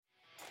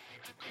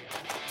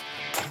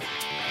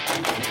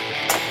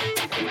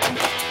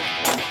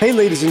Hey,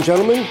 ladies and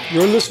gentlemen,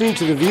 you're listening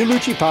to the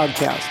Viaucci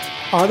podcast.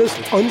 Honest,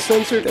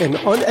 uncensored, and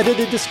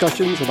unedited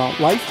discussions about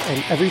life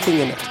and everything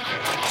in it.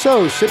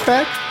 So sit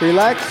back,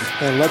 relax,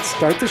 and let's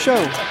start the show.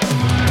 Are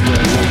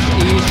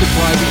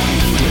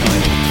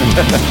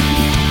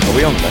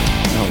we on that?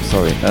 Oh,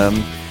 sorry.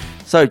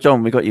 So,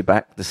 John, we got you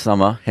back this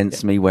summer,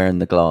 hence me wearing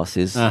the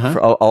glasses.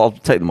 I'll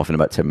take them off in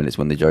about 10 minutes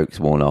when the joke's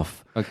worn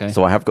off. Okay.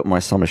 So I have got my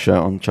summer shirt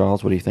on.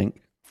 Charles, what do you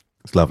think?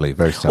 It's lovely,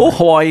 very stunning. Or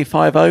Hawaii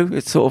 5-0.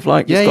 It's sort of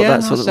like, it's got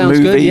that sort of sounds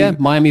movie. good, yeah.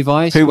 Miami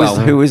Vice. Who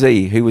was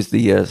he? Who was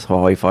the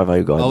Hawaii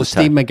 5-0 guy? Oh,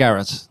 Steve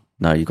McGarrett.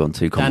 No, you've gone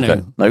too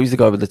complicated. No, he's the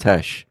guy with the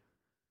tash.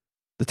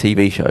 The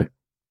TV show.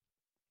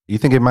 You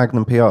thinking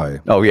Magnum PI?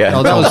 Oh, yeah.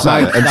 Oh, that was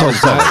Magnum.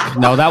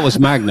 That was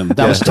Magnum.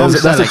 That was Tom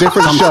Selleck. That's a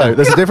different show.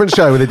 There's a different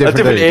show with a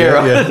different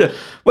era. Yeah.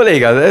 Well, there you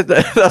go.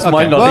 That's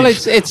my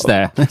knowledge. Well, it's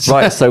there.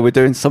 Right, so we're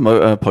doing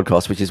summer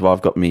podcast, which is why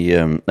I've got me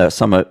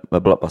summer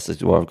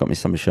Blockbusters, why I've got my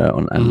summer shirt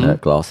on and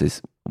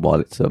glasses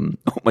while it's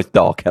almost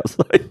dark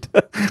outside.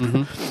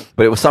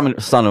 But it was sunny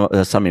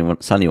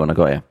when I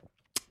got here.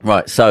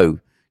 Right, so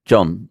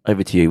John,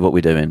 over to you. What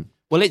we're doing?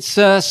 Well, it's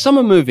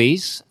summer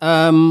movies.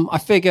 I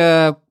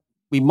figure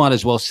we might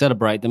as well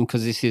celebrate them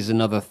because this is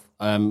another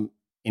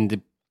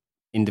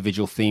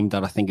individual theme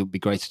that I think it would be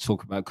great to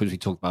talk about because we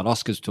talked about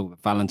Oscars, we talked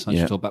about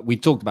Valentine's, we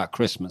talked about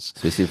Christmas.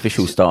 So it's the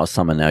official start of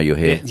summer now. You're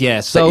here.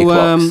 Yeah.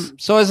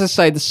 So as I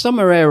say, the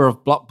summer era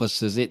of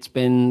blockbusters, it's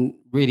been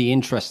really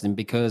interesting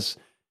because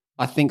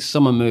I think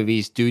summer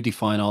movies do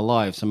define our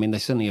lives. I mean, they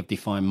certainly have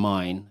defined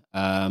mine.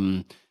 I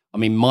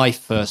mean, my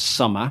first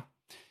summer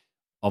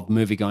of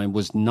movie going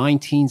was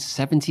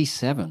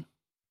 1977.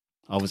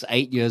 I was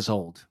 8 years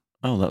old.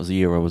 Oh, that was the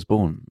year I was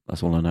born.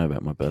 That's all I know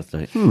about my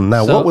birthday.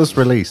 Now, what was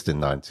released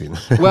in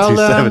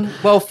 1977?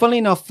 Well, funnily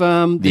enough,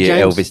 the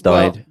year Elvis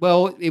died.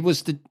 Well, it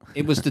was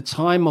the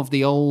time of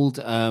the old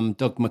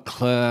Doug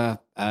McClure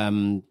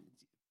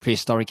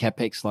prehistoric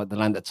epics like The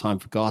Land That Time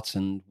Forgot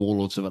and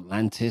Warlords of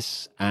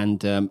Atlantis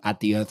and At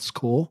the Earth's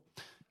Core.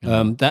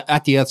 That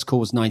At the Earth's Core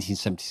was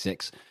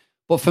 1976.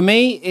 But for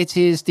me, it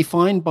is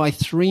defined by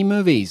three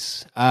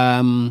movies.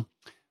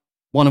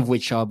 One of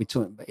which I'll be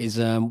talking about is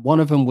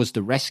one of them was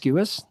The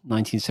Rescuers,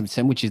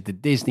 1977, which is the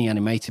Disney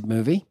animated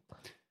movie,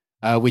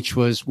 which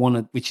is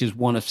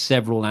one of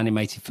several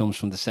animated films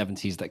from the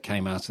 70s that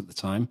came out at the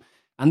time.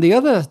 And the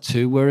other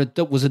two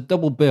was a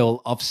double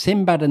bill of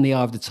Sinbad and the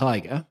Eye of the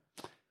Tiger,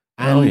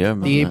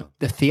 and the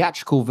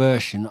theatrical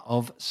version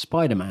of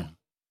Spider-Man.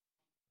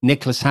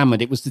 Nicholas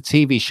Hammond. It was the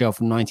TV show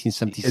from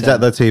 1977. Is that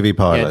the TV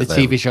pilot? Yeah, the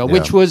TV show,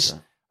 which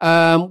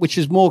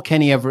was more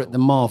Kenny Everett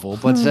than Marvel,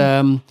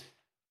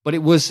 but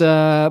it was,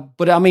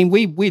 but I mean,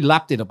 we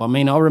lapped it up. I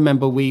mean, I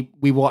remember we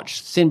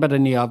watched Sinbad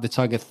and the Eye of the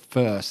Tiger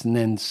first, and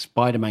then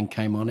Spider-Man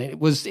came on. It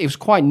was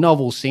quite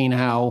novel seeing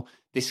how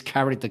this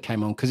character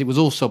came on because it was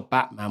also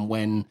Batman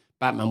when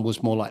Batman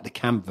was more like the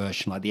camp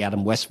version, like the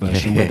Adam West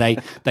version, where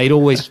they'd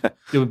always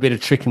do a bit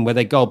of tricking where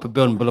they go up a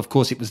building, but of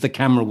course it was the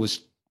camera was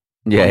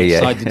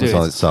side to do it's it.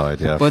 on its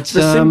side, yeah. But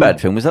the Sinbad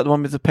film, was that the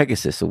one with the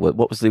Pegasus, or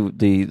what was the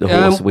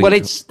horse? Well,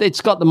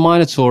 it's got the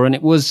Minotaur, and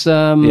it was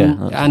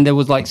and there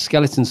was like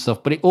skeleton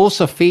stuff, but it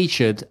also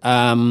featured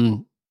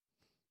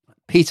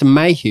Peter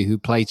Mayhew, who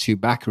played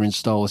Chewbacca in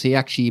Star Wars. He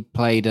actually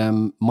played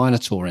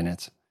Minotaur in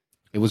it.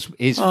 It was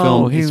his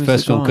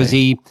first film because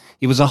he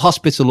was a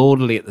hospital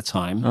orderly at the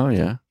time. Oh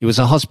yeah, he was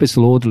a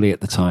hospital orderly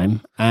at the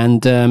time,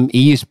 and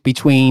he used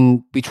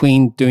between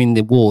doing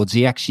the wards,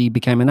 he actually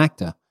became an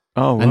actor.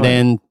 Oh,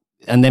 right.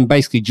 And then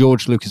basically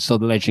George Lucas, so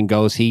the legend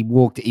goes, he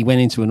went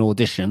into an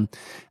audition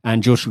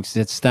and George Lucas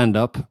said, stand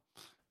up.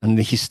 And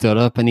he stood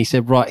up and he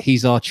said, right,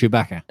 he's our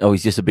Chewbacca. Oh,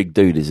 he's just a big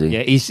dude, is he?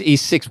 Yeah,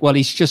 he's 6. Well,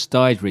 he's just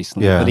died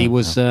recently, but he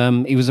was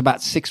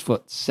about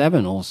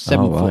 6'7" or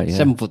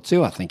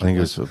 7'2", I think. I think it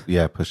was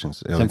pushing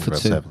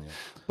 7'7".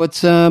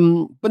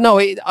 Yeah. But no,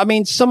 I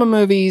mean, summer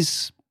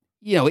movies,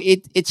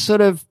 it's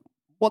sort of,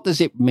 what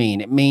does it mean?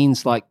 It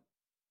means like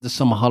the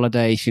summer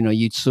holidays,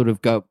 you'd sort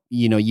of go,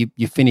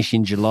 you finish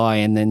in July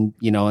and then,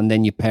 and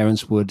then your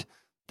parents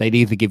they'd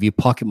either give you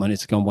pocket money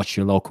to go and watch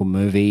your local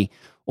movie,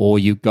 or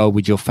you go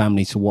with your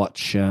family to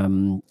watch, a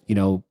movie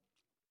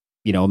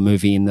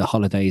in the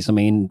holidays. I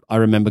mean, I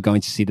remember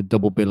going to see the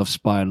double bill of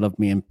Spy Love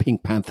Me and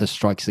Pink Panther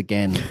Strikes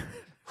Again.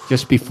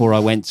 Just before I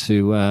went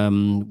to,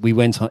 in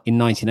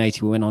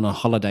 1980, we went on a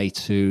holiday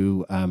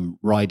to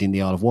ride in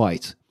the Isle of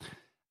Wight.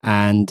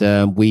 And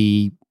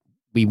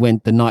we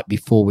went the night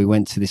before, we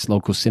went to this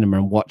local cinema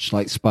and watched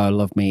like Spy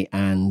Love Me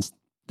and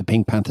the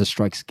Pink Panther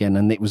Strikes Again.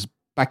 And it was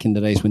back in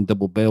the days when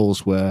double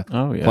bills were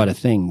quite a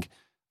thing.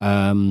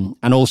 And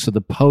also the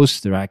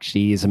poster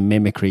actually is a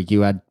mimicry. You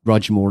had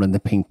Roger Moore and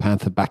the Pink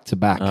Panther back to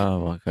back.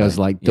 Oh, okay. It was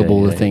like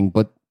double the thing,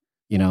 but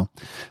do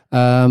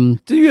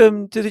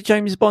the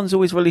James Bonds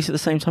always release at the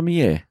same time of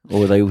year,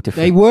 or were they all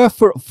different? They were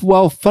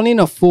funny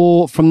enough,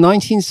 from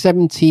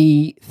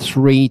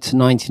 1973 to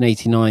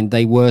 1989,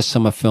 they were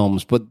summer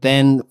films. But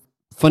then,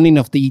 funny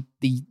enough, the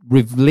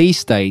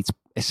release date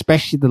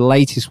especially the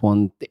latest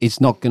one,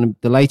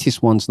 the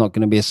latest one's not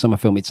going to be a summer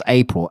film. It's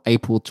April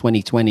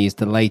 2020 is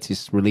the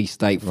latest release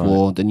date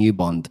for the new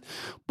Bond.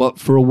 But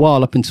for a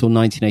while, up until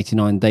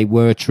 1989, they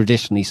were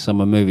traditionally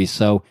summer movies.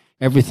 So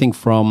everything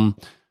from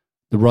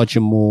the Roger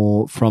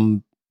Moore,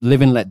 from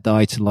Live and Let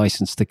Die to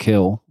License to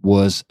Kill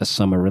was a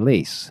summer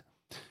release.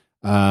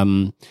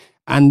 And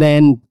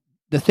then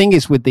the thing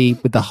is with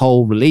the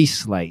whole release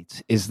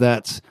slate is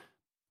that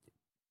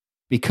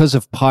because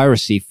of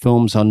piracy,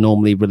 films are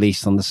normally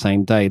released on the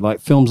same day. Like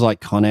films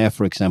like Con Air,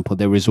 for example,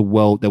 there was a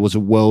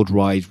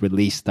worldwide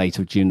release date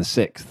of June the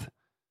 6th.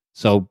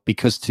 So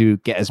because to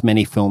get as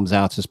many films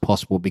out as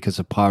possible because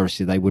of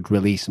piracy, they would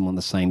release them on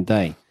the same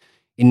day.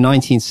 In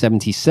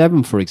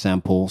 1977, for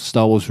example,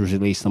 Star Wars was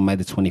released on May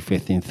the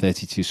 25th in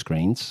 32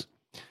 screens.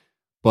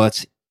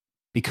 But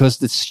because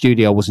the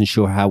studio wasn't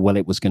sure how well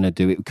it was going to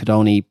do,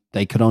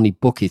 they could only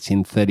book it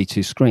in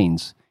 32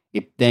 screens.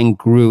 It then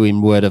grew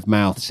in word of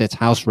mouth, set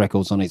house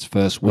records on its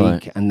first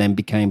week, and then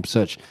became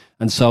such.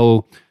 And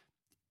so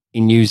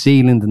in New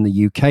Zealand and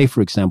the UK, for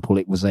example,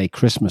 it was a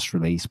Christmas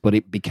release, but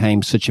it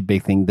became such a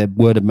big thing that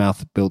word of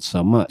mouth built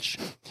so much.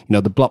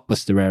 The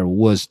blockbuster era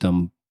was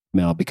done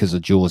because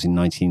of Jaws in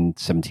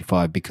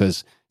 1975,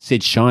 because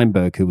Sid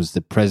Sheinberg, who was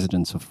the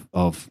president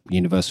of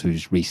Universal,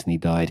 who's recently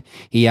died,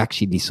 he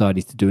actually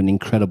decided to do an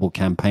incredible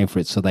campaign for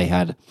it. So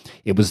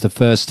it was the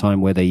first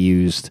time where they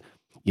used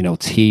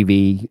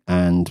TV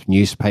and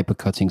newspaper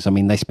cuttings. I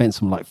mean, they spent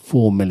some like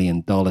 $4 million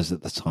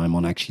at the time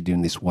on actually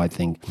doing this wide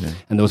thing. Yeah.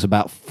 And there was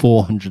about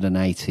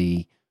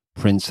 480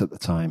 prints at the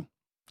time.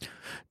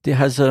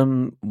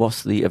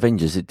 What's the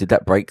Avengers? Did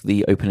that break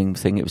the opening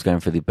thing? It was going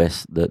for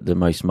the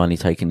most money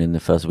taken in the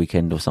first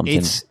weekend or something.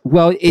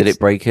 Did it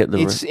break it?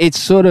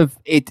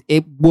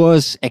 It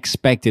was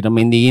expected. I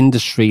mean, the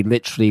industry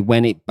literally,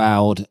 when it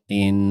bowed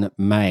in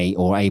May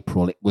or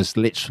April, it was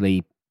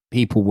literally,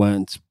 people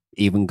weren't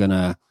even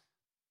gonna.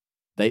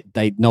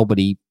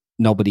 Nobody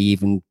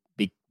even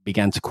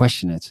began to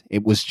question it.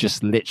 It was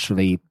just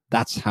literally,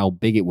 that's how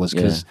big it was,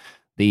 because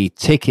the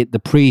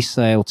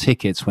pre-sale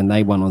tickets when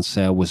they went on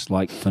sale was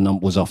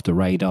was off the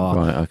radar.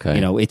 Right.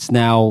 Okay. It's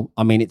now.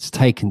 I mean, it's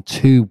taken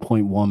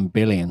 2.1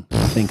 billion.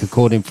 I think,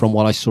 according from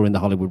what I saw in the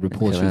Hollywood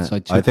Reporter.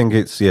 I think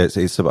it's.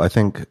 I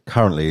think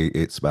currently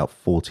it's about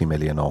 40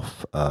 million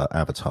off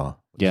Avatar,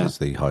 which is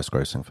the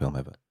highest-grossing film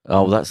ever.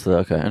 Oh, that's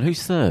okay. And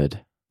who's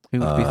third? Who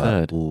would be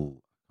third?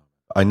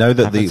 I know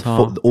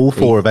that all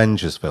four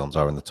Avengers films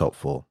are in the top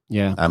four.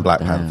 Yeah. And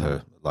Black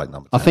Panther, number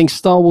 10. I think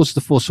Star Wars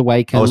The Force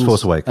Awakens. Oh, it's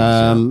Force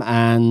Awakens.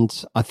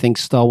 And I think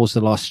Star Wars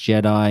The Last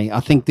Jedi. I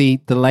think the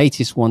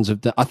latest ones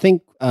of I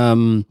think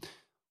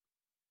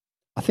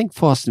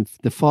Fast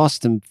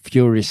and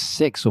Furious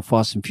 6 or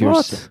Fast and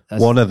Furious.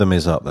 One of them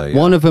is up there. Yeah.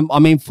 One of them. I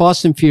mean,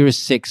 Fast and Furious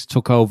 6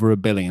 took over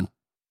 $1 billion.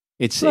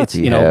 It's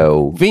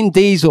Vin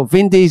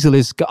Diesel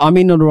is, I'm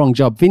in on the wrong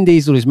job. Vin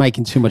Diesel is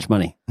making too much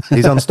money.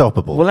 He's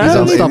unstoppable. Well, he's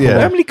unstoppable.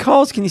 Yeah. How many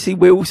cars can you see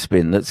wheel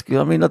spin? What's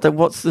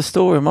the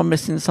story? Am I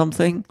missing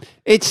something?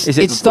 It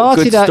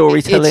started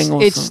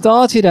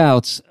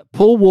out,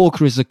 Paul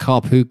Walker is a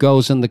cop who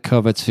goes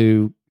undercover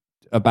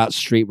about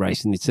street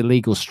racing. It's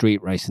illegal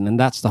street racing, and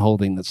that's the whole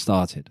thing that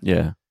started.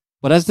 Yeah.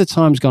 But as the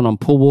time's gone on,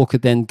 Paul Walker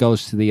then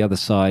goes to the other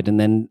side, and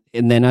then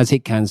as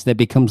it cans, there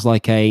becomes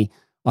like I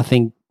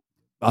think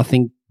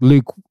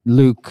Luke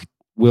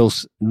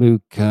Wilson,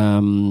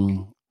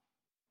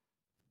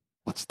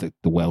 what's the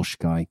Welsh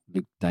guy?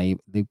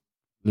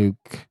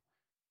 Luke,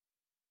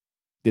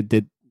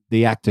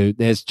 the actor.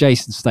 There's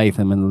Jason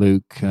Statham and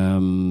Luke.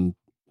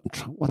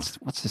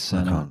 What's his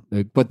surname?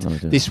 Luke. But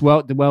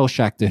the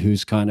Welsh actor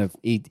who's kind of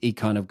he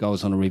kind of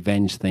goes on a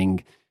revenge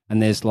thing, and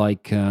there's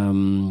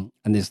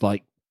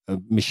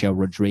Michelle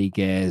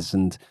Rodriguez,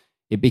 and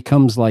it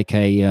becomes like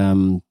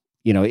a.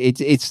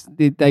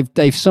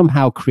 They've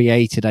somehow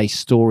created a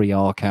story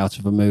arc out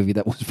of a movie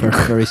that was very,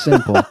 very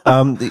simple.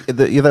 That's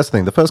the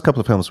thing. The first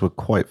couple of films were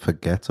quite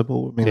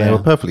forgettable. I mean, they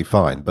were perfectly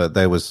fine, but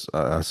there was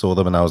I saw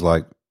them and I was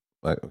like,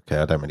 okay,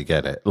 I don't really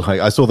get it. Like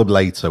I saw them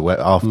later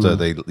after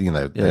they. But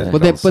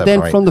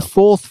then from the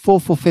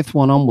fourth or fifth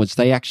one onwards,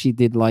 they actually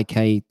did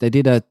they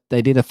did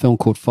a film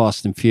called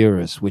Fast and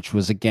Furious, which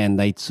was, again,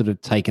 they'd sort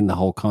of taken the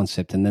whole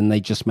concept and then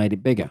they just made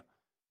it bigger.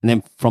 And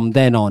then from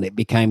then on, it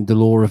became the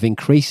law of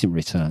increasing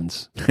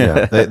returns.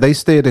 Yeah, they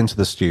steered into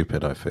the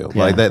stupid, I feel.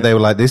 Yeah. Like they were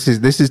like, this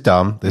is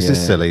dumb, this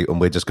is silly, and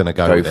we're just going to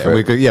go with it.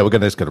 We're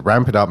going to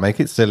ramp it up,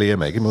 make it sillier,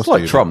 make it more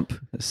stupid. Like Trump.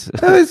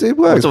 It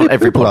works. On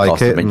every podcast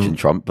to mention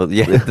Trump, but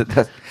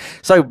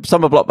So,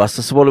 summer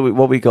blockbusters. So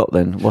what we got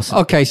then?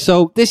 Okay,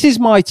 so this is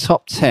my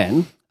top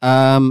 10.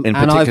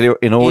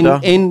 In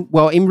order?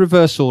 In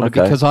reverse order,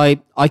 because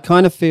I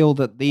kind of feel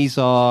that these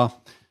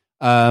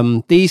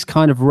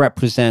kind of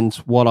represent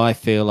what I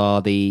feel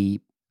are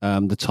the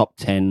top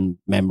 10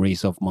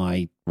 memories of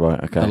my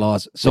the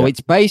last. So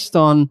it's based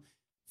on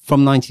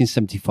from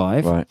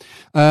 1975. Right.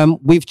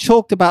 We've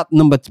talked about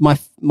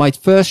my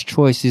first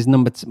choice is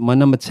my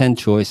number 10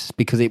 choice,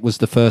 because it was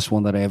the first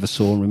one that I ever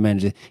saw and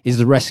remembered, is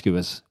The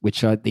Rescuers,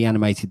 which the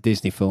animated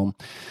Disney film,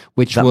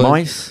 which was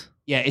mice.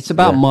 Yeah, it's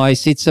about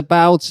mice. It's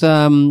about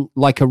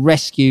like a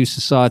rescue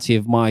society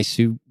of mice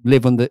who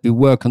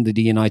work under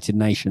the United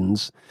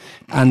Nations,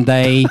 and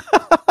they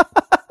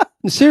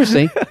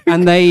seriously,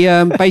 and they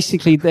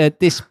basically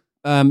this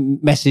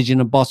message in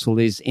a bottle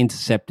is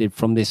intercepted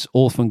from this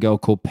orphan girl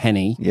called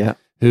Penny,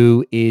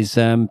 who is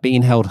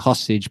being held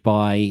hostage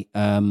by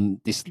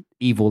this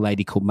evil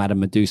lady called Madame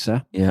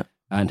Medusa,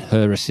 and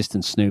her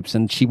assistant Snoops,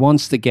 and she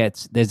wants to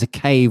get. There's a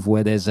cave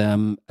where there's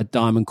a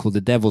diamond called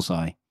the Devil's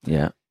Eye,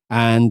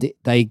 and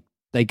they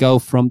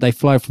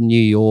fly from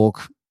New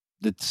York.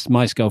 The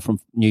mice go from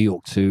New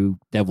York to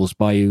Devil's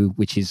Bayou,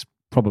 which is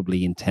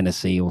probably in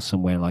Tennessee or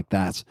somewhere like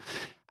that.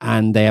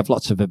 And they have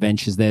lots of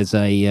adventures. There's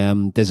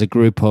a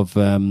group of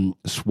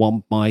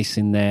swamp mice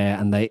in there,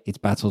 and it's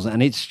battles,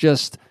 and it's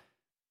just,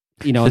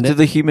 you know. So do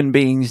the human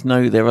beings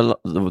know there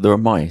are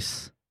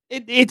mice?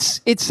 It's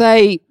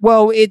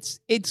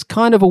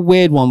kind of a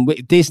weird one.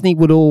 Disney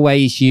would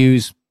always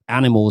use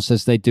animals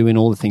as they do in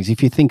all the things.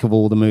 If you think of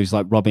all the movies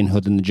like Robin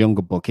Hood and the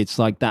Jungle Book, it's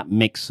like that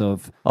mix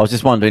of. I was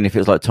just wondering if it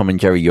was like Tom and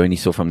Jerry. You only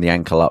saw from the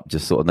ankle up,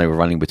 just sort of they were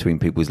running between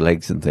people's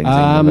legs and things.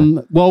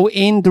 Well,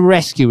 in The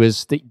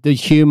Rescuers, the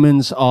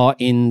humans are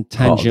in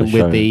tangent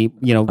with the,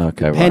 you know,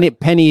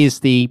 Penny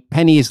is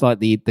like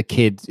the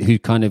kid who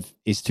kind of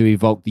is to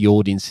evoke the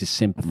audience's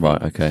sympathy.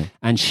 Right. Okay.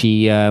 And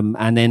she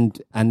and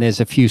there's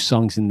a few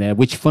songs in there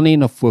which, funny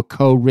enough, were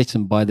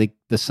co-written by the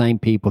same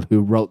people who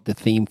wrote the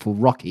theme for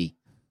Rocky.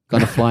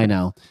 Gonna Fly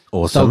Now.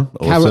 Awesome.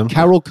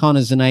 Carol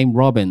Connors and Aim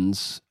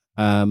Robbins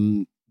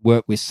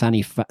worked with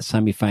Sammy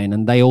Fain,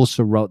 and they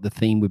also wrote the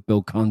theme with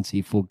Bill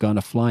Conti for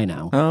Gonna Fly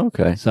Now. Oh,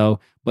 okay. So,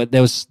 but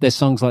there's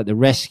songs like The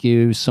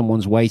Rescue,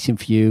 Someone's Waiting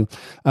for You.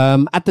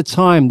 At the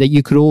time that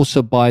you could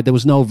also buy, there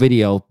was no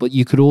video, but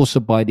you could also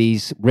buy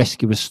these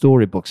Rescuer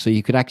storybooks, so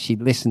you could actually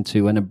listen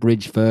to an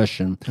abridged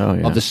version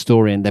of the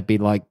story, and there'd be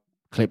like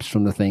clips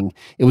from the thing.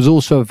 It was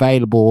also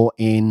available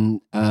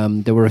in.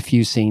 There were a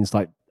few scenes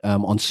like.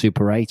 On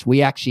Super 8,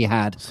 we actually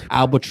had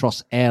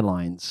Albatross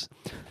Airlines,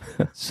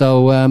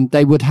 so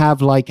they would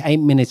have like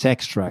 8-minute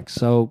extracts.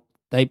 So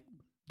they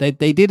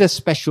did a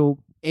special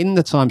in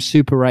the time.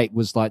 Super 8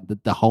 was like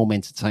the home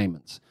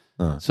entertainment.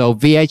 So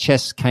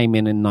VHS came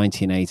in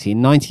 1980.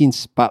 From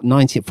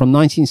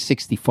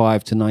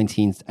 1965 to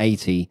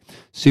 1980,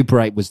 Super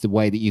 8 was the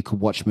way that you could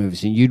watch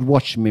movies, and you'd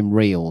watch them in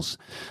reels.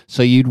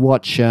 So you'd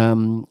watch.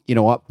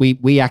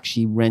 We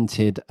actually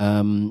rented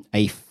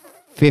a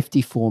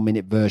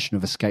 54-minute version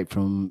of Escape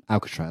from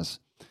Alcatraz,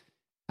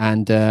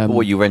 and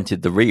you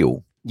rented the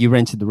reel. You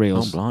rented the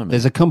reels. Oh, blimey.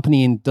 There's a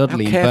company in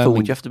Dudley. How careful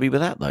would you have to be with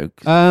that, though?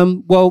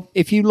 Well,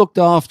 if you looked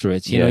after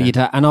it, you know, you'd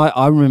have, and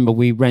I remember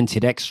we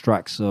rented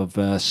extracts of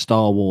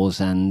Star Wars,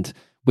 and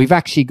we've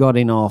actually got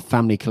in our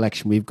family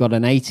collection. We've got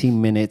an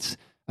 18-minute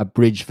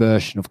abridged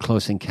version of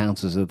Close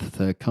Encounters of the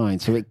Third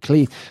Kind. So it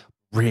clearly.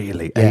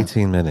 Really,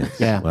 18 minutes.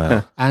 Yeah,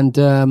 wow.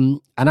 And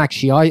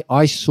actually,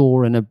 I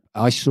saw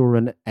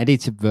an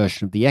edited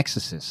version of The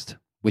Exorcist,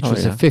 which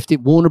was a 50.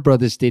 Warner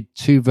Brothers did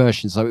 2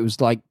 versions, so it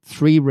was like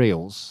 3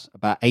 reels,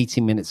 about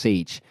 18 minutes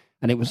each,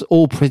 and it was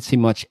all pretty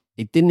much.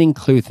 It didn't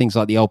include things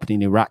like the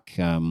opening Iraq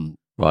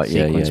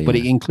sequence, but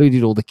it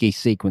included all the key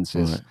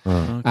sequences. Right. Oh,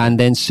 okay. And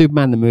then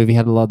Superman the movie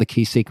had a lot of the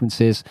key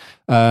sequences.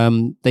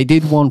 They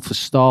did one for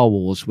Star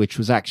Wars, which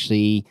was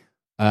actually.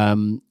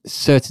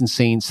 Certain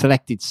scenes,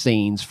 selected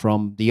scenes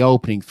from the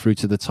opening through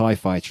to the TIE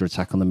Fighter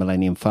attack on the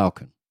Millennium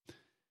Falcon.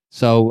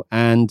 So,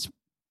 and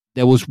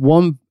there was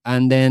one,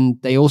 and then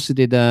they also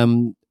did a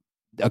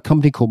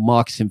company called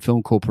Marketing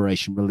Film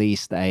Corporation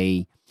released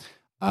a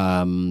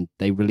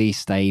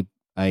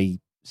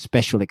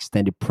special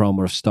extended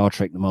promo of Star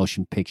Trek: The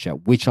Motion Picture,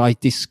 which I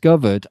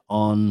discovered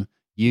on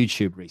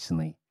YouTube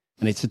recently,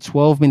 and it's a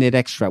 12-minute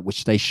extract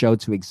which they showed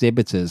to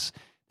exhibitors.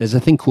 There's a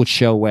thing called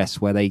Show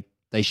West where they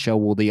show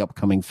all the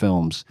upcoming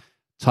films.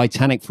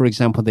 Titanic, for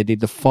example, they did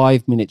the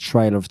 5-minute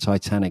trailer of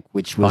Titanic,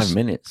 which was 5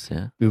 minutes,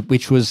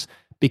 which was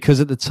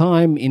because at the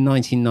time in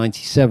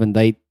 1997,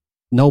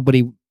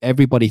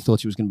 everybody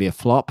thought it was going to be a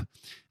flop,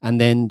 and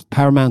then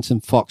Paramount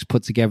and Fox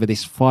put together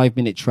this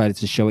 5-minute trailer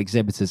to show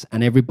exhibitors,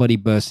 and everybody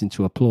burst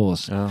into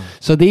applause. Oh.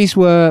 So these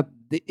were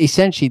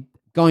essentially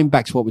going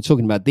back to what we're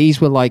talking about. These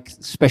were like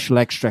special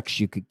extracts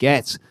you could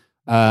get.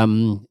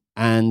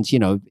 And, you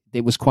know,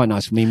 it was quite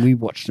nice. I mean, we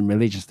watched them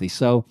religiously.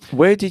 So,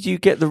 where did you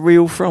get the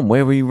reel from?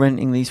 Where were you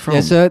renting these from?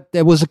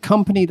 There was a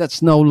company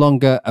that's no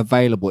longer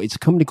available. It's a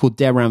company called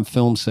Deram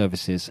Film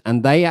Services,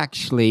 and they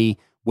actually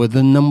were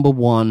the number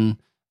 1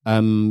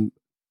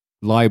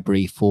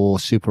 library for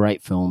Super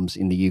 8 films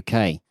in the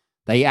UK.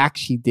 They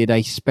actually did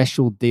a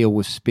special deal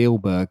with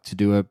Spielberg to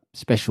do a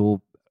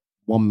special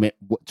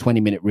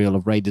 20-minute reel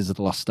of Raiders of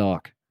the Lost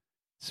Ark,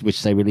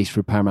 which they released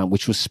through Paramount,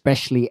 which was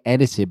specially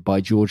edited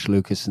by George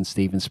Lucas and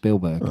Steven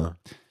Spielberg.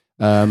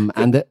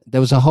 And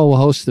there was a whole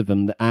host of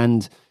them.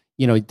 And,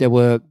 you know,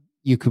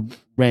 you could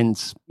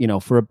rent, you know,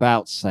 for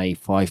about, say,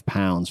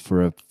 £5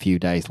 for a few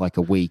days, like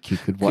a week. You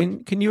could watch.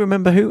 Can you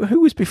remember who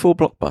was before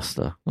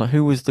Blockbuster? Like,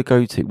 who was the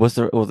go-to? Was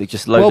there, or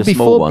just loads of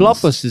small ones? Well,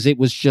 before Blockbusters, it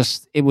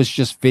was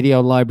just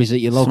video libraries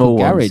at your local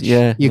garage.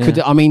 Yeah, you could,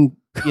 I mean,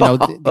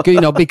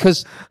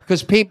 because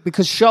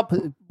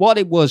what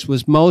it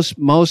was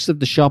most of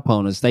the shop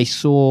owners, they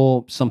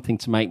saw something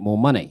to make more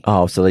money.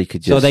 Oh, so they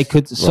could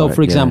just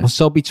for example,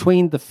 so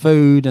between the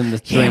food and the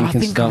drink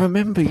and stuff, I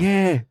remember,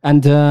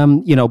 and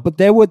but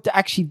there were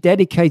actually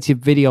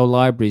dedicated video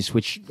libraries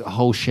which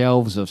whole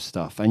shelves of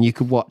stuff, and you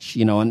could watch,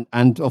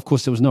 and of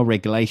course there was no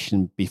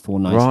regulation before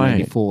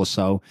 1984,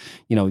 so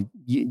you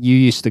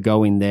used to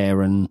go in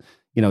there and.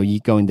 You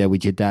go in there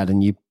with your dad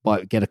and you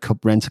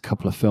rent a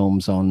couple of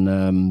films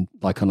on,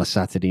 like on a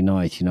Saturday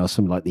night,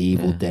 something like The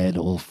Evil Dead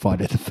or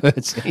Friday the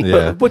 13th.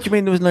 Yeah. What do you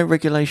mean there was no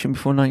regulation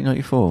before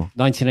 1984?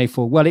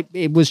 1984. Well,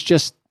 it was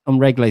just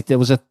unregulated. There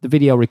was the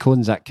Video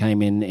Recordings Act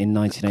came in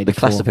 1984. The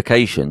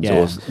classifications?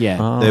 Yeah.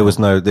 Oh. There was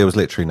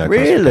literally no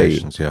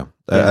classifications, yeah.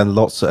 And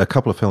a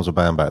couple of films were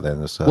banned back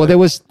then. Well, there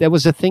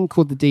was a thing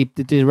called the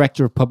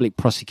Director of Public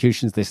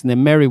Prosecutions list, and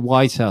then Mary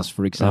Whitehouse,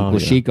 for example,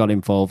 she got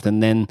involved,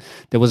 and then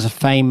there was a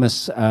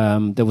famous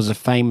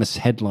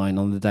headline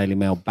on the Daily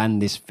Mail: "Ban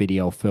this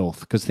video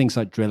filth," because things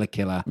like Driller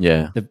Killer,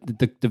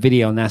 the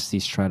video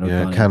nasties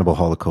trailer, Cannibal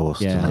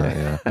Holocaust,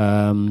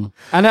 and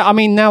I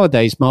mean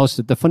nowadays,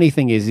 the funny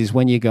thing is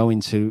when you go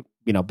into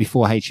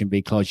before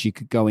H&B closed, if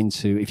you go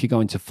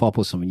into FOP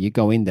or something, you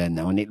go in there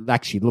now, and it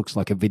actually looks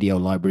like a video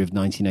library of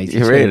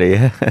 1982. Really?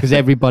 Yeah. Because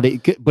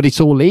but it's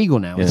all legal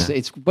now.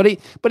 Yeah. But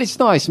it's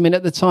nice. I mean,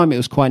 at the time, it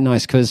was quite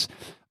nice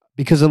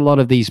because a lot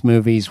of these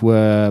movies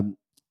were,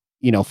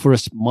 for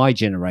us, my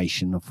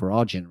generation, or for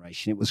our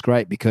generation, it was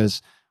great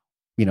because,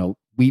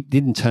 we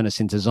didn't turn us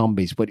into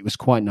zombies, but it was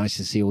quite nice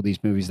to see all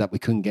these movies that we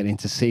couldn't get in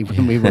to see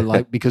when we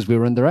were because we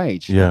were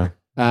underage. Yeah.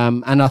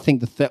 And I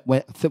think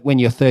when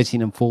you're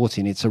 13 and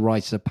 14, it's a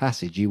rite of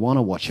passage. You want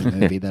to watch a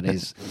movie that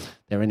is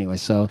there anyway.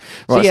 So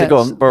go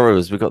on,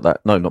 Burrows. We got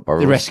that. No, not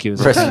Burrows. The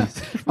Rescuers.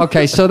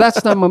 Okay, so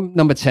that's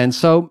number 10.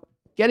 So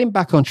getting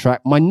back on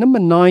track, my number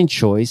 9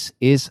 choice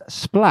is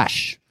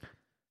Splash.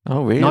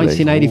 Oh, really?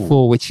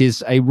 1984, which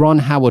is a Ron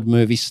Howard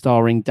movie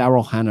starring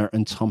Daryl Hannah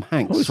and Tom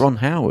Hanks. Oh, it was Ron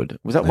Howard.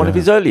 Was that one of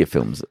his earlier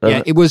films?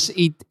 It was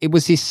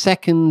his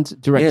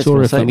second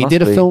directorial film. He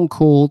did a film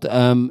called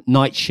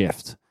Night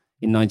Shift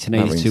in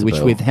 1982, which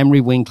with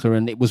Henry Winkler,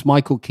 and it was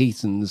Michael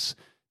Keaton's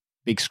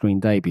big screen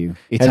debut.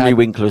 Henry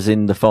Winkler's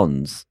in the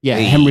Fonz. Yeah,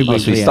 Henry Winkler.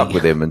 So he stuck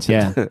with him.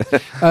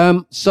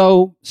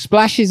 So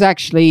Splash is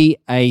actually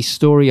a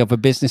story of a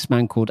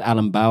businessman called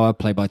Alan Bauer,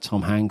 played by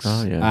Tom Hanks.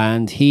 Oh, yeah.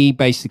 And he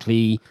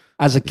basically,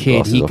 as a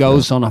kid, he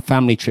goes on a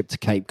family trip to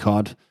Cape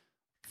Cod,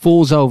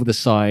 falls over the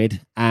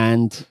side,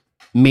 and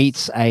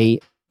meets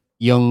a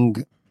young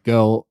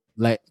girl,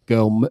 a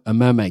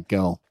mermaid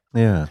girl.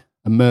 Yeah.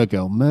 A mermaid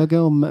girl.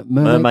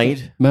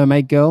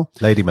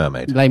 Lady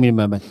Mermaid. Lady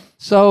Mermaid.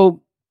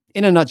 So,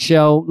 in a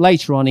nutshell,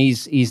 later on,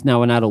 he's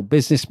now an adult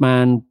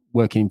businessman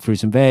working in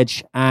fruit and veg,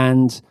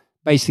 and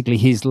basically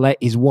his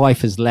wife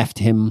has left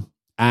him,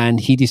 and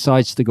he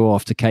decides to go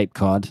off to Cape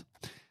Cod,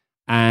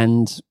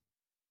 and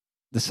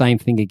the same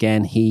thing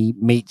again. He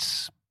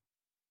meets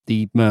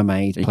the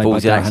mermaid. He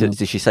falls in accident.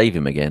 Did she save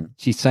him again?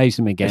 She saves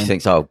him again. She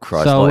thinks, "Oh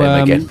Christ, not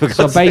him again."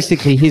 So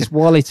basically, he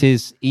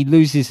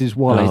loses his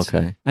wallet,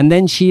 and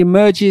then she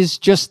emerges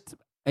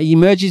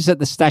at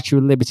the Statue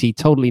of Liberty,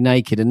 totally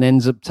naked, and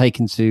ends up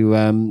taken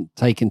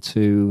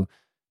to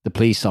the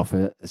police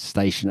officer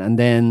station. And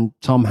then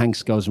Tom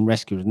Hanks goes and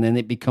rescues her, and then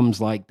it becomes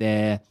like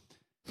their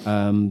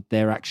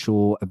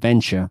actual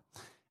adventure.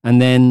 And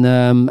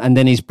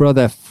then his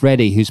brother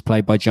Freddie, who's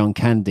played by John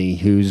Candy,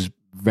 who's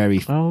very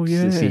but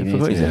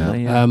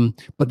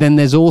then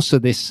there's also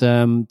this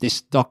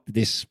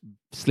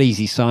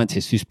sleazy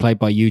scientist who's played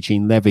by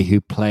Eugene Levy, who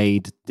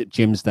played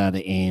Jim's dad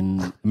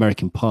in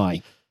American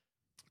Pie.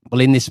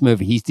 Well, in this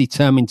movie, he's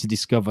determined to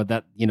discover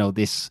that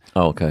this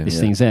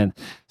thing's in.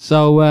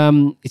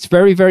 So it's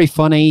very, very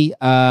funny.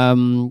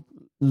 Daryl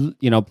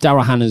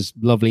Hannah's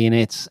lovely in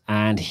it,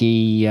 and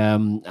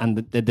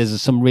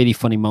there's some really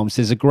funny moments.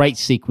 There's a great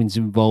sequence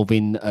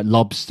involving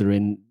lobster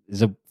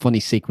There's a funny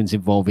sequence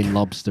involving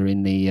lobster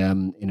in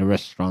a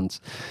restaurant,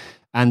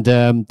 and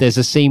there's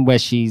a scene where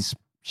she's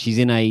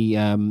in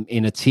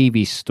a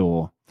TV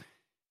store,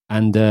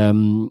 and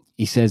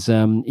he says,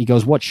 he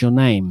goes, "What's your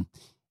name?"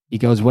 He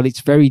goes, "Well,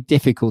 it's very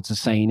difficult to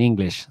say in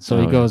English." So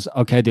he goes,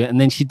 "Okay, do it." And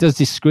then she does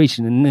this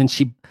screeching, and then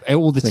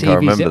all the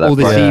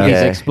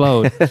TVs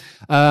explode.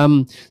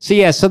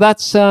 So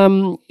that's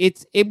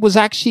it was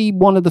actually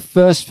one of the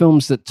first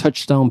films that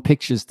Touchstone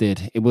Pictures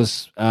did. It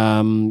was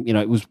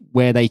it was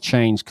where they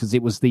changed, because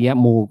it was the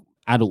more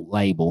adult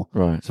label.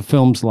 Right. So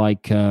films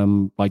like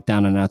Down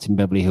and Out in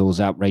Beverly Hills,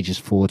 Outrageous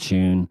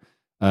Fortune,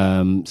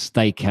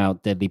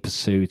 Stakeout, Deadly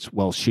Pursuit,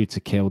 Shoot to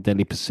Kill,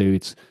 Deadly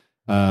Pursuit,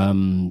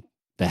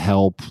 The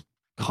Help,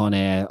 Con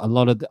Air, a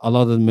lot of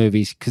the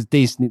movies, because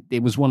Disney,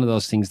 it was one of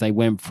those things. They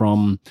went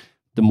from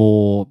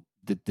the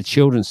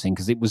children's thing,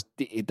 because it was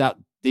that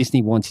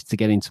Disney wanted to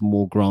get into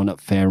more grown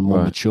up fare and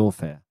more mature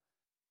fare.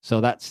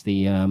 So that's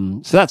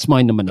that's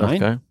my number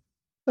 9. Okay.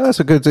 It's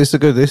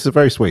a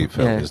very sweet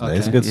film, isn't it?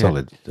 It's a good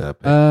solid.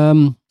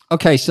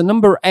 Okay, so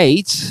number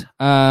 8.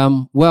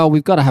 Well,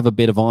 we've got to have a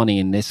bit of Arnie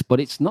in this, but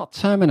it's not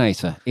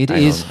Terminator. It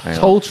is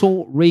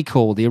Total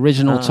Recall, the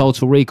original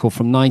Total Recall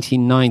from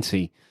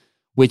 1990,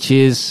 which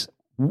is,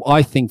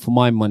 I think, for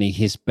my money,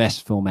 his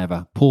best film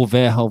ever. Paul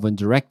Verhoeven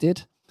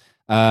directed.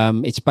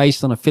 It's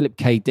based on a Philip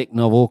K. Dick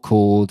novel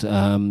called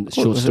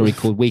short story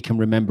called We Can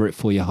Remember It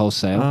For You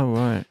Wholesale. Oh,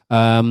 right.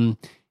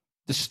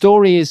 The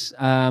story is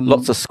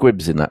lots of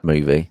squibs in that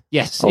movie.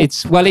 Yes,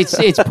 it's Paul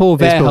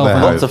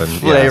Verhoeven. Lots of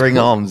flaring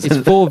arms. It's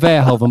Paul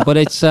Verhoeven, but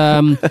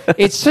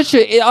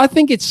I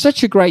think it's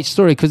such a great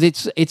story because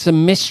it's a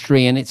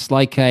mystery and it's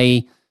like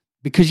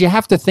because you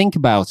have to think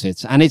about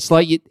it, and it's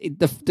like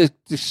the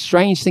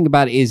strange thing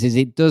about it is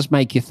it does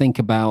make you think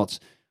about,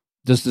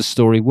 does the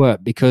story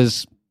work?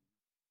 Because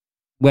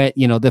where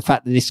the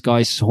fact that this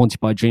guy's haunted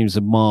by dreams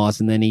of Mars,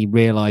 and then he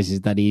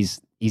realizes that he's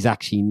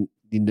actually.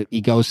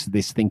 He goes to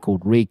this thing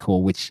called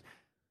recall, which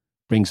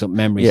brings up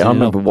memories. Yeah, I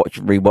remember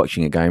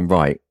rewatching it, going,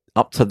 right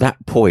up to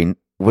that point,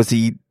 was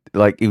he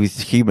like he was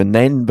human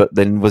then? But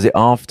then was it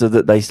after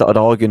that they started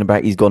arguing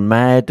about he's gone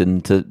mad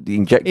and to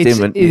inject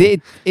him? And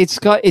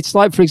it's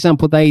like, for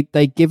example, they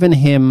given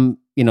him,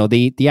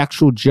 the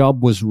actual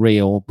job was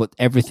real, but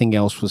everything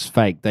else was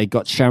fake. They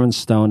got Sharon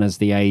Stone as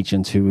the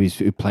agent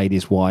who played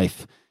his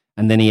wife.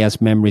 And then he has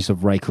memories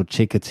of Rachel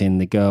Chicotin,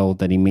 the girl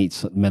that he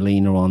meets at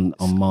Melina on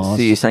Mars.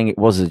 So you're saying it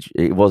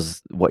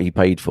was what he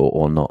paid for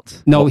or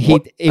not? No,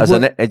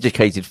 an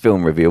educated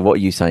film reviewer, what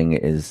are you saying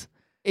it is?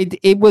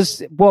 It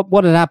was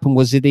what had happened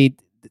was the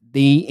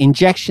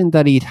injection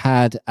that he'd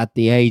had at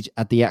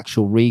the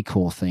actual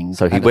recall thing.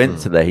 So he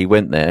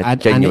went there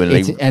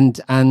genuinely,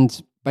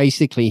 and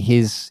basically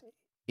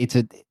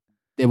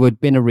there would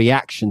have been a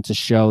reaction to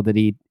show that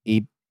he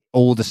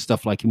all the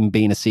stuff like him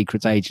being a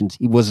secret agent.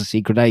 He was a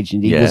secret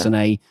agent. He wasn't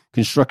a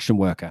construction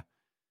worker.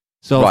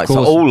 So right, of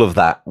course, so all of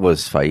that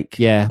was fake.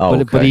 Yeah,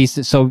 but he's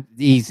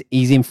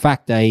in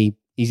fact a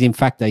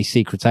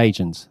secret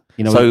agent.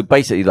 So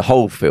basically, the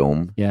whole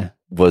film,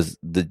 was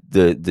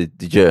the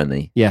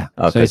journey. Yeah.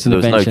 Okay. So there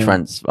was no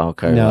trans.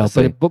 Okay. No,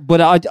 but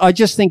I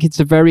just think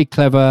it's a very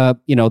clever.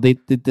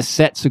 The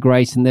sets are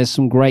great and there's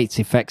some great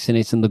effects in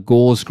it and the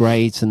gore's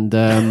great and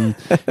and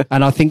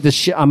I think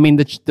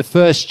the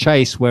first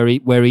chase where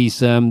he's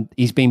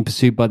being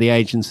pursued by the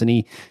agents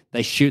and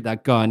they shoot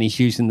that guy and he's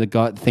using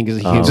the thing as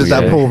a human. Just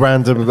that poor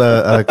random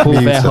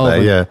commuter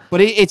there, yeah. But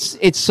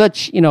it's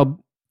such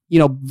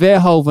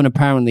Verhoeven,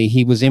 apparently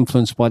he was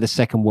influenced by the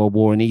Second World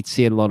War and he'd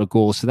see a lot of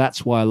gore, so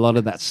that's why a lot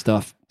of that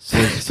stuff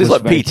was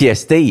like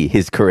PTSD,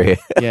 his career.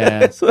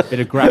 Yeah, a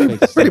bit of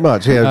graphics. Pretty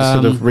much, yeah,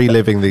 sort of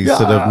reliving these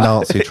sort of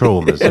Nazi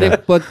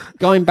traumas. But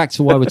going back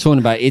to what we're talking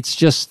about, it's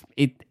just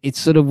it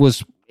sort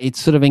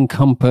of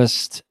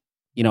encompassed.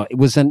 It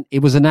was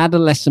an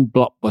adolescent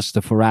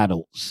blockbuster for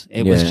adults.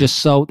 It was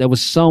just there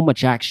was so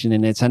much action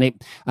in it, and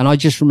I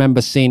just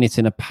remember seeing it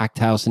in a packed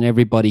house and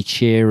everybody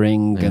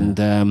cheering and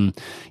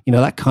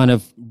that kind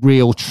of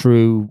real,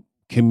 true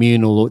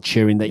communal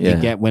cheering that you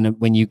get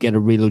when you get a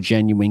real,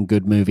 genuine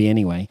good movie.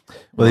 Anyway,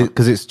 well,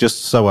 because it's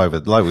just so over.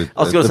 Like with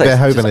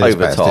Verhoeven is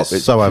best.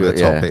 It's so over the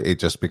top. It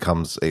just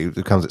becomes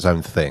its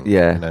own thing.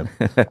 Yeah.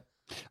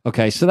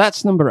 Okay, so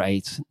that's number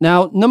 8.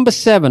 Now, number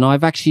 7,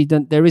 I've actually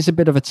done. There is a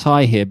bit of a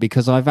tie here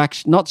because I've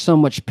actually not so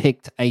much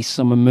picked a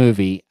summer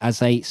movie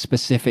as a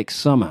specific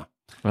summer.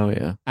 Oh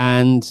yeah,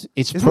 and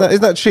isn't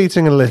that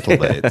cheating a little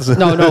bit?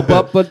 No,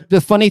 but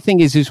the funny thing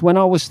is when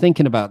I was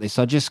thinking about this,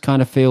 I just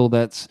kind of feel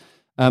that,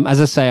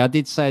 as I say, I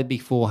did say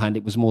beforehand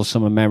it was more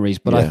summer memories,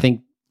 but I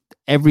think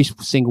every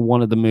single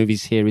one of the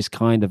movies here is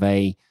kind of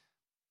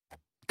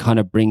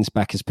brings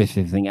back a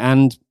specific thing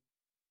and.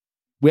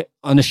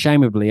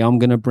 Unashamedly, I'm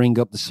going to bring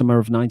up the summer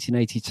of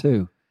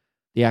 1982,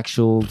 the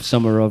actual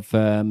summer of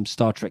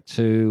Star Trek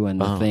 2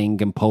 and The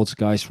Thing and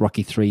Poltergeist,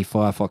 Rocky 3,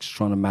 Firefox,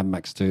 Tron and Mad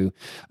Max 2.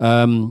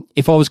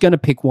 If I was going to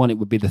pick one, it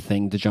would be The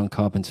Thing. The John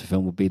Carpenter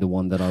film would be the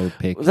one that I would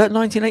pick. Was that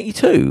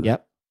 1982?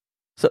 Yep.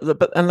 So,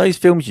 and those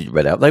films you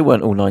read out, they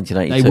weren't all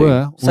 1982. They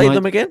were. Say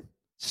them again.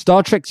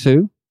 Star Trek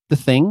 2, The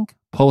Thing,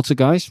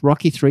 Poltergeist,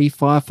 Rocky 3,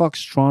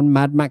 Firefox, Tron,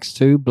 Mad Max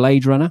 2,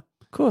 Blade Runner.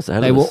 Of course,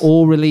 they were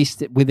all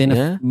released within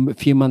a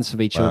few months of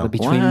each other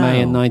between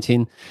May and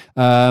 19.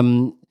 I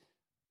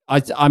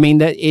mean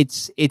that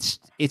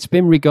it's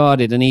been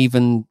regarded, and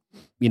even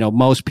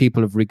most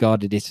people have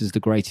regarded it as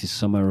the greatest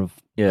summer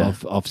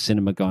of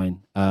cinema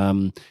going.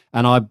 And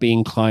I'd be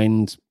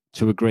inclined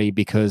to agree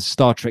because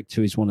Star Trek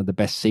 2 is one of the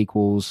best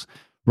sequels.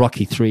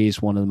 Rocky 3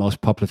 is one of the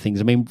most popular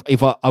things. I mean,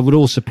 if I would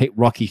also pick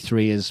Rocky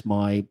 3 as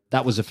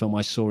that was a film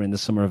I saw in the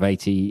summer of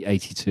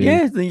 82.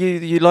 Yeah,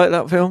 you like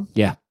that film?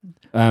 Yeah.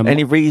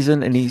 Any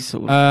reason? Any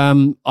sort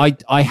of...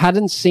 I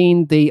hadn't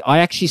seen I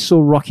actually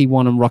saw Rocky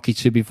 1 and Rocky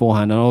 2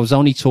 beforehand, and I was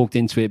only talked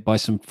into it by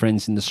some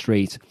friends in the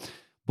street.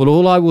 But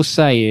all I will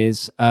say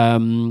is,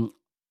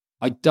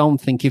 I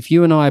don't think if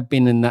you and I had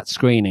been in that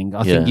screening,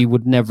 I think you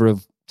would never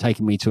have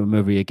taken me to a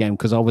movie again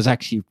because I was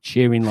actually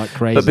cheering like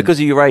crazy. But because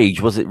of your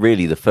age, was it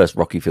really the first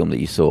Rocky film that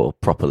you saw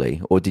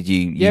properly, or did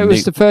you? Yeah, it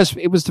was the first.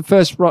 It was the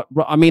first.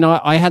 I mean,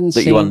 I hadn't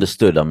that seen. You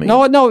understood. I mean,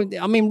 no.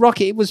 I mean,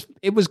 Rocky. It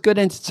was good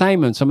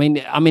entertainment. I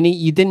mean,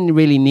 you didn't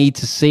really need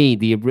to see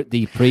the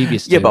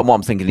previous. Yeah, two. but what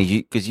I'm thinking is,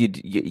 because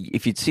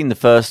if you'd seen the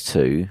first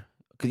two,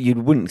 you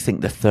wouldn't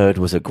think the third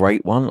was a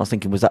great one. I was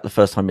thinking, was that the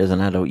first time as an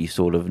adult you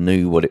sort of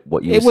knew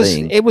what you were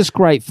seeing? It was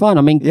great fun.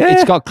 I mean,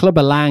 it's got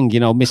Clubber Lang,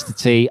 Mr.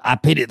 T. I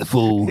pity the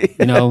fool,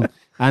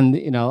 and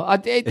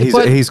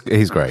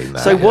he's great in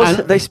that. So was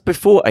this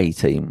before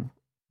 18?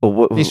 Or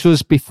what? This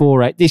was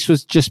before. This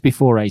was just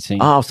before 18.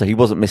 Oh, so he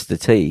wasn't Mr.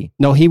 T.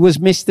 No, he was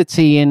Mr.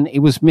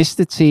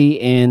 T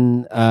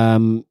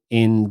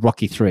in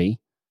Rocky 3.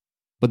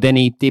 But then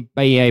he did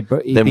B.A.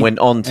 Then went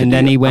on to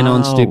he went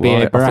on to do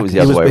B.A. Baraka.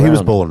 He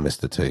was born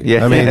Mr. T.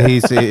 Yeah. I mean,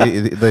 he's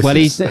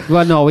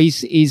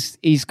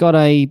got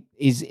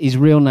his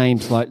real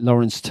name's like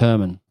Lawrence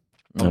Terman.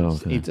 Oh,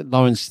 okay.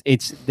 Lawrence.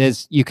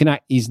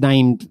 He's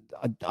named.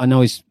 I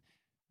know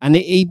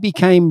he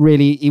became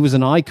really. He was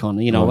an icon,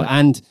 Right.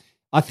 And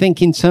I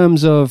think in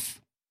terms of.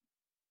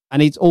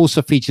 And it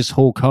also features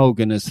Hulk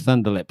Hogan as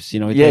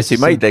Thunderlips, Yes, he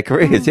made their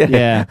careers,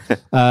 yeah.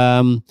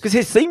 Yeah. Because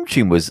his theme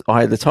tune was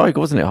Eye of the Tiger,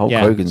 wasn't it? Hulk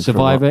Hogan's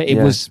Survivor. It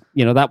was,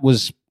 that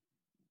was,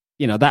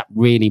 that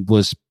really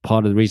was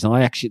part of the reason.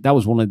 That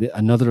was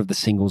another of the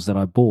singles that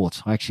I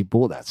bought. I actually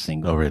bought that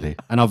single. Oh, really?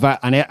 And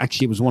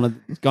it was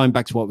going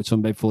back to what we were talking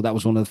about before, that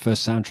was one of the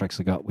first soundtracks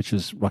I got, which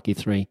was Rocky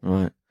 3.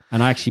 Right.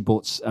 And I actually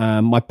bought,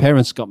 my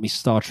parents got me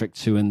Star Trek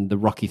 2 and the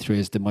Rocky 3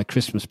 as my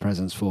Christmas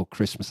presents for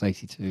Christmas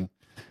 82.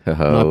 Oh.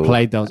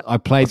 And I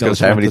played those.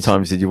 How many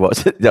times did you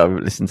watch it? Yeah,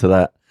 listen to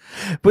that.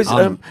 But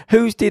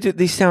who did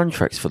the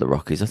soundtracks for the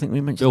Rockies? I think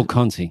we mentioned Bill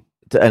Conti.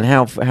 And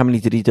how many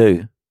did he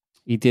do?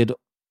 He did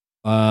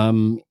all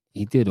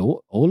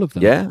of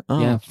them. Yeah,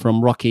 yeah.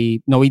 From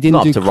Rocky. No, he didn't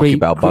Not do to Rocky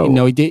Balboa.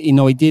 No, he did.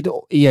 He did.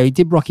 Yeah, he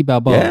did Rocky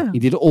Balboa. Yeah. He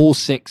did all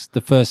 6,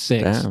 the first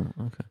 6. Damn,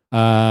 okay.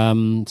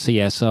 So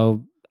yeah.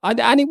 So.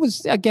 And it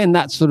was, again,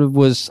 that sort of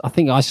was, I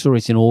think I saw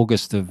it in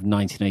August of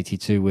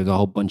 1982 with a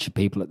whole bunch of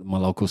people at my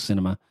local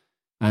cinema.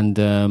 And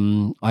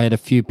I had a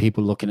few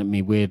people looking at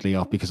me weirdly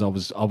off because I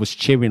was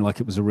cheering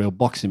like it was a real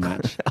boxing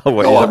match.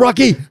 Go on,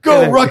 Rocky!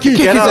 Go, Rocky!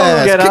 Kick his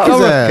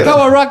ass! Go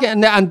on, Rocky!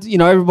 And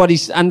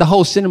everybody's, and the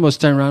whole cinema was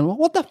turning around.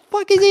 What the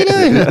fuck is he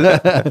doing?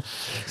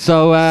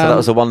 So that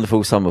was a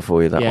wonderful summer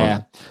for you, that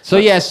one. So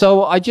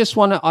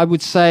I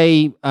would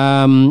say,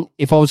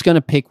 if I was going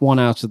to pick one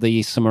out of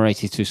the summer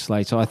 82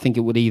 slate, I think it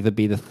would either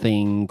be The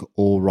Thing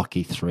or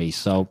Rocky 3.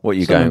 So what are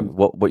you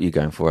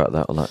going for out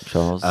of that,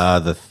 Charles?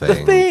 The Thing.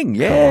 The Thing,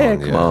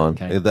 yeah. Come on.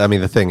 Okay. I mean,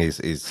 The Thing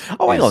is.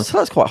 Oh, hang on. So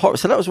that's quite hot.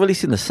 So that was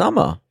released in the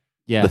summer.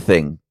 Yeah. The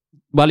Thing.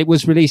 Well, it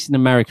was released in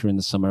America in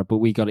the summer, but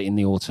we got it in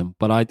the autumn.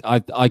 But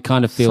I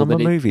kind of feel summer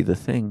that movie, The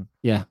Thing.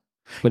 Yeah.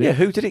 But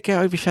who did it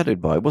get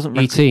overshadowed by? It wasn't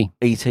E.T.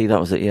 E.T. That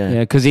was it. Yeah. Yeah,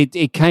 because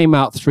it came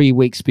out 3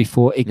 weeks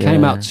before. It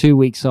came out 2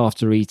 weeks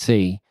after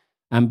E.T.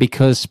 And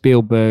because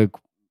Spielberg,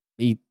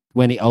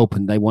 when it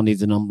opened, they wanted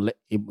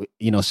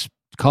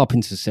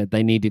Carpenter said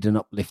they needed an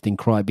uplifting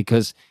cry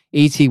because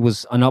E.T.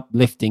 was an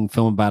uplifting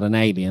film about an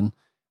alien.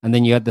 And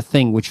then you had The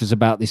Thing, which was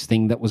about this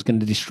thing that was going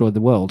to destroy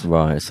the world.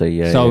 Right. So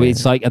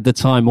it's like at the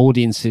time,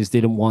 audiences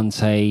didn't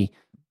want a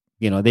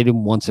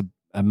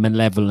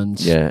malevolent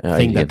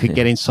thing that could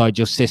get inside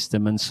your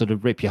system and sort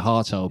of rip your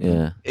heart open.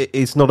 Yeah.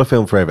 It's not a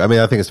film for everyone. I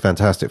mean, I think it's a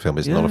fantastic film.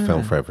 It's not a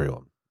film for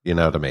everyone. You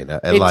know what I mean?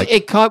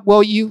 It can't.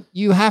 Well,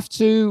 you have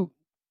to.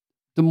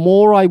 The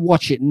more I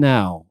watch it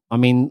now, I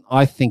mean,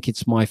 I think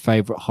it's my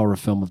favorite horror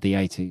film of the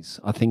 80s.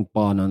 I think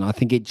bar none. I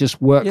think it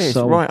just works. Yeah, it's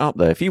right up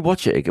there. If you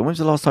watch it again, when was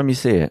the last time you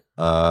see it?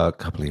 A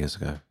couple of years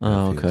ago.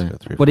 Oh, okay.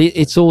 But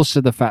it's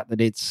also the fact that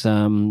it's,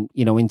 in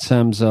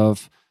terms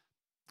of,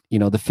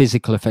 the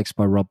physical effects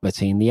by Rob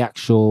Bottin,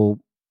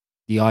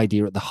 the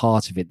idea at the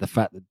heart of it, the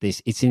fact that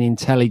it's an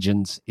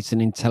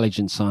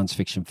intelligent science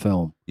fiction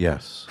film.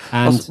 Yes.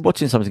 And I was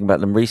watching something about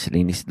them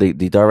recently, and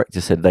the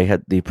director said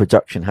the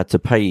production had to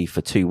pay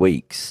for 2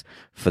 weeks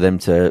for them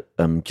to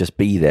just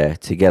be there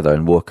together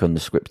and work on the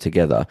script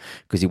together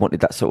because he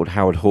wanted that sort of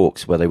Howard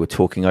Hawks where they were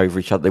talking over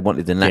each other. They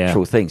wanted the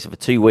natural thing. So for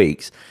 2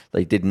 weeks,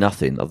 they did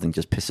nothing other than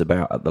just piss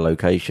about at the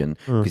location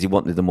because he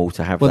wanted them all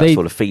to have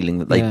sort of feeling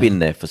that they'd been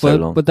there for so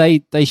long. But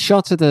they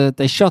shot at a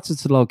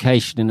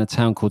location in a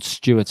town called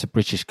Stewart,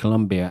 British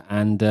Columbia,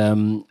 and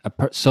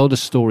so the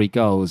story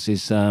goes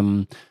is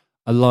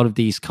a lot of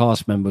these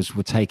cast members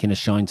were taking a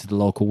shine to the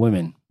local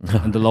women,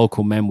 and the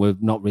local men were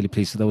not really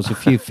pleased. So there was a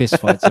few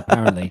fistfights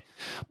apparently.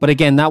 But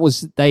again, that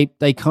was they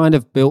kind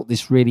of built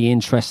this really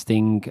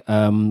interesting.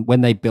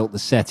 When they built the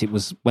set, it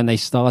was when they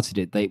started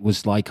it. It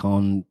was like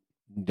on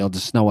the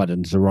snow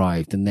hadn't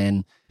arrived, and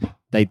then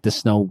the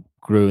snow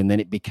grew, and then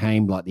it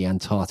became like the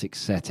Antarctic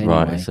set anyway.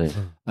 Right, I see.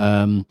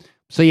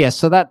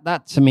 So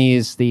that to me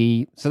is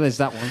there's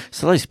that one.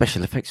 So those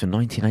special effects from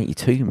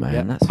 1982,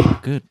 man, that's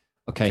good.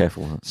 Okay.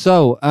 Careful.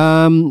 So,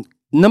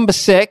 number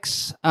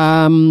 6.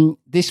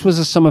 This was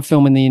a summer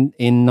film in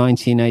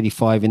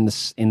 1985 in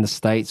the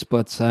States,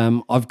 but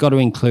I've got to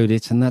include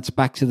it, and that's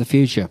Back to the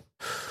Future.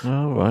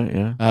 Oh, right,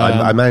 yeah.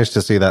 I managed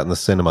to see that in the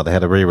cinema. They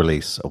had a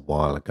re-release a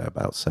while ago,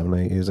 about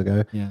 7-8 years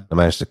ago. Yeah. I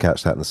managed to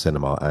catch that in the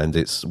cinema, and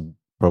it's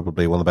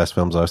probably one of the best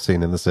films I've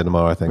seen in the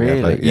cinema, I think.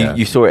 Really? Ever. Yeah.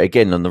 You saw it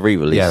again on the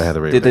re-release? Yeah, they had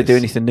a re-release. Did they do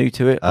anything new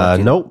to it?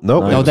 Nope.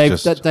 No,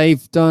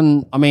 they've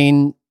done. I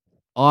mean,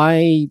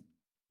 I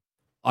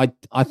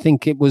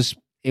think it was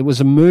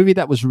a movie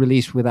that was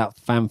released without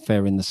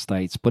fanfare in the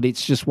States, but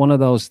it's just one of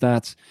those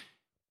that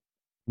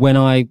when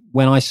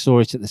I saw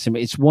it at the cinema,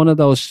 it's one of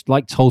those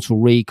like Total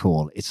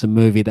Recall. It's a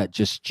movie that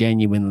just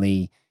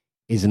genuinely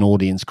is an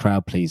audience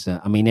crowd pleaser.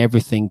 I mean,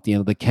 everything,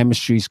 the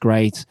chemistry's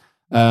great.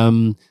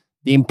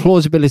 The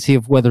implausibility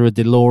of whether a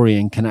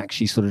DeLorean can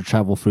actually sort of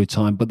travel through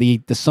time, but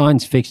the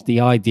science fiction, the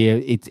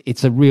idea,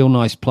 it's a real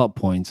nice plot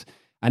point,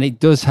 and it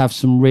does have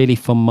some really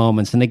fun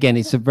moments. And again,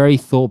 it's a very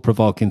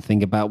thought-provoking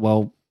thing about,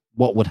 well,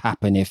 what would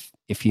happen if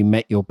you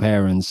met your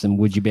parents, and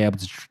would you be able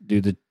to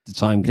do the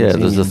time continuum?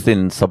 Yeah, there's a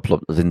thin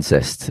subplot of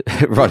incest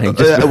running.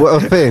 Well,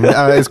 thin.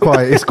 It's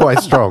quite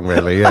strong,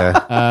 really.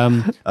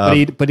 Yeah.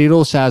 But it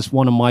also has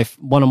one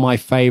of my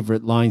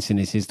favorite lines in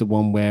this is the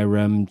one where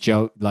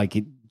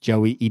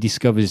Joey, he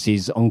discovers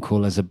his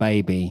uncle as a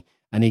baby,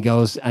 and he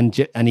goes and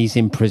he's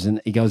in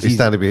prison. He goes, he's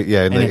standing,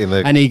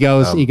 and he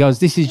goes,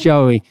 this is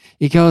Joey.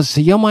 He goes,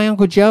 so you're my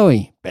Uncle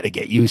Joey. Better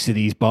get used to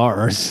these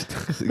bars.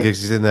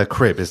 He's in their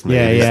crib, isn't he?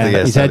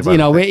 Yeah. He said,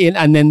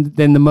 and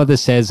then the mother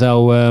says,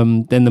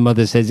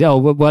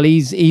 well,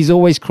 he's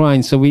always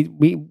crying. So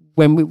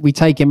when we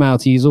take him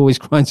out, he's always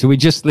crying, so we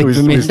just leave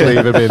him in there.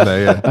 Leave him in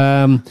there,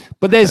 yeah.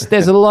 But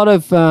there's a lot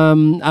of,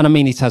 and I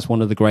mean, it has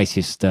one of the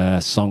greatest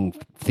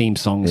theme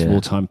songs of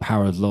all time,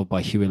 Power of Love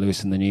by Huey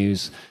Lewis and the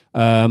News.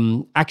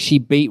 Actually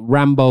beat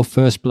Rambo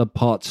First Blood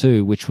Part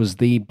 2, which was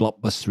the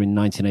blockbuster in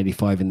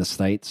 1985 in the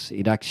States.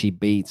 It actually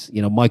beat,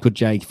 Michael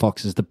J.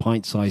 Fox as the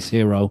pint-sized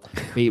hero,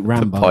 beat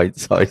Rambo. The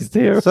pint-sized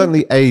hero.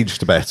 Certainly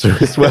aged better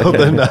as well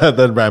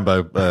than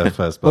Rambo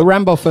First Blood. Well,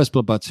 Rambo First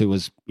Blood Part 2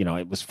 was,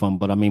 it was fun,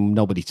 but I mean,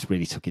 nobody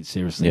really took it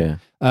seriously. Yeah.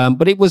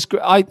 But it was,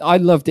 I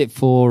loved it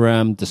for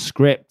the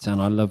script, and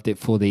I loved it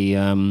for the,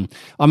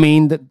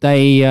 that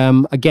they,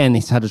 again,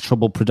 it's had a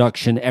troubled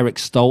production. Eric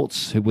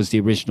Stoltz, who was the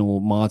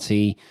original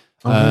Marty,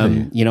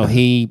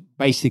 he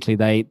basically,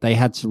 they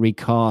had to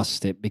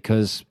recast it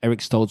because Eric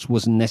Stoltz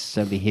wasn't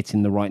necessarily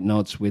hitting the right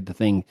notes with the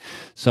thing.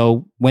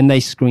 So when they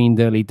screened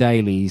early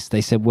dailies,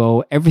 they said,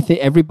 well,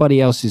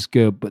 everybody else is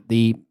good, but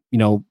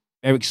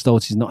Eric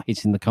Stoltz is not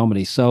hitting the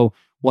comedy. So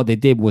what they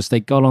did was they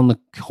got on the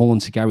horn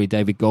to Gary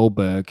David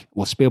Goldberg,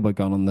 or Spielberg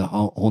got on the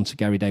horn to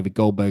Gary David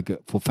Goldberg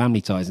for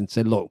Family Ties and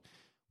said, look,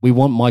 we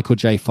want Michael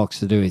J. Fox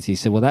to do it. He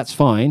said, well, that's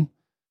fine,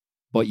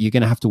 but you're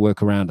going to have to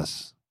work around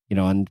us.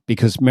 And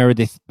because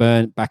Meredith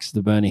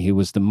Baxter Burney, who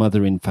was the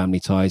mother in Family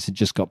Ties, had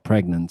just got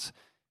pregnant,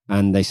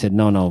 and they said,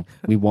 no,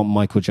 we want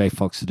Michael J.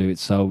 Fox to do it.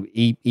 So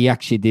he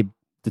actually did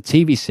the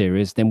TV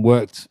series, then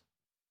worked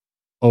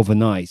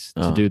overnight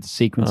to do the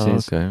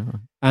sequences. Oh, okay.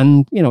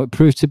 And it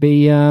proved to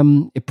be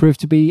an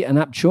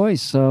apt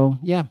choice. So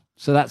yeah,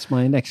 so that's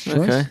my next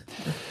choice.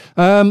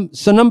 Okay.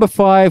 So number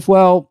 5,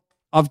 well,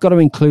 I've got to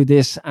include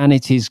this, and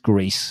it is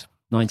Grease,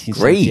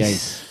 1978.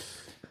 Grease.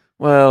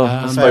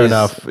 Well, fair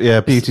enough.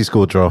 Yeah, Beauty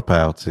School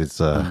Dropout is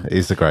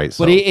a great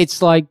song. But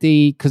it's like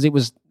because it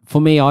was,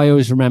 for me, I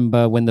always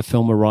remember when the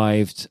film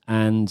arrived,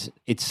 and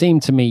it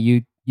seemed to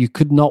me you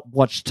could not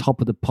watch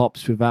Top of the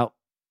Pops without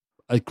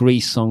a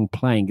Grease song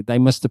playing. They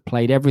must have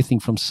played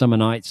everything from Summer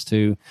Nights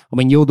to,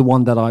 You're the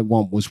One That I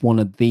Want was one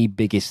of the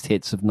biggest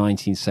hits of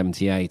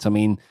 1978. I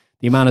mean,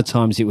 the amount of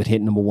times it would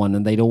hit number 1,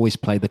 and they'd always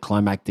play the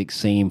climactic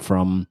scene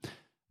from,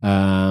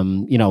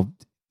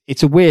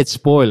 it's a weird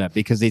spoiler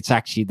because it's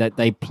actually that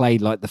they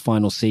played like the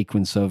final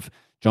sequence of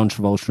John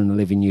Travolta and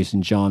Olivia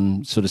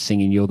Newton-John sort of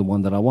singing "You're the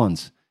One That I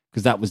Want"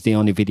 because that was the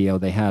only video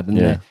they had. And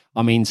they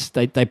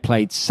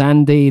played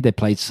Sandy, they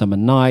played Summer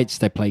Nights,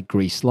 they played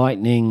Grease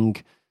Lightning,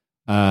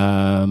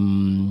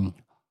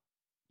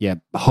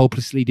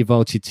 Hopelessly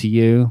Devoted to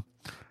You.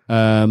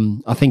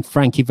 I think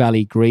Frankie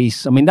Valli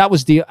Grease. that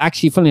was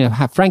funny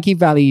enough, Frankie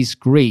Valli's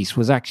Grease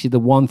was actually the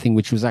one thing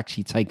which was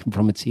actually taken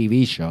from a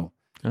TV show.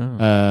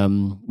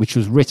 Oh. Which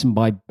was written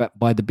by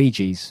the Bee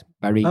Gees.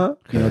 Barry,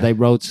 they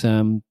wrote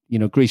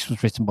Grease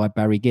was written by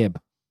Barry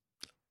Gibb.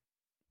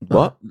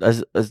 What?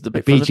 As the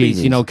Bee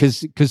Gees,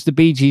 because the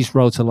Bee Gees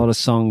wrote a lot of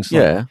songs.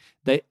 Yeah.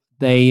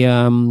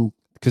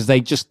 Because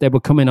they were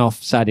coming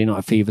off Saturday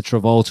Night Fever.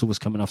 Travolta was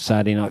coming off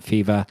Saturday Night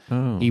Fever.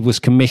 Oh. He was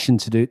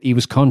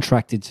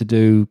contracted to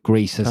do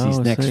Grease as his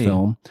next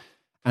film.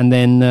 And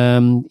then,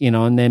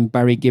 and then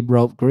Barry Gibb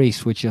wrote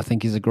Grease, which I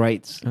think is a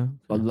great.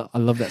 I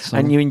love that song.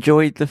 And you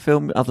enjoyed the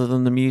film, other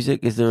than the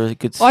music? Is there a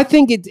good? I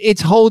think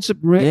it holds up.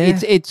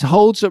 It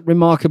holds up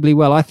remarkably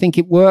well. I think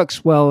it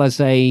works well as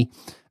a.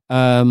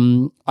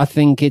 I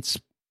think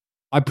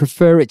I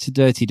prefer it to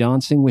Dirty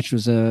Dancing, which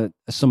was a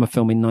summer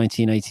film in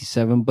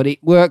 1987. But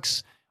it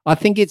works. I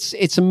think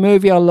it's a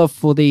movie I love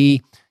for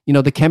the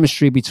the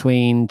chemistry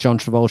between John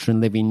Travolta and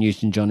Olivia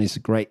Newton-John is a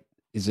great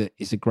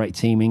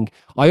teaming.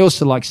 I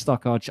also like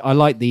Stock Arch. I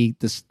like the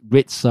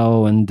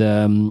Rizzo and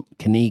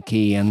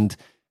Kaneki and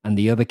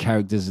the other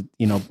characters,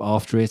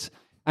 after it.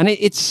 And it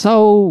is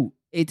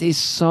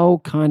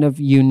so kind of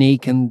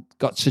unique and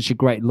got such a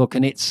great look,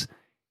 and it's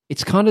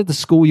kind of the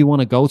school you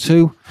want to go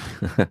to,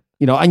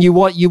 and you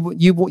want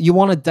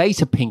to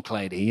date a pink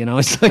lady,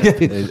 it's like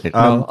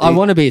I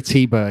want to be a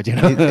T-bird,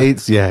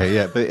 it's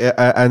but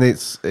and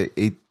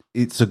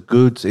it's a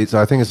good.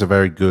 I think it's a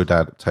very good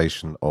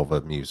adaptation of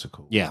a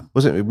musical. Yeah,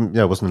 was it?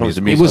 Yeah, it wasn't a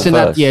musical. It was in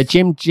that. Yeah,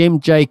 Jim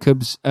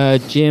Jacobs,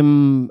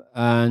 Jim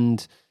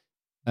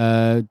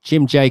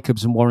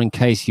Jacobs and Warren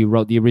Casey, who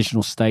wrote the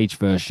original stage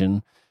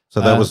version. So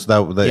it was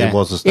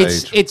a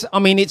stage.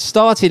 It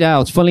started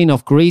out. Funnily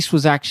enough, Grease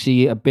was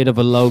actually a bit of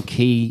a low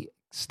key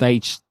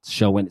stage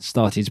show when it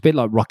started. It's a bit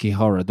like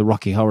the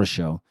Rocky Horror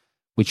Show,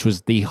 which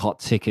was the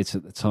hot ticket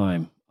at the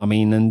time.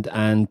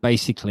 And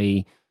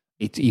basically.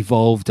 It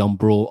evolved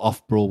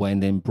off Broadway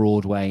and then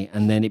Broadway,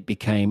 and then it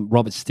became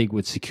Robert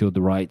Stigwood secured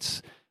the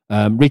rights.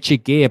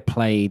 Richard Gere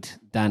played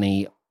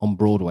Danny on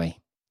Broadway.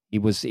 He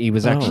was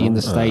actually in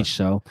the stage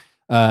show,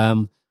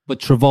 but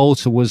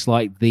Travolta was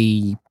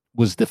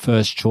the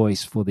first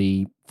choice for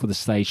the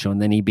stage show, and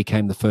then he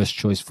became the first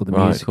choice for the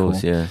musical. Of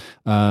course, yeah.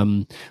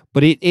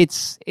 But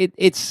it's a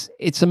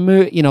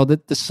the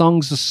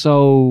songs are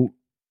so.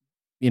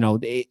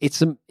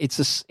 It's a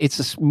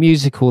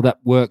musical that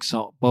works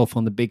both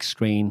on the big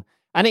screen,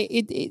 and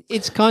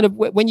it's kind of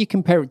when you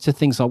compare it to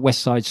things like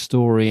West Side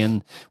Story,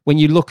 and when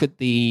you look at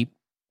the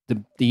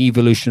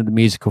evolution of the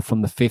musical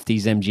from the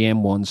 50s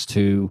MGM ones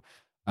to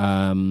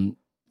to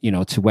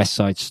West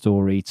Side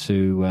Story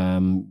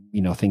to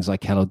things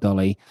like Hello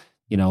Dolly,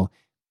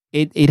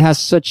 it has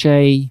such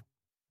a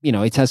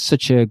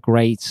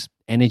great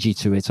energy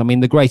to it.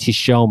 The Greatest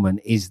Showman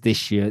is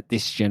this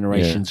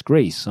generation's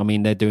Grease.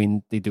 They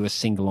do a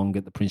sing along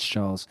at the Prince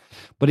Charles,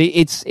 but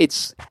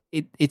it's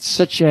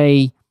such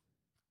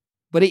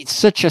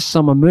a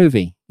summer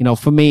movie.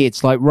 For me,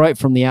 it's like right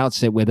from the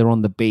outset where they're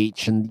on the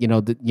beach and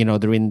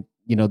they're in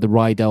the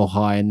Rydell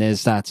High, and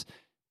there's that.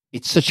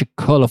 It's such a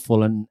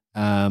colorful and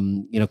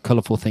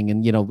colorful thing,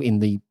 and in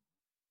the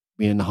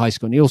high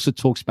school. And he also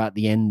talks about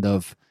the end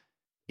of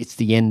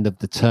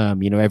the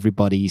term.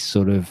 Everybody's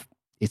sort of.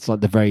 It's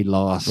like the very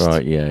last,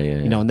 right? Yeah.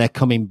 And they're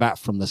coming back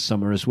from the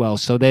summer as well.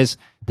 So there's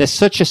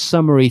such a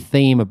summery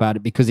theme about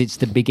it because it's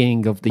the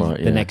beginning of the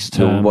next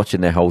term. You're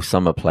watching their whole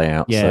summer play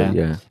out. Yeah, so,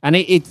 yeah. And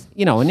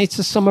and it's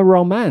a summer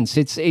romance.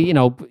 It's Danny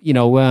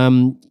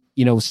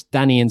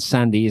and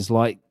Sandy is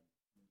like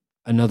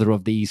another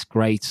of these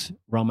great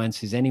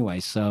romances anyway.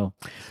 So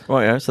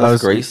right, yeah. So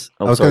that's Grease.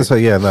 I was going to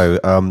say,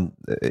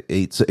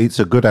 it's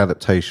a good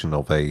adaptation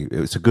of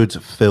it's a good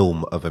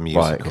film of a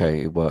musical. Right,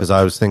 okay, it works. Because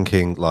I was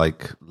thinking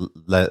like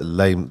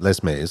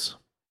Les Mis.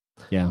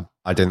 Yeah,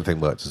 I didn't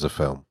think worked as a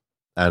film,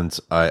 and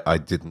I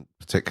didn't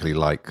particularly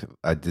like.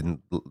 I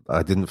didn't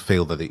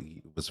feel that it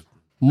was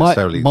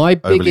necessarily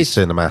overly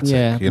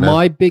cinematic. Yeah,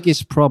 my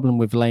biggest problem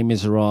with Les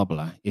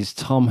Miserables is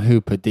Tom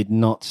Hooper did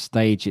not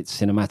stage it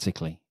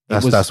cinematically.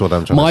 That's what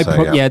I'm trying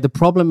to say. The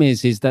problem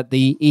is that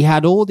he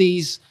had all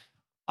these.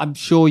 I'm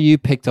sure you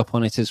picked up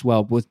on it as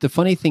well. But the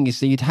funny thing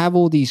is that you'd have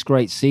all these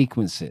great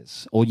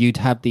sequences, or you'd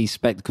have these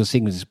spectacle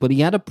sequences, but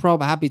he had a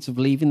habit of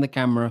leaving the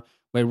camera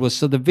where it was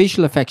so the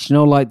visual effects.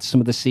 Like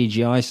some of the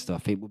CGI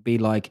stuff, it would be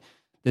like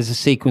there's a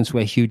sequence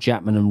where Hugh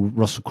Jackman and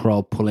Russell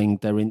Crowe pulling.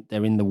 They're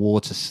in the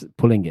water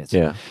pulling it.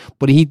 Yeah,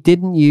 but he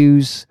didn't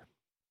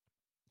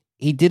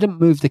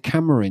move the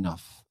camera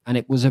enough. And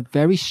it was a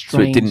very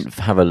strange. So it didn't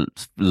have a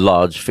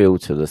large feel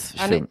to the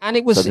film. And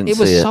it was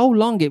so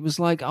long. It was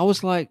like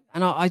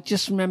I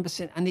just remember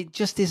saying, and it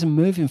just isn't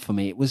moving for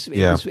me. It was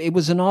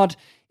an odd.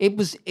 It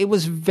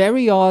was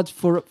very odd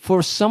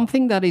for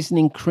something that is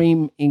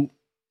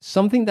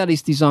something that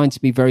is designed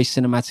to be very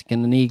cinematic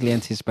and an eagerly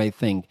anticipated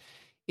thing.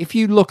 If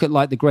you look at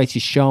like The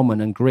Greatest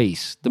Showman and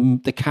Grease,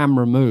 the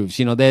camera moves.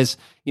 There's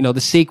the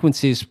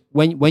sequences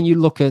when you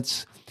look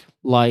at.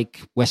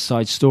 Like West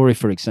Side Story,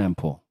 for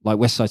example,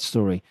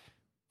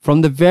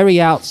 from the very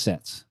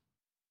outset,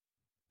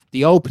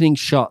 the opening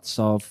shots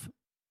of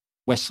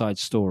West Side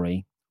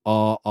Story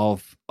are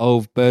of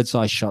bird's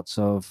eye shots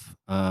of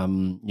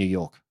New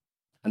York,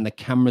 and the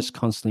camera's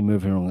constantly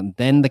moving around, and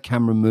then the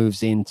camera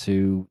moves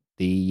into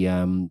the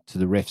to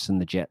the riffs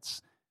and the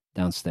jets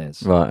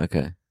downstairs. Right.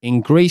 Okay.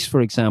 In Greece, for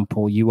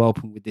example, you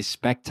open with this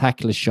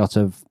spectacular shot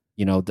of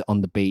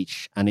on the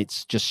beach, and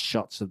it's just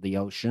shots of the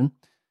ocean.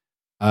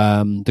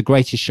 The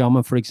Greatest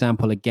Showman, for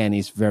example, again,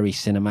 is very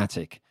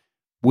cinematic.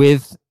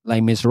 With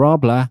Les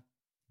Miserables,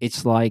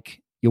 it's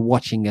like you're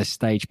watching a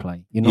stage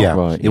play.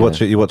 You're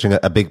watching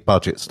a big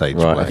budget stage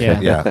play.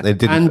 Yeah. It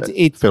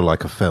didn't feel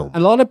like a film. A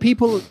lot of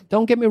people,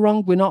 don't get me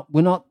wrong, we're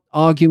not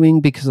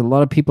arguing because a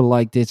lot of people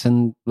liked it,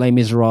 and Les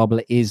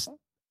Miserables is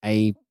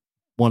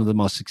one of the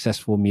most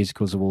successful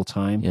musicals of all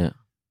time. Yeah,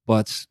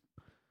 but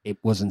it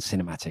wasn't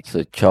cinematic.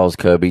 So Charles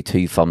Kirby,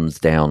 2 thumbs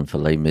down for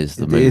Les Mis,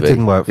 the movie. It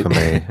didn't work for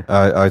me.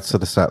 I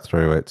sort of sat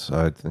through it.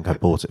 I think I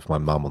bought it for my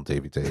mum on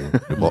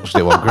DVD. We watched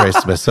it on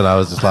Christmas, and I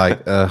was just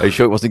like... Are you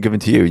sure it wasn't given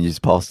to you and you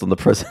just passed on the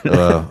present?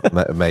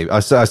 Maybe.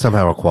 I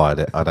somehow acquired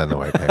it. I don't know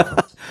where it came from.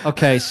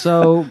 Okay,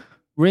 so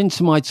we're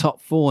into my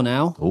top 4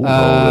 now. Ooh,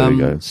 there we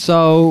go.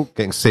 So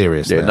Getting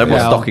serious. Yeah, now. no more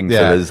stocking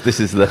fillers. This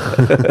is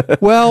the.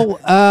 well,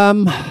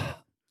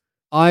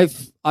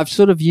 I've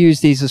sort of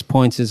used these as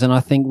pointers, and I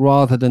think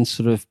rather than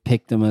sort of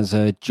pick them as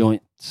a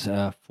joint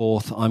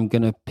fourth, I'm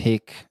going to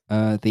pick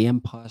The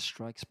Empire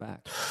Strikes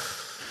Back.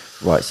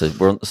 Right, so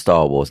we're on the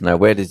Star Wars. Now,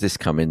 where does this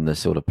come in the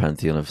sort of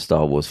pantheon of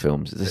Star Wars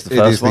films? Is this the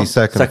first one? It is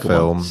the second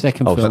film. One?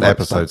 Second film. And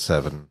episode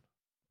 7,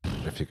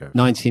 if you go.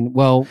 19,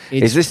 well...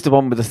 Is this the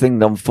one with the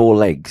thing on 4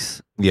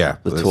 legs? Yeah.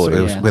 The toy. It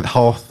was with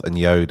Hoth and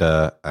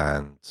Yoda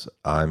and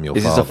I'm Your Father.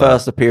 Is this the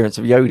first appearance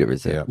of Yoda,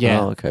 is it?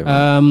 Yeah. Oh, okay.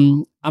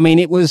 Right. I mean,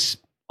 it was...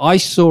 I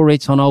saw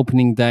it on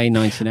opening day,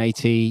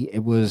 1980.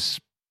 It was,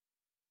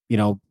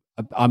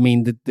 I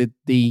mean,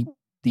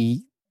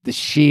 the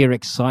sheer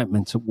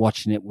excitement of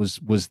watching it was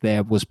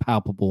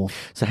palpable.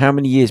 So how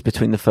many years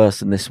between the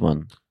first and this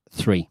one?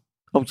 3.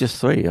 Oh, just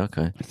 3.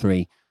 Okay.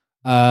 3.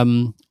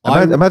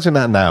 Imagine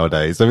that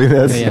nowadays. I mean,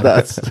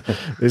 that's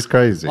it's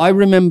crazy. I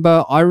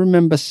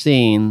remember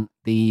seeing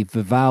the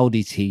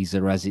Vivaldi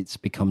teaser, as it's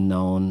become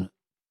known,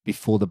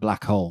 before the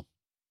black hole.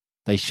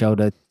 They showed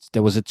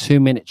there was a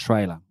 2-minute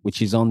trailer,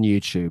 which is on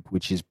YouTube,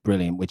 which is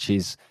brilliant, which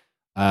is,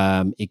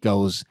 it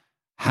goes,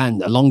 a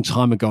long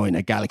time ago in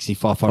a galaxy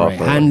far, far away,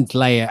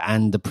 Leia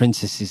and the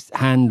princess's,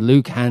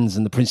 Luke, Han's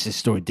and the princess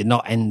story did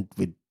not end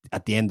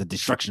at the end of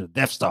destruction of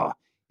Death Star.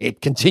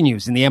 It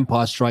continues in The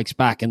Empire Strikes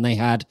Back, and they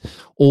had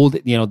all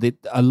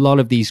a lot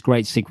of these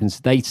great sequences.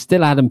 They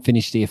still hadn't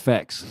finished the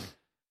effects.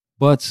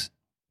 But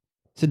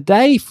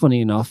today,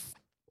 funny enough,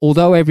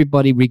 although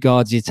everybody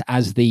regards it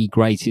as the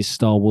greatest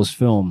Star Wars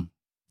film,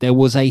 there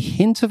was a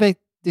hint of a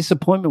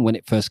disappointment when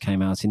it first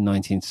came out in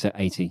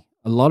 1980.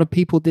 A lot of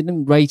people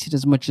didn't rate it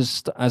as much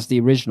as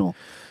the original.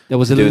 There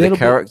was a little the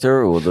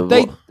character or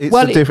the. It's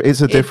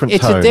a different tone.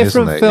 It's a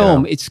different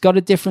film. Yeah. It's got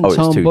a different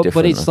tone,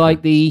 but it's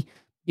like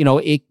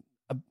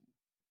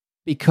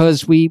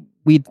because we'd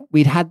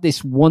had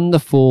this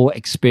wonderful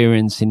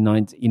experience in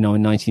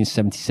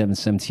 1977,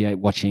 78,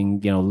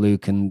 watching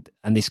Luke and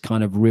this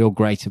kind of real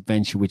great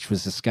adventure, which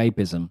was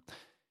escapism.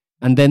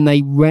 And then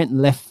they went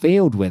left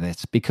field with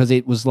it because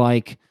it was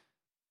like,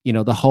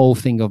 the whole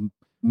thing of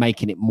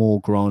making it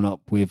more grown up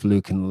with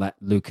Han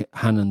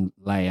and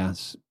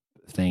Leia's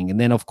thing. And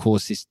then, of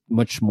course, this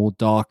much more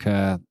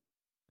darker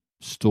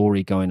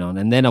story going on.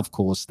 And then, of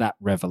course, that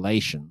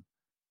revelation,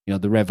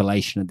 the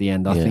revelation at the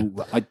end, I think...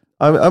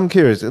 I'm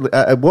curious,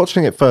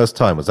 watching it first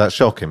time, was that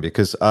shocking?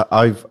 Because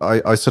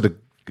I sort of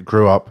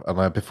grew up,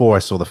 and before I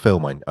saw the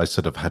film, I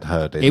sort of had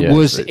heard it.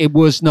 It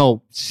was,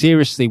 no,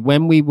 seriously,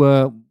 when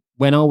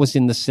I was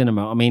in the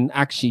cinema, I mean,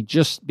 actually,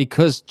 just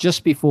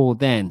before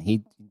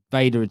then,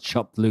 Vader had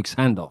chopped Luke's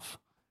hand off.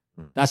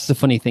 That's the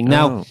funny thing.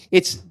 Now,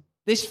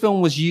 this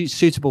film was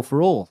suitable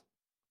for all.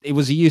 It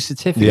was a use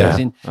certificate. Yeah.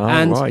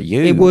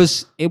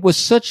 It was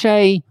such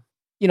a,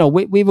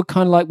 we were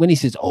kind of like when he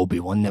says,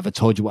 Obi-Wan never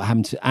told you what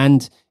happened to,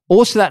 and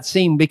also that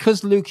scene,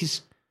 because Luke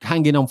is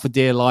hanging on for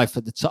dear life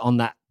at the on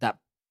that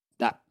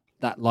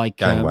like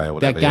gangway or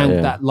whatever,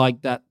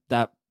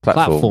 that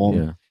platform,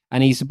 yeah.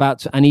 and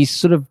he's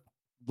sort of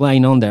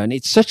laying on there, and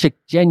it's such a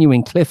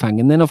genuine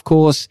cliffhanger. And then, of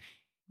course,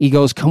 he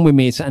goes, "Come with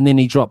me," and then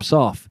he drops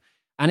off,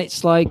 and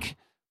it's like,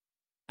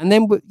 and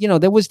then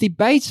there was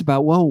debates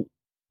about, whoa,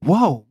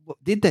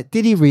 did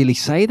he really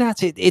say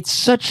that? It's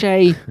such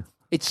a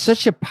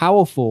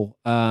powerful,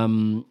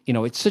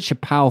 it's such a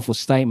powerful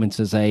statement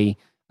as a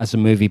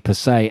movie per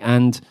se.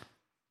 And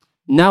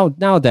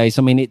nowadays,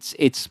 I mean, it's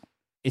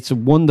a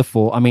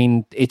wonderful. I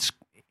mean, it's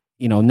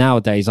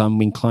nowadays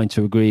I'm inclined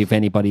to agree with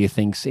anybody who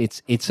thinks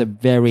it's a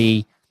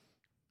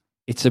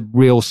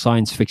real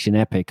science fiction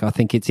epic. I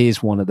think it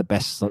is one of the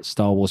best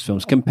Star Wars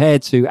films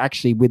compared to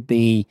actually with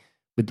the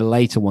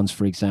later ones,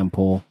 for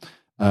example.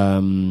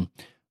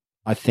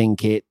 I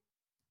think it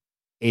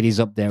is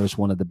up there as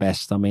one of the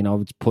best. I mean, I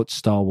would put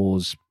Star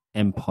Wars,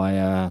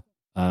 Empire,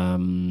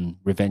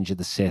 Revenge of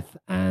the Sith,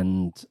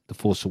 and The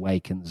Force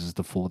Awakens as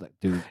the 4 that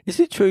do. Is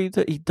it true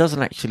that he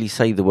doesn't actually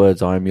say the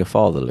words "I am your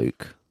father,"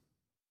 Luke?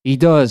 He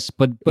does,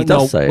 but he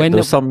does say it.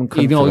 There's some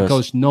it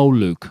goes, "No,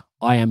 Luke,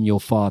 I am your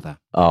father."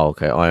 Oh,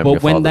 okay. I am your father.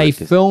 But when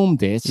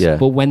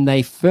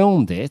they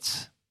filmed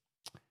it,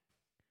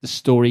 the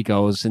story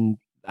goes, and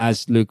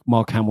as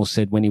Mark Hamill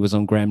said when he was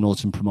on Graham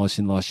Norton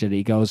promoting last year,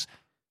 he goes,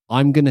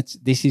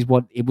 this is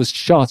what it was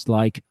shot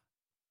like.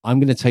 I'm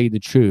going to tell you the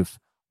truth.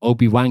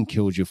 Obi-Wan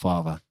killed your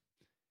father.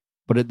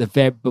 But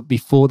but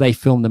before they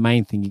filmed the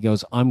main thing, he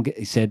goes,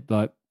 he said,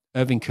 like,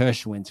 Irving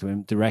Kershner went to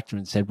him, director,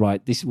 and said,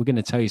 right, we're going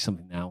to tell you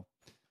something now.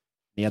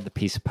 He had the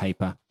piece of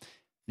paper.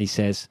 And he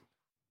says,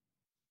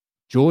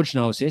 George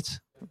knows it.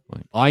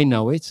 I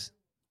know it.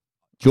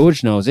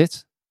 George knows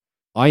it.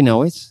 I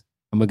know it.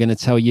 And we're going to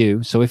tell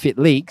you. So if it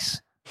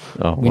leaks,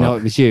 we know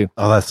it was you.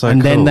 Oh, that's so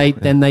and cool.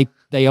 then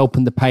they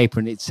opened the paper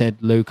and it said,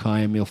 Luke,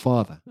 I am your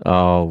father.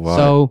 Oh, right.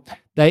 So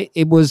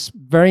it was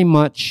very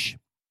much,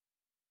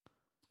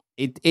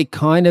 it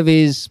kind of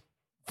is,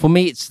 for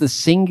me, it's the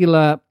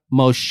singular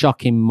most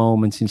shocking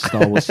moment in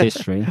Star Wars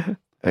history,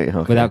 Okay.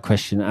 without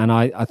question. And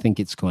I think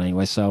it's cool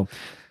anyway. So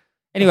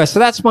Anyway, so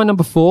that's my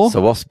number 4.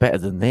 So what's better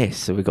than this?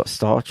 So we got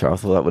Star Trek. I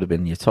thought that would have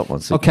been your top one.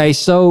 So Okay,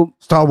 so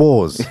Star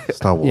Wars.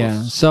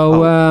 yeah,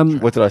 so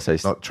what did I say?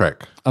 Not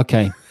Trek.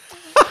 okay.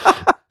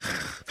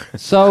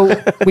 So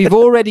we've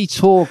already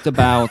talked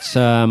about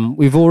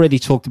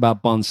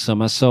Bond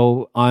Summer.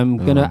 So I'm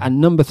gonna at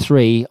number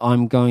 3.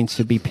 I'm going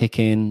to be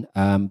picking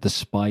The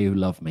Spy Who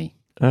Loved Me,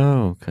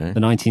 Oh, okay.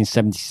 the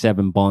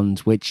 1977 Bond,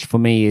 which for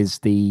me is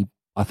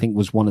I think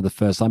was one of the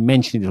first. I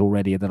mentioned it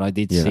already that I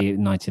did see it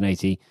in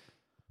 1980,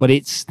 but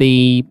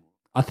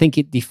I think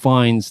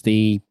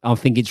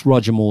it's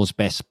Roger Moore's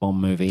best Bond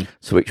movie.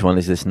 So which one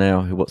is this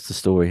now? What's the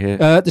story here?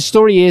 The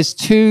story is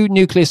 2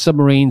 nuclear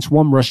submarines,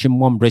 one Russian,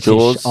 one British.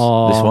 Jaws, this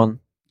one?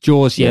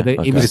 Jaws, yeah. Okay.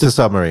 It was It's a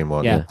submarine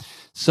one. yeah.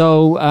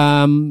 So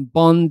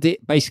Bond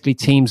basically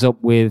teams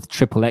up with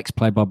Triple X,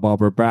 played by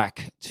Barbara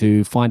Brack,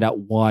 to find out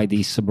why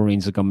these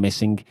submarines have gone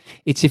missing.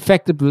 It's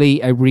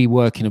effectively a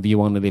reworking of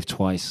You Only Live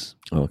Twice.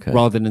 Okay.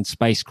 Rather than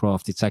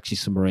spacecraft, it's actually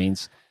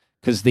submarines.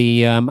 Because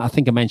I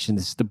think I mentioned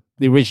this,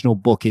 the original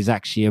book is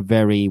actually a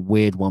very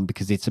weird one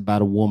because it's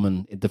about a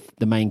woman.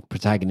 The main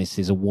protagonist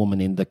is a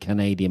woman in the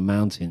Canadian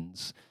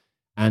mountains,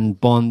 and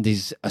Bond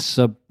is a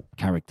sub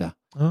character.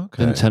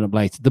 Okay. Doesn't turn up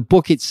later. The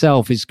book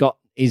itself it's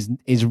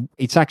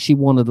actually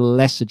one of the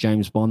lesser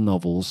James Bond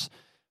novels,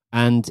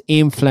 and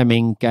Ian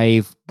Fleming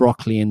gave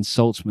Broccoli and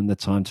Saltzman the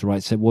time to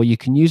write. Said, "Well, you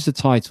can use the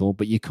title,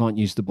 but you can't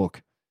use the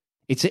book."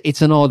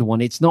 It's an odd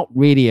one. It's not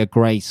really a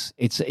great.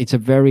 It's a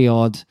very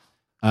odd.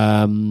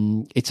 I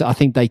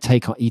think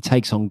he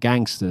takes on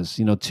gangsters.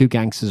 2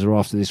 gangsters are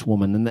after this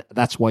woman, and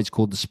that's why it's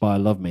called The Spy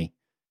Who Loved Me,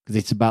 because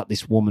it's about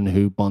this woman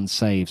who Bond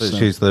saves. So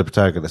she's the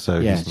protagonist.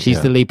 So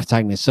she's the lead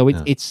protagonist. So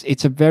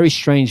it's a very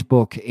strange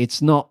book.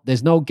 It's not.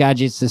 There's no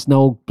gadgets. There's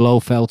no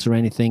Blofeld or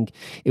anything.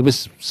 It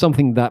was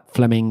something that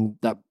Fleming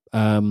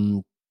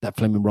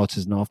wrote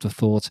as an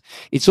afterthought.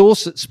 It's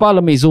also Spy Who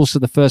Loved Me is also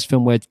the first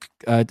film where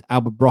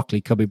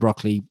Cubby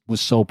Broccoli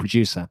was sole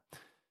producer,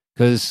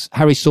 because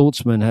Harry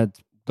Saltzman had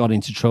got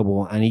into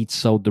trouble and he'd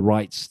sold the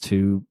rights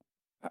to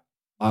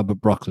Albert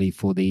Broccoli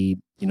for to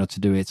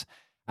do it.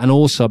 And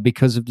also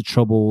because of the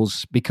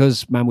troubles,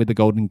 because Man with the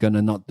Golden Gun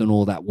had not done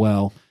all that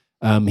well,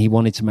 he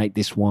wanted to make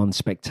this one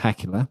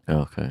spectacular.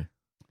 Okay.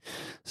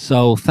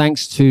 So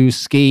thanks to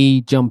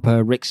ski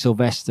jumper Rick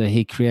Sylvester,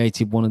 he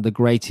created one of the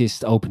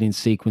greatest opening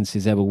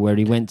sequences ever, where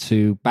he went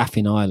to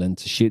Baffin Island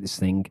to shoot this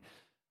thing.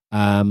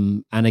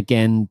 And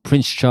again,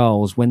 Prince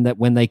Charles,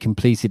 when they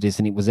completed this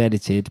and it was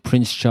edited,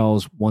 Prince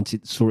Charles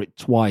saw it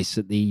twice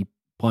at the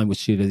Pinewood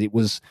Studios. It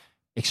was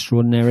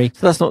extraordinary.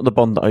 So that's not the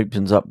Bond that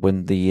opens up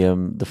when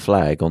the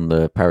flag on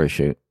the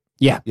parachute.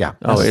 Yeah.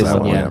 Oh, it is that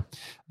one.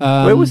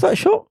 Yeah. Where was that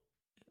shot?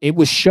 It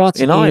was shot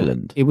in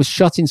Ireland. It was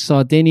shot in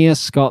Sardinia,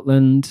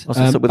 Scotland.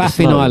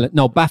 Baffin Island.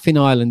 No, Baffin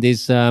Island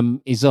is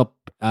up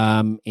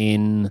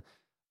in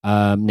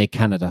near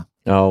Canada.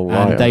 Oh,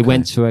 right. And they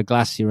went to a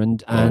glacier,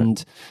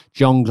 and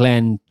John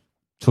Glenn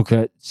took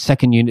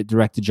second unit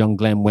director John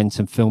Glenn went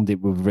and filmed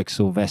it with Rick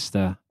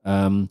Sylvester.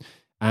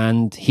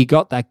 And he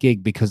got that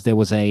gig because there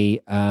was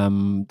an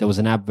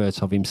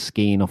advert of him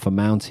skiing off a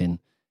mountain.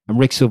 And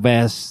Rick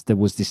Sylvester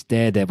was this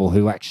daredevil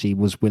who actually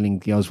was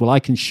willing. He goes, "Well, I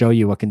can show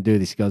you. I can do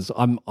this." He goes,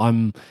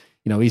 "I'm,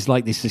 he's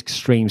like this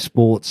extreme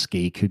sports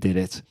geek who did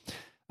it."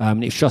 It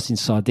was shot in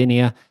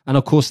Sardinia, and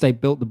of course they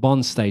built the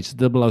Bond stage,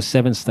 the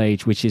 007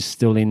 stage, which is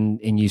still in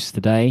use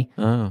today.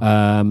 Oh.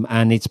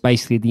 And it's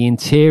basically the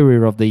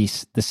interior of the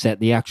set.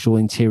 The actual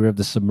interior of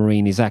the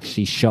submarine is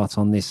actually shot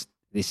on this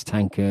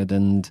tankard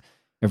and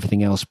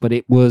everything else. But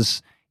it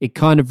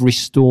kind of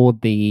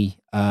restored the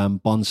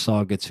Bond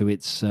saga to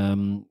its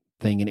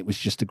thing, and it was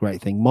just a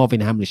great thing. Marvin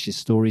Hamlish's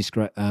story's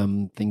great.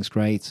 Thing's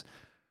great.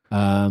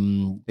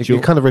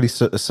 It kind of really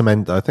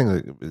cemented. I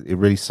think it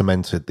really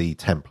cemented the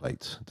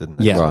template,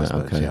 didn't it? Yeah. Right,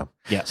 okay.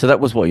 Yeah. So that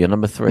was what, your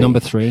number 3? Number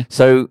 3.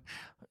 So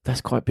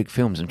that's quite big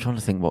films. I'm trying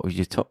to think, what was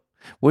your top?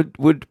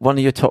 Would one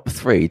of your top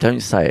 3,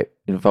 don't say it,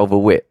 involve a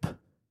whip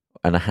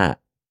and a hat?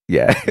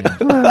 Yeah.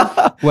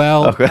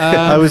 Well, Okay.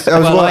 I was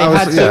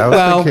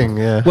thinking.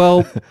 Yeah.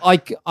 Well,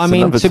 I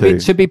mean, number to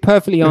 2. be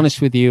perfectly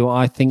honest with you,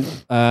 I think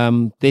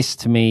this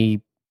for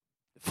me,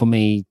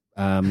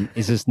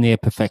 is as near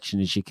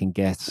perfection as you can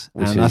get.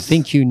 I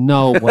think you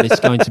know what it's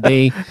going to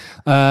be,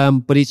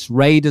 but it's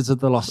Raiders of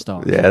the Lost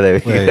Ark. Yeah, there we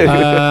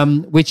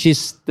go. Which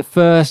is the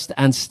first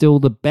and still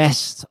the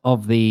best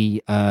of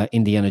the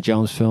Indiana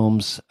Jones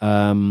films.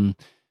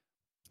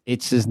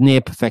 It's as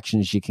near perfection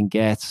as you can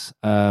get.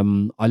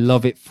 I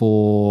love it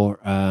for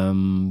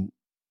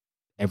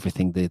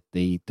everything,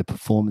 the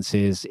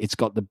performances. It's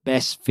got the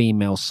best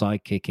female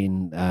sidekick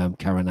in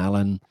Karen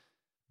Allen.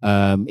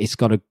 It's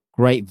got a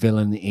great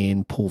villain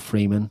in Paul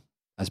Freeman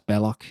as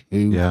Belloc,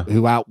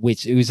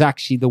 who's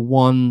actually the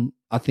one.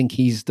 I think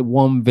he's the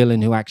one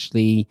villain who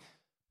actually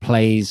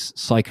plays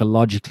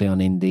psychologically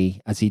on Indy,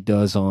 as he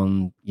does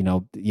on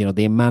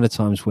the amount of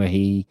times where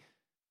he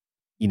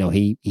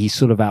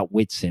sort of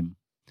outwits him.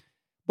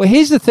 But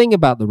here's the thing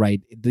about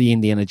the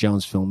Indiana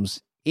Jones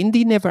films: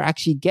 Indy never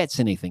actually gets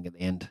anything at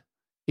the end.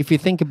 If you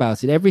think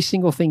about it, every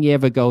single thing he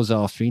ever goes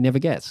after, he never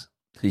gets.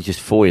 He's just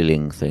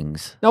foiling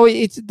things. No,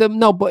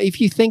 but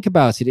if you think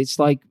about it, it's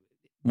like,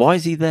 why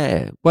is he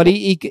there? But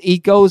he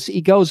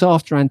goes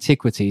after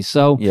antiquities.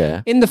 So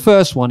in the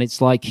first one, it's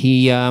like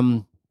he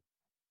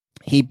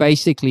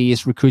basically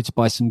is recruited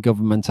by some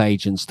government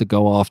agents to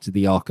go after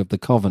the Ark of the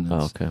Covenant.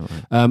 Oh, okay.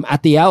 Right.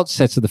 At the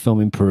outset of the film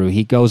in Peru,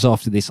 he goes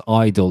after this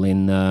idol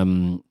in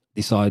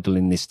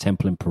this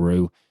temple in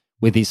Peru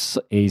with his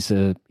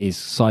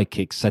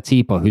sidekick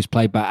Satipo, who's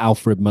played by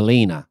Alfred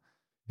Molina,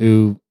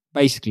 who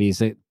basically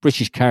is a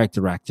British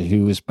character actor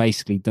who has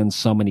basically done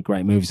so many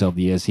great movies over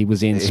the years. He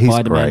was in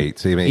Spider-Man.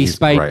 Great. I mean,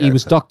 He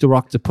was Dr.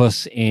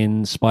 Octopus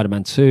in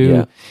Spider-Man 2.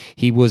 Yeah.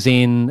 He was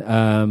in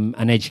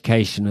An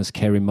Education as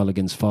Kerry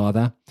Mulligan's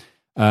father.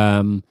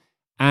 And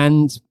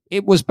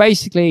it was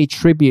basically a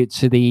tribute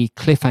to the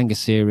cliffhanger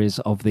series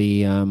of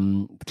the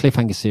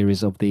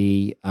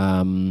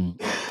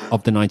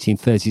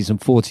 1930s and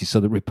 40s, so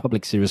the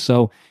Republic series.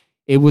 So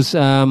it was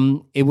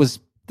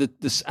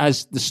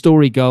as the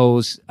story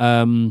goes,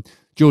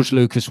 George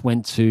Lucas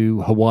went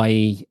to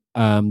Hawaii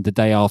the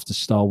day after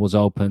Star Wars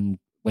opened,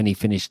 when he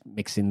finished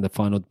mixing the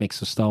final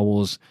mix of Star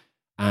Wars,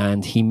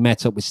 and he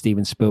met up with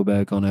Steven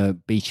Spielberg on a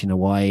beach in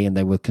Hawaii, and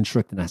they were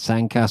constructing a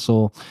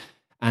sandcastle.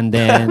 And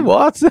then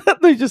what?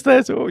 They just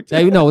there to watch.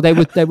 They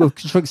were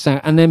constructing,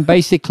 and then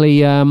basically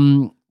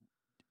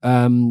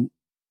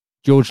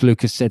George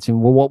Lucas said to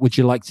him, "Well, what would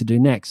you like to do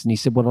next?" And he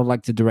said, "Well, I'd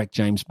like to direct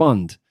James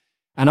Bond."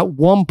 And at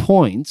one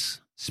point,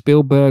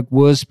 Spielberg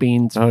was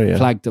being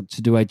flagged up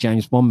to do a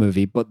James Bond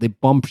movie, but the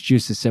Bond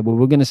producers said, "Well,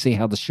 we're going to see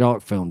how the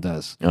shark film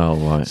does." Oh,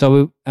 right.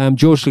 So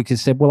George Lucas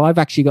said, "Well, I've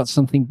actually got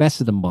something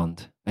better than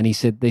Bond." And he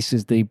said, "This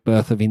is the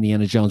birth of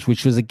Indiana Jones,"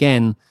 which was,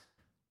 again,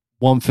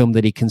 one film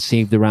that he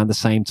conceived around the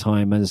same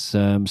time as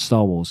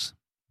Star Wars.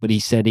 But he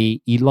said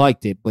he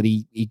liked it, but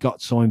he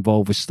got so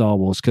involved with Star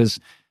Wars because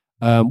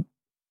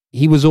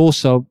he was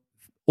also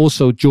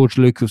George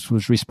Lucas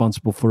was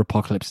responsible for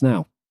Apocalypse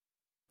Now.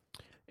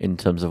 In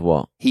terms of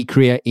what?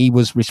 He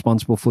was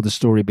responsible for the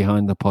story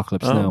behind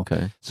Apocalypse Now.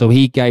 Okay. So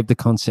he gave the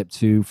concept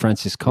to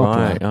Francis Coppola.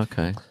 Right,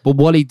 okay. But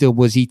what he did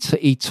was he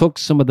took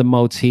some of the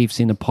motifs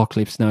in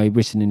Apocalypse Now he'd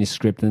written in his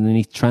script, and then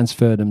he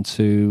transferred them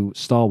to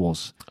Star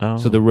Wars. Oh.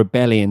 So the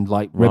rebellion,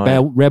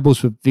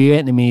 rebels were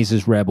Vietnamese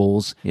as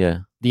rebels. Yeah.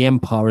 The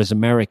Empire as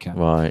America.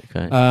 Right,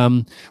 okay.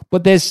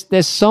 But there's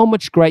so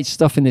much great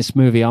stuff in this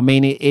movie. I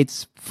mean,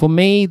 it's for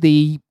me,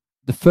 the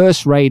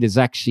first Raiders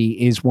actually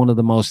is one of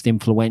the most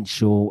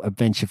influential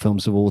adventure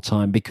films of all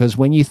time, because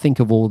when you think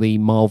of all the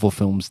Marvel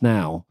films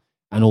now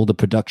and all the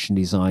production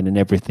design and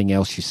everything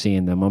else you see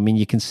in them, I mean,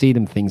 you can see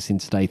them things in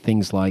today,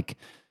 things like,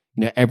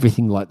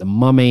 everything like The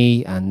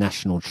Mummy and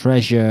National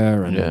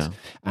Treasure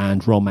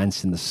and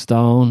Romance in the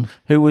Stone.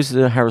 Who was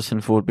Harrison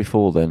Ford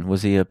before then?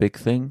 Was he a big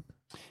thing?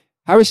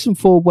 Harrison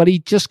Ford, well,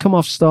 he'd just come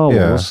off Star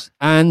Wars,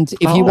 and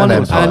if you want,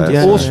 as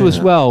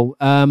well,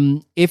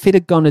 if it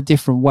had gone a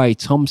different way,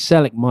 Tom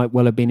Selleck might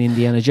well have been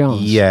Indiana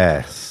Jones.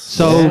 Yes.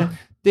 So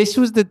this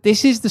is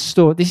the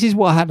story. This is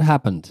what had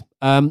happened.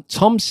 Tom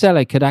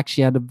Selleck had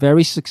actually had a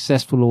very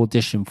successful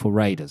audition for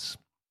Raiders,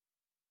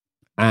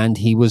 and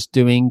he was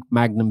doing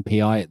Magnum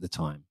PI at the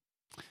time,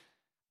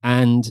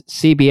 and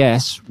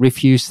CBS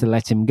refused to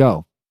let him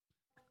go.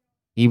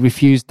 They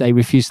refused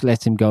to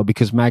let him go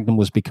because Magnum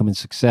was becoming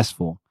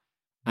successful.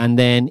 And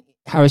then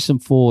Harrison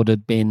Ford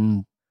had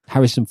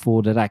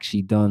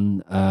actually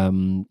done,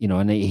 and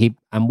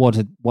what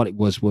it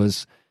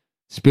was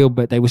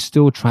Spielberg. They were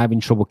still having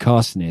trouble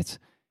casting it.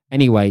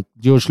 Anyway,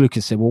 George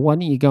Lucas said, "Well, why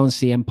don't you go and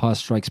see Empire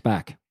Strikes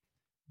Back?"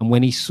 And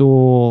when he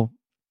saw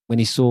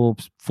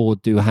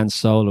Ford do Han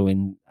Solo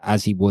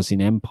as he was in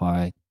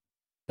Empire,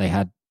 they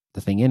had the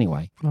thing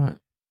anyway. Right.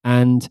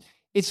 And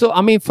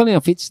funny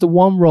enough, it's the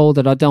one role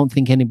that I don't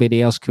think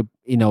anybody else could.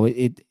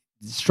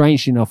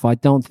 Strangely enough, I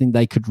don't think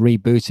they could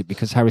reboot it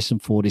because Harrison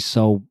Ford is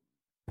so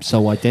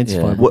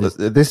identified. Yeah. Well,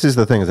 this is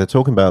the thing, is they're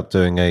talking about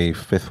doing a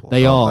fifth one.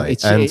 They are.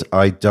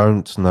 I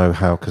don't know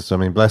how, because, I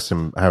mean, bless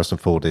him, Harrison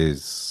Ford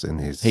is in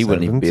his He 70s.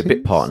 wouldn't even be a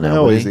bit part now.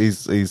 No,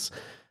 he's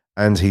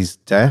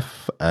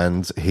deaf,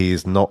 and he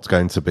is not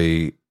going to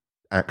be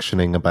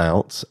actioning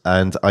about.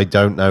 And I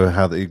don't know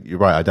how, you're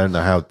right, I don't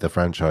know how the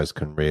franchise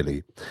can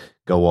really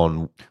go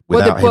on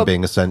without him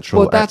being a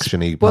central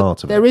action-y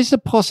part of it. There is a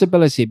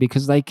possibility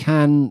because they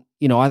can,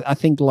 I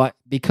think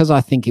because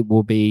I think it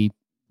will be,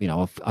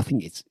 I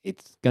think it's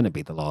going to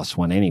be the last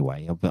one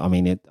anyway. I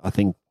mean, I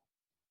think,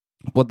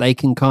 but they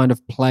can kind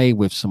of play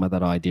with some of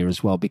that idea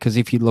as well, because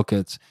if you look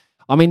at,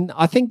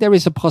 I think there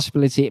is a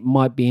possibility it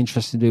might be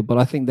interesting to do, but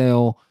I think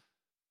they'll,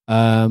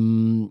 I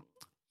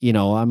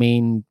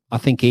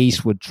think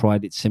Eastwood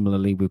tried it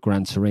similarly with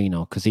Gran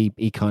Torino, because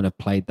he kind of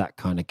played that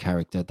kind of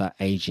character, that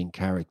aging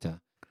character.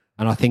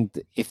 And I think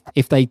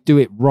if they do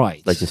it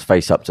right, they just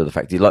face up to the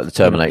fact he's like the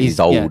Terminator. He's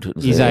old.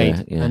 He's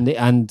old,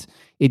 and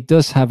it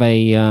does have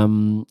a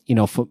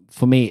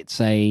for me it's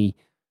a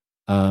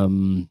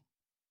but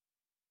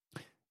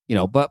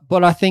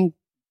I think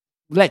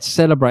let's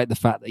celebrate the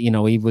fact that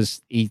he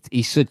was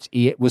such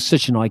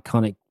an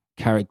iconic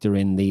character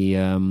in the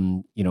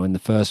in the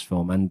first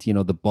film, and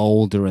the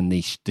boulder and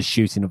the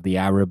shooting of the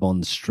Arab on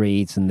the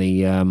streets, and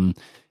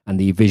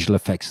the visual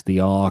effects of the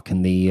arc,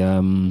 and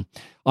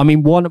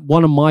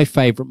one of my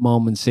favorite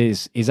moments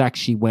is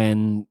actually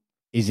when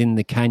is in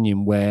the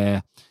canyon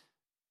where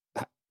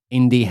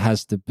Indy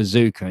has the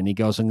bazooka and he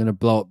goes, "I'm going to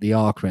blow up the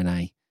arc,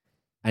 Renee,"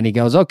 and he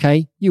goes,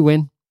 "Okay, you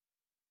win."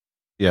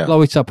 Yeah.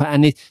 Blow it up.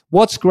 And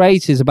what's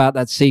great is about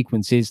that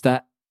sequence is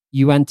that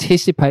you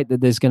anticipate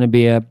that there's going to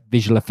be a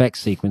visual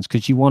effects sequence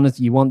because you want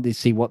to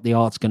see what the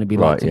art's going to be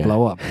like to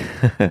blow up.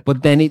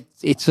 But then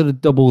it sort of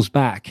doubles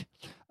back.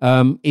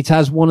 It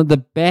has one of the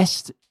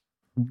best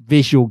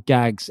visual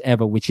gags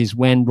ever, which is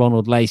when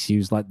Ronald Lacey,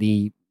 who's like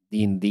the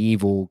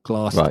evil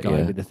glass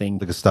guy with the thing,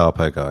 the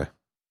Gestapo guy.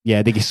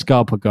 Yeah, the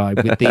Gestapo guy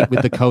with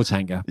the coat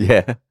hanger.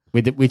 Yeah.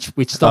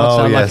 Which starts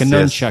out like a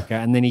nunchucker,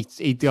 and then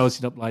he goes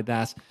it up like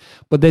that.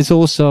 But there's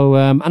also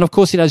and of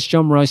course it has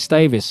John Rhys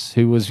Davies,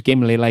 who was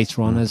Gimli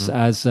later on as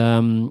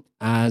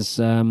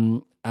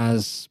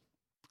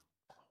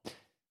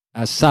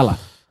Salah.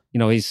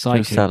 His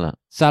psychic.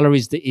 Salah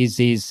is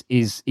his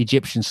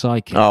Egyptian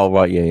psychic. Oh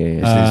right, yeah.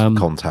 It's his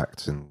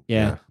contact and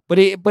But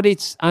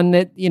it's and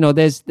that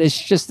there's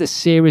just a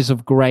series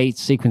of great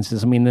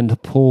sequences. I mean, the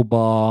Nepal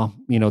bar,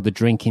 the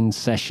drinking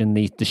session,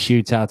 the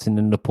shootout in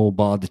the Nepal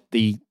bar,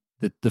 the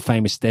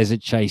famous desert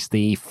chase,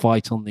 the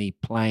fight on the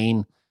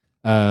plane,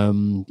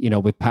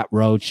 with Pat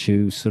Roach,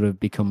 who sort of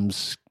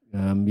becomes,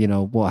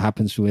 what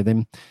happens with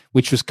him,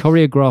 which was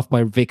choreographed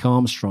by Vic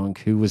Armstrong,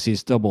 who was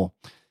his double.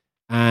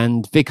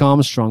 And Vic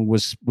Armstrong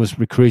was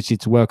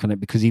recruited to work on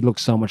it because he looked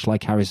so much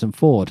like Harrison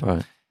Ford.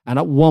 Right. And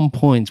at one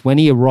point, when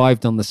he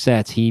arrived on the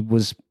set, he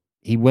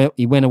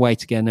went away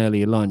to get an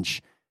earlier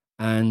lunch,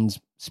 and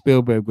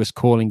Spielberg was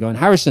calling, going,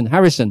 "Harrison,"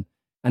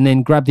 and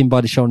then grabbed him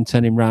by the shoulder and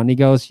turned him around. He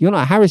goes, "You're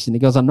not Harrison." He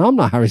goes, "No, I'm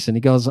not Harrison."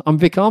 He goes, "I'm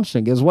Vic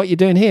Armstrong." He goes, "What are you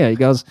doing here?" He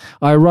goes,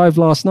 "I arrived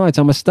last night.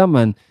 I'm a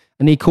stuntman."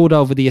 And he called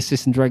over the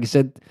assistant director. He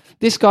said,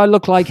 "This guy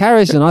looked like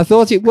Harrison. I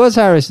thought it was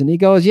Harrison." He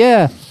goes,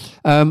 "Yeah."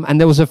 And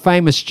there was a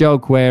famous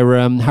joke where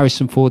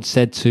Harrison Ford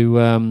said to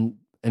an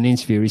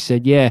interviewer, he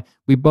said, "Yeah,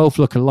 we both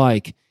look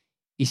alike.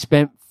 He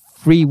spent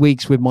 3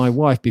 weeks with my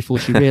wife before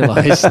she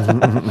realized."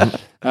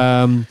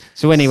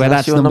 So anyway,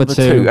 that's number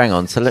two. Hang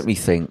on. So let me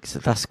think. So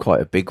that's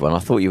quite a big one. I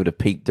thought you would have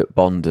peaked at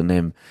Bond and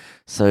him.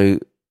 So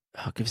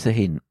I'll give us a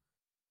hint.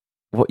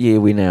 What year are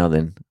we now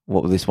then?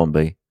 What will this one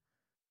be?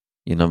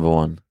 Your number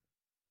one?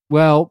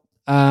 Well,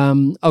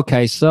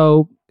 okay.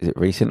 So is it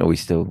recent or are we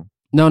still?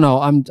 No.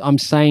 I'm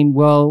saying,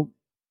 well,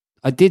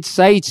 I did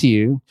say to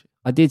you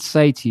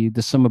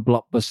the summer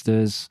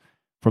blockbusters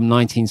from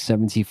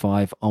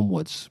 1975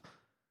 onwards.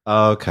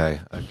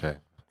 Okay.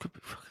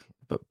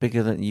 But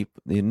bigger than you,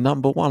 the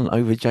number one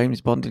over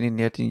James Bond and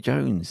Indiana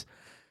Jones.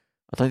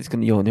 I don't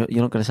think you're not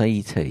going to say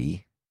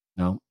E.T.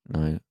 No.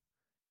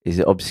 Is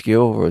it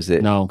obscure or is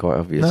it quite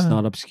obvious? No.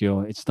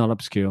 It's not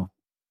obscure.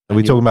 Are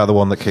we talking about the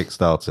one that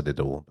kick-started it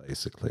all,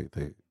 basically,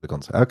 the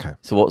concept? Okay.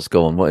 So what's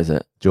gone? What is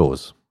it?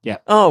 Jaws. Yeah.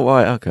 Oh,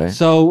 right, okay.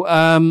 So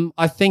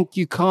I think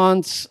you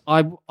can't...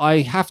 I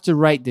have to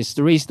rate this.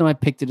 The reason I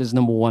picked it as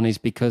number one is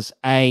because,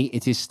 A,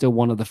 it is still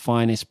one of the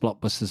finest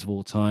blockbusters of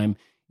all time.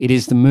 It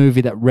is the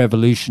movie that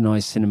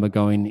revolutionized cinema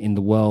going in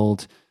the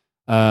world.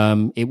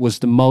 It was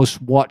the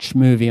most watched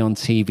movie on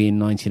TV in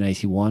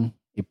 1981.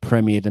 It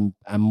premiered and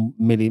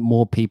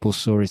more people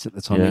saw it at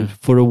the time. Yeah.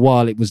 For a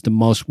while, it was the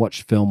most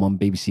watched film on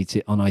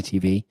BBC on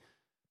ITV.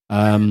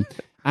 And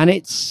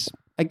it's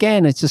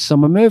a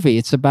summer movie.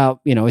 It's about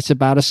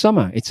a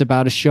summer. It's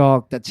about a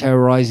shark that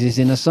terrorizes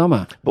in a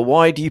summer. But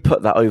why do you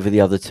put that over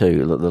the other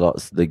two,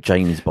 the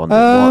James Bond?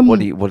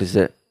 What is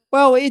it?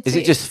 Well, is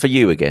it just for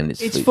you again?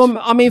 For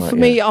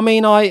me. I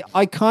mean,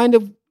 I kind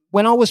of,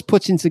 when I was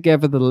putting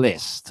together the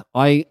list,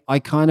 I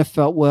kind of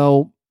felt,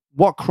 well,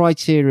 what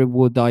criteria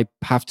would I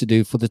have to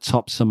do for the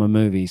top summer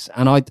movies?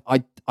 And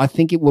I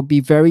think it would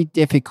be very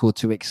difficult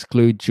to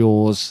exclude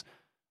Jaws,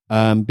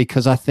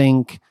 because I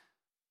think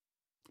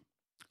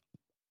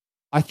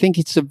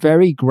it's a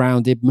very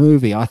grounded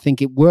movie. I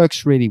think it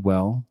works really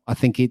well. I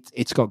think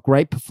it's got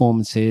great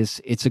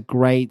performances. It's a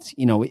great,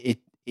 it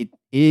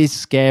is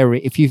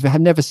scary. If you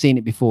have never seen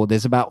it before,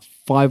 there's about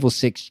 5 or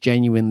 6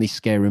 genuinely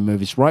scary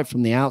movies right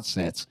from the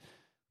outset.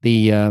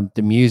 The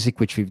music,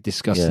 which we've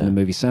discussed in the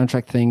movie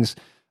soundtrack things.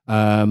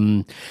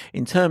 In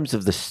terms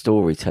of the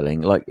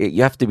storytelling,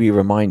 you have to be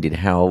reminded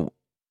how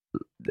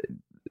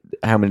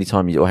many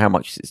times or how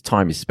much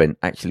time is spent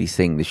actually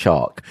seeing the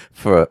shark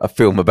for a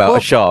film about a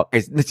shark.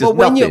 It's just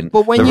nothing.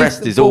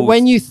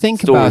 When you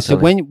think about it,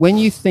 when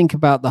you think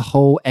about the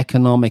whole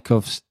economy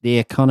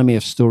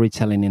of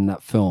storytelling in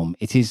that film,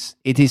 it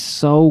is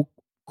so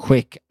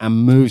quick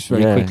and moves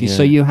very quickly. Yeah.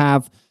 So you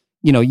have,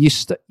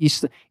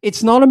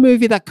 it's not a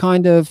movie that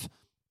kind of,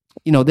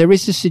 there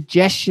is a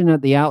suggestion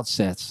at the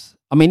outset.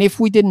 I mean, if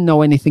we didn't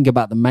know anything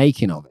about the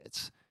making of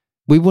it,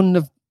 we wouldn't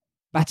have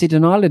batted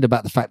an eyelid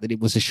about the fact that it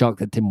was a shark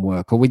that didn't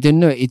work, or we didn't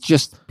know it. It's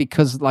just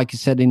because, like you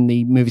said in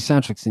the movie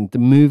soundtrack, the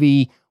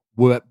movie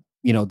worked,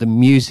 the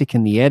music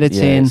and the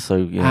editing,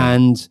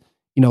 and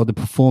the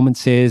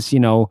performances,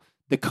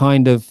 the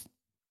kind of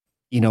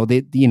a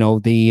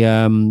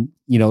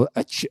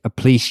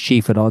police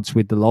chief at odds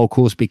with the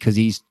locals because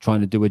he's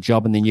trying to do a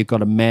job, and then you've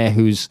got a mayor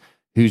who's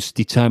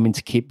determined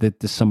to keep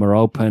the summer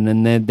open.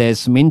 And then there's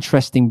some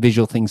interesting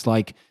visual things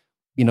like,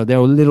 there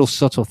are little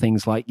subtle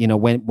things like,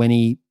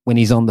 when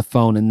he's on the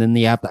phone, and then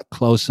you have that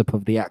close up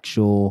of the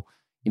actual,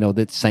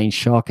 the same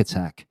shark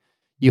attack.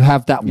 You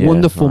have that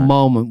wonderful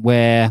moment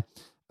where,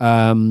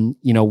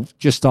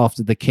 just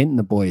after the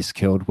Kintner boy is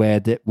killed,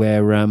 where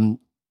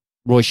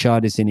Roy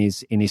Scheider's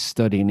in his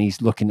study, and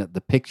he's looking at the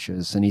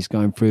pictures and he's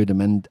going through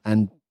them, and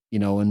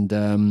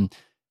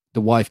the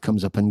wife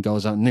comes up and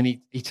goes out, and then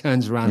he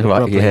turns around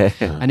abruptly,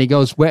 and he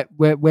goes,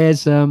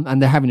 where's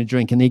and they're having a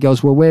drink, and he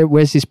goes, well,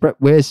 where's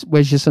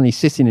your son? He's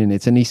sitting in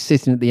it, and he's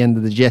sitting at the end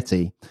of the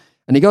jetty,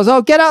 and he goes,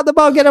 oh, get out the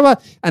boat, get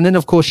out. And then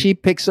of course she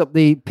picks up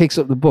the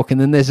book, and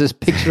then there's this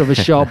picture of a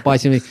shark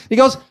biting me. He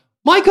goes,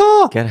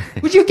 Michael,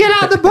 would you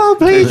get out the boat,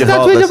 please?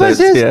 That's what the bus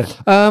is.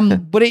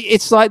 But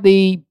it's like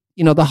the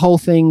whole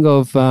thing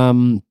of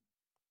the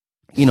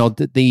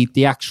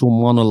actual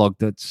monologue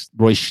that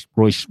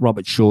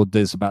Robert Shaw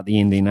does about the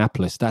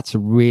Indianapolis. That's a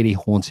really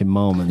haunting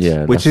moment.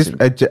 Yeah, which is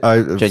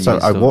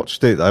I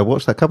watched it. I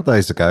watched that a couple of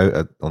days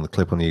ago on the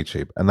clip on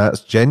YouTube, and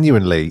that's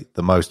genuinely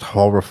the most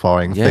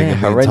horrifying thing in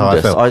the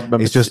entire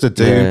film. It's just a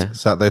dude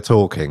sat there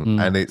talking,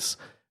 and it's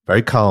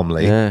very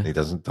calmly. Yeah. He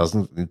doesn't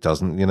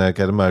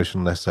get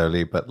emotional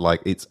necessarily, but like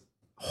it's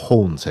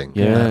haunting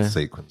in that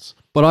sequence.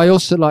 But I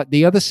also like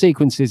the other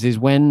sequences is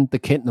when the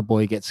Kintner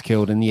boy gets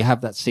killed, and you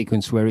have that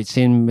sequence where it's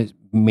in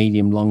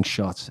medium long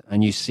shot,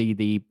 and you see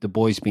the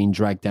boys being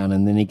dragged down,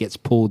 and then he gets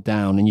pulled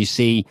down, and you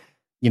see,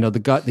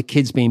 the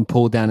kids being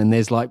pulled down, and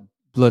there's like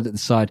blood at the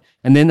side,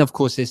 and then of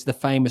course there's the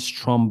famous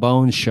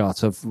trombone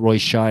shot of Roy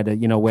Scheider,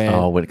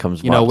 where when it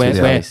comes,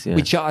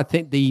 which I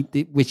think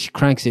which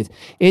cranks it.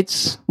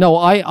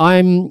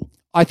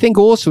 I think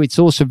also it's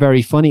also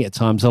very funny at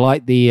times. I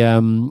like the,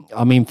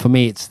 for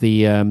me, it's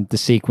the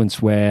sequence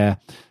where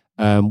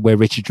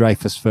Richard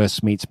Dreyfuss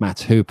first meets Matt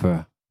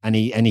Hooper, and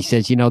he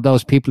says,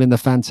 those people in the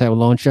fantail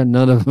launcher,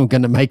 none of them are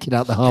going to make it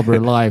out the harbor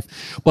alive.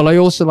 Well, I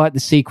also like the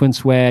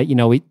sequence where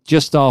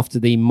just after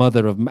the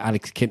mother of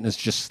Alex Kintner's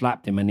just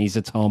slapped him, and he's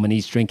at home and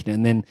he's drinking it,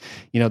 and then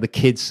the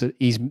kids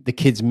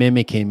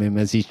mimicking him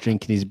as he's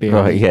drinking his beer,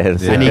 right?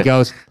 And he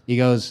goes.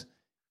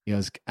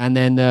 And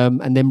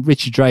then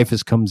Richard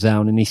Dreyfuss comes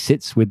down, and he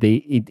sits with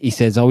he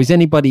says, oh, is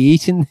anybody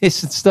eating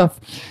this and stuff?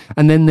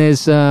 And then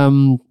there's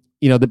the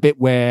bit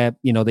where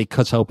they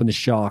cut open the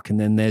shark, and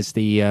then there's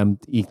the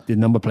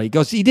number plate. He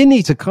goes, he didn't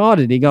eat a card,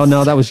 did he? Go,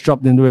 no, that was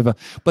dropped in the river.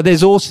 But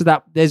there's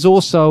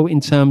also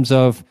in terms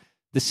of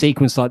the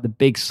sequence, like the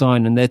big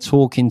sign, and they're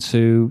talking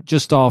to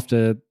just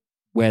after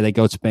where they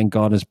go to Ben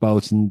Gardner's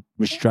boat, and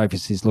Richard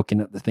Dreyfuss is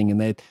looking at the thing,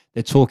 and they're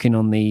talking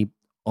on the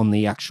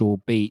actual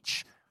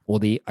beach, or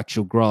the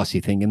actual grassy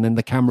thing, and then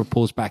the camera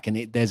pulls back, and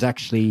there's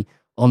actually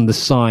on the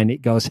sign,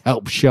 it goes,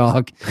 help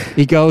shark.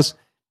 He goes,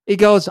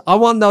 I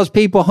want those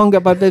people hung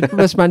up by the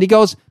wristband. He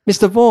goes,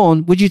 Mr.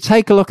 Vaughan, would you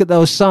take a look at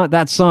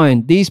that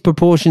sign? These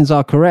proportions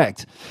are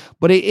correct.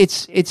 But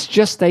it's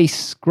just a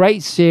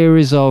great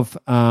series of,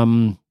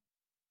 I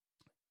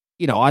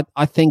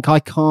think I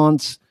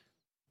can't,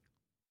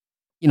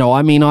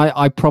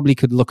 I probably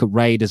could look at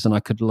Raiders, and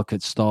I could look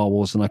at Star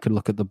Wars, and I could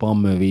look at the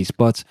Bond movies,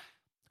 but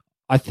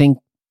I think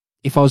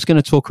if I was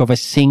going to talk of a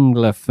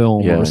singular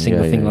film or a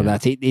single thing like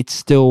that, it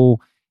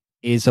still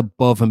is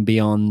above and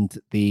beyond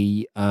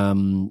the,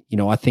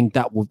 I think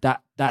that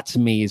to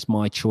me is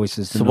my choice.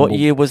 So what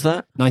year was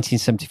that?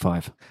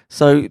 1975.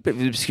 So a bit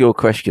of an obscure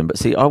question, but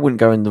see, I wouldn't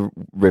go in the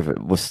river,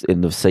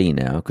 in the sea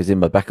now, because in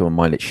my back of my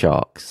mind it's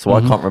sharks. So I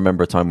can't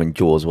remember a time when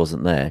Jaws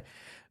wasn't there.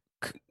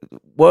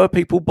 Were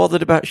people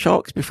bothered about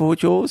sharks before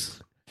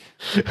Jaws?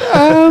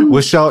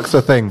 Was sharks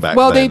a thing back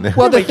then?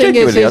 The thing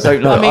is, I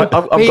don't know. I've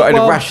got an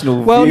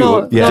irrational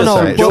view.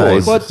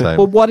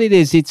 But what it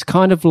is, it's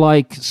kind of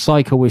like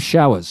Psycho with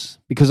showers,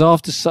 because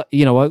after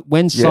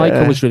when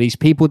Psycho was released,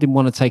 people didn't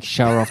want to take a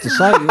shower after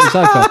Psycho.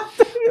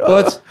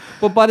 But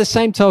by the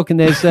same token,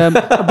 there's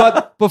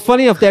but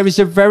funny enough, there is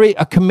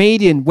a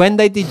comedian when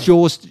they did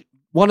Jaws.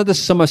 One of the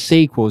summer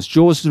sequels,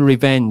 Jaws: The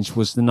Revenge,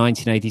 was the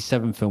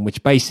 1987 film,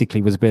 which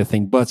basically was a bit of a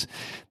thing. But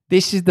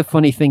this is the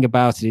funny thing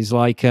about it, is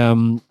like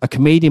a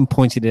comedian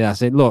pointed it out,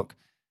 said, look,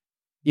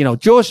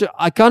 Jaws,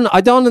 I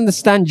don't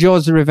understand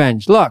Jaws: The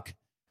Revenge. Look,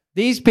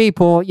 these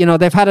people,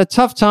 they've had a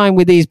tough time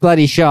with these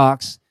bloody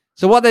sharks.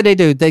 So what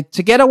do?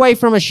 To get away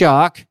from a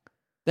shark,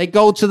 they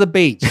go to the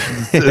beach.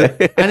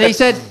 And he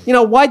said,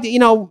 why,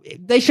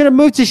 they should have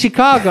moved to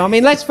Chicago. I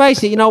mean, let's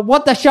face it,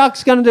 what the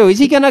shark's going to do? Is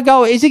he going to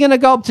go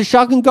up to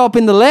shark and go up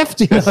in the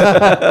left?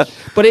 But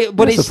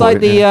it's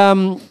like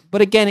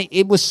but again,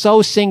 it was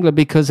so singular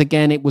because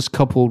again, it was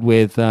coupled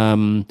with,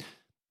 because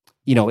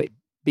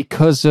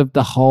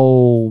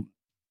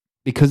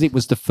it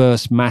was the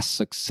first mass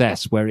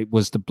success where it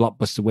was the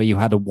blockbuster where you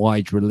had a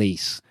wide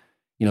release.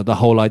 The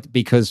whole idea,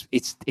 because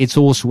it's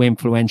also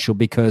influential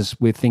because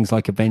with things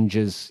like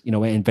Avengers,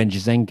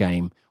 Avengers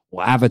Endgame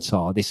or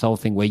Avatar, this whole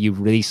thing where you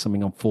release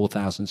something on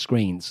 4,000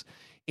 screens.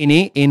 From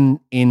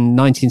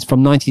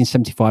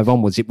 1975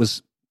 onwards, it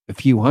was a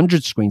few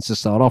hundred screens to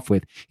start off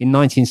with. In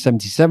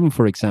 1977,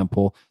 for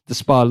example, The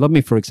Spy Who Loved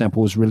Me, for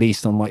example, was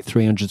released on like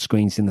 300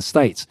 screens in the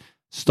States.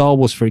 Star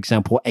Wars, for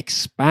example,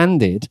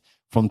 expanded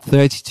from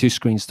 32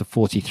 screens to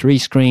 43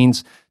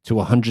 screens to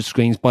 100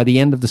 screens. By the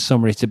end of the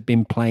summer, it had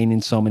been playing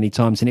in so many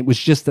times. And it was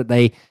just that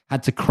they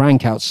had to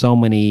crank out so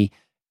many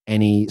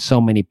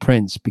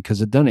prints because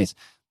they'd done it.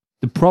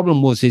 The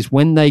problem is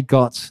when they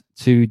got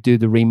to do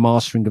the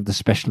remastering of the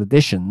special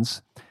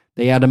editions,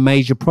 they had a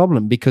major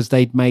problem because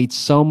they'd made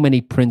so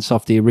many prints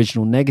off the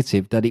original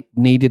negative that it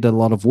needed a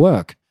lot of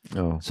work.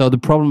 Oh. So the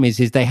problem is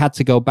they had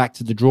to go back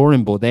to the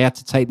drawing board. They had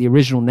to take the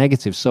original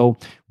negative. So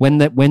when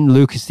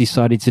Lucas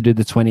decided to do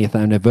the 20th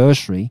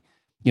anniversary,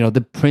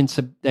 the prints,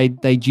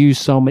 they'd use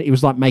so many, it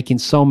was like making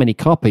so many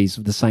copies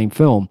of the same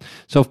film.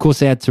 So of course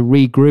they had to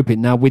regroup it.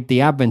 Now with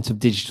the advent of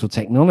digital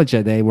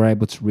technology, they were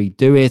able to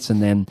redo it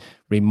and then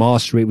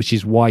remaster it, which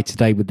is why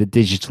today with the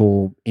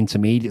digital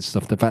intermediate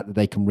stuff, the fact that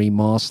they can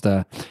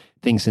remaster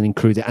things and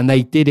include it. And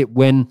they did it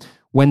when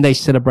they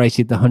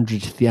celebrated the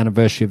 100th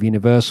anniversary of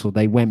Universal,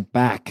 they went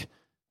back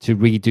to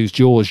redo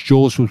Jaws.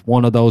 Jaws was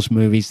one of those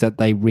movies that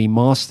they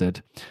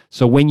remastered.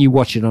 So when you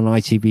watch it on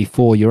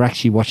ITV4, you're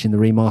actually watching the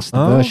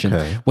remastered version.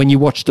 Okay. When you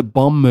watch the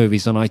Bond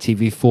movies on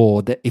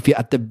ITV4, if you're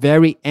at the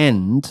very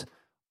end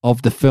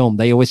of the film,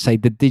 they always say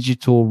the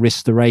digital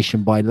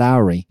restoration by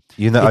Lowry.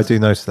 I do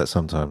notice that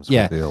sometimes.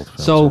 Yeah. With the old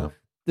films, so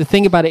the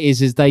thing about it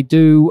is they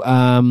do.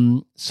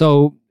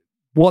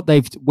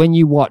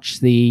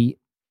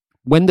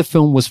 When the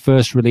film was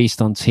first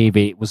released on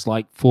TV, it was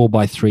like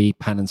 4:3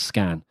 pan and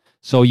scan.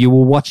 So you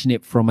were watching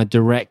it from a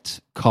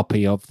direct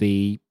copy of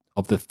the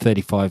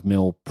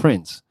 35mm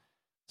print.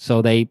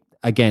 So they,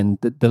 again,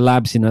 the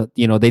labs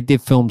they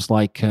did films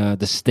like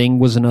The Sting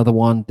was another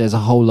one. There's a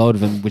whole load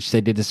of them, which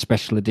they did as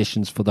special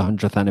editions for the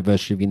 100th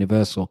anniversary of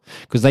Universal.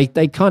 Because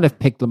they kind of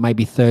picked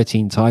maybe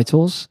 13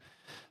 titles.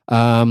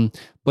 But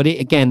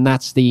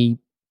that's the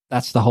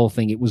whole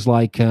thing. It was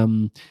like,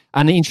 and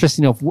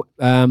interesting enough,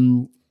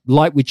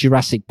 like with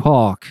Jurassic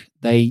Park,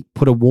 they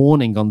put a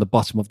warning on the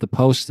bottom of the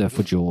poster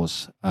for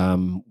Jaws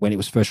when it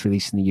was first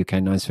released in the UK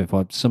in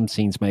 1955. Some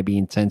scenes may be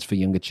intense for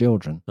younger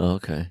children. Oh,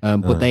 okay.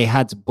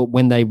 But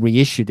when they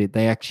reissued it,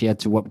 they actually had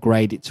to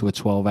upgrade it to a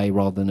 12A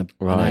rather than an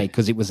A,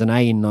 because it was an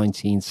A in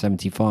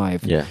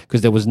 1975. Yeah. Because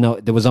there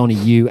was only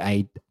U,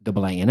 A,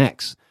 AA, and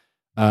X.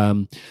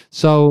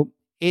 So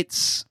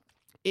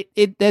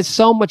there's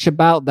so much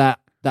about that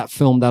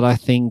film that I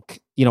think,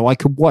 I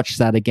could watch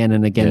that again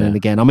and again and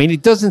again. I mean,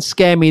 it doesn't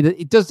scare me.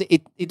 It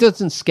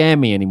doesn't scare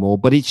me anymore.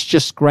 But it's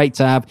just great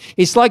to have.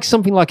 It's like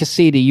something like a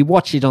CD. You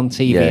watch it on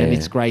TV and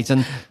it's great.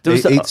 And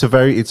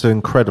it's an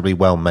incredibly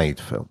well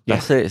made film.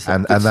 That's it. It's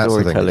and that's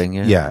storytelling.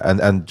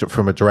 And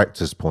from a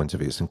director's point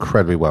of view, it's an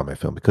incredibly well made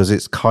film because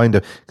it's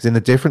because in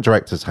the different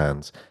directors'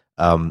 hands,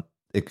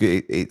 it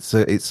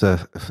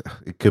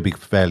could be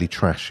fairly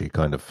trashy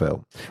kind of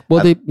film.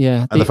 Well, and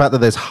the fact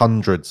that there's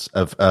hundreds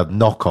of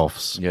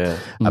knockoffs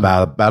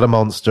about a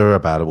monster,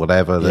 about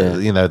whatever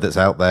that's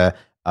out there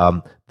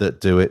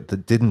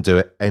that didn't do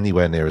it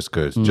anywhere near as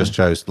good. Just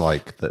shows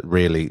like that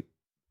really.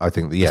 I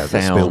think the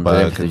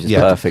Spielberg,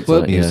 perfect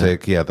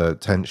music, the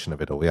tension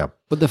of it all,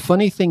 But the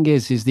funny thing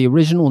is the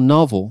original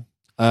novel.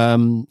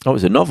 It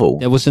was a novel.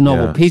 There was a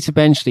novel. Yeah. Peter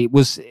Benchley. It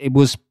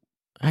was.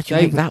 How do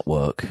you make that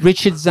work?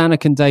 Richard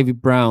Zanuck and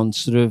David Brown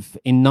sort of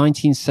in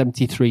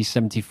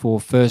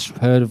 1973-74 first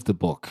heard of the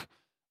book.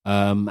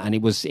 And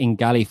it was in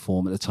galley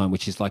form at the time,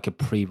 which is like a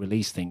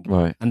pre-release thing.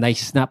 Right. And they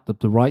snapped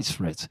up the rights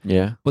for it.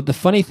 Yeah. But the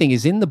funny thing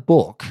is in the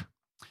book,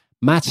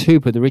 Matt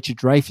Hooper, the Richard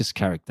Dreyfuss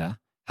character,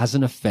 has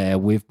an affair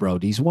with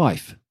Brody's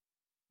wife.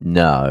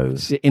 No.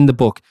 In the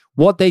book.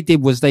 What they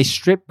did was they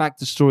stripped back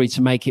the story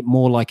to make it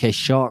more like a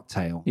Shark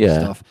Tale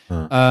stuff.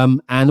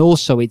 And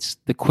also it's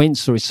the Quint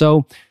story.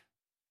 So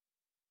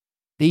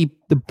the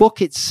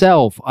book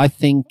itself, I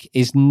think,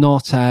 is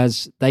not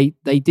as they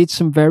did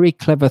some very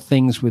clever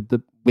things with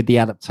the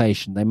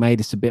adaptation. They made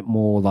it a bit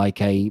more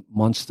like a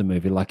monster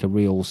movie, like a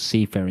real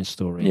seafaring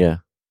story. Yeah.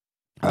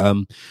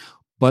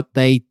 But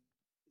the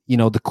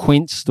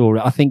Quint story,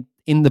 I think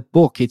in the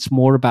book, it's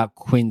more about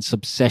Quint's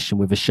obsession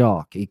with a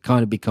shark. It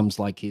kind of becomes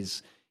like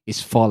his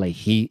folly.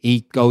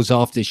 He goes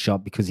after his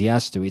shark because he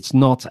has to. It's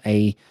not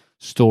a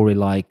story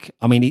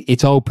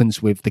it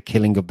opens with the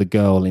killing of the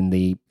girl in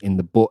the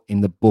book. In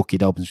the book,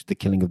 it opens with the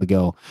killing of the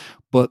girl,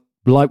 but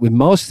like with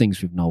most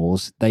things with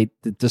novels, the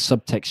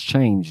subtext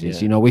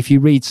changes. If you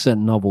read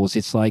certain novels,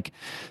 it's like,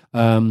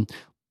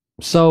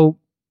 so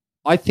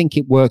I think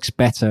it works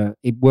better.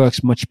 It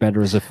works much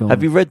better as a film.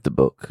 Have you read the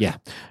book? Yeah.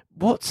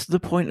 What's the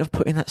point of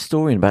putting that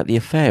story in about the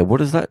affair? What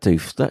does that do?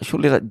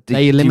 Surely that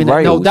they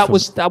eliminate. No, that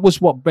was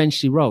what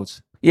Benchley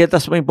wrote. Yeah,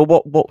 that's what I mean. But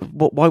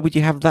what? Why would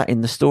you have that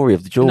in the story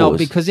of the Jaws? No,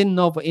 because in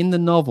the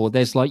novel,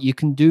 there's like you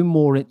can do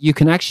more. You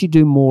can actually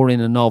do more in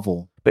a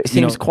novel. But it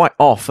seems quite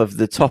off of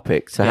the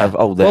topic to have.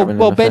 Oh, there.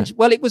 Well,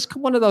 it was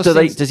one of those.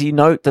 Does he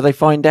know? Do they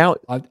find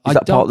out? Is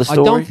that part of the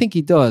story? I don't think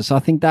he does. I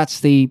think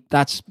that's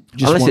just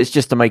unless it's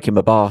just to make him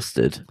a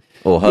bastard.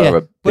 or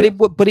her. But it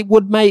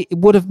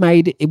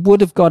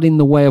would have got in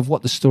the way of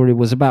what the story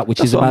was about,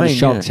 which is about the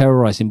shark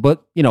terrorizing.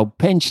 But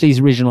Penchley's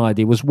original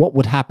idea was what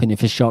would happen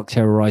if a shark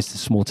terrorized a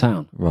small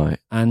town, right?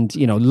 And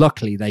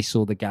luckily they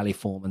saw the galley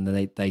form and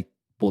they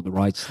bought the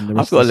rights. And the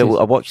rest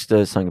I watched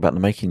something about the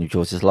making of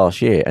Jaws this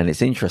last year, and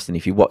it's interesting.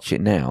 If you watch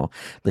it now,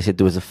 they said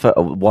there was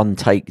a one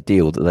take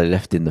deal that they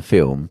left in the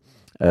film.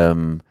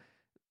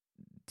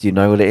 Do you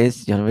know what it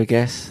is? Do you have a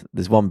guess?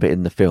 There's one bit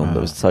in the film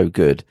that was so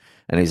good,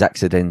 and it was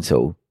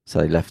accidental, so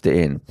they left it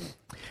in.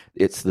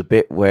 It's the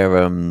bit where,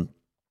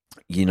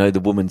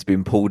 the woman's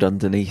been pulled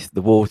underneath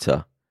the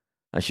water,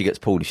 and she gets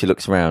pulled, and she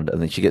looks around,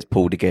 and then she gets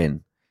pulled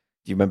again.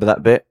 Do you remember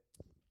that bit?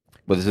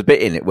 Well, there's a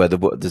bit in it where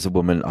there's a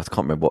woman, I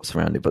can't remember what's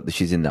around it, but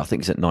she's in there. I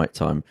think it's at night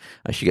time,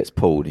 and she gets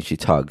pulled, and she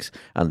tugs,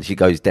 and she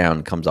goes down,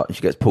 and comes up, and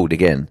she gets pulled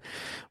again.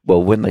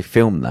 Well, when they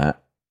filmed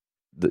that,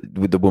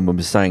 the woman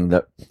was saying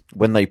that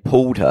when they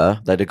pulled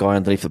her, they had a guy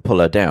underneath to pull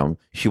her down.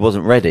 She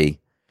wasn't ready,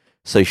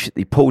 so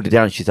he pulled her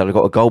down. She said, "I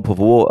got a gulp of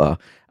water,"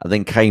 and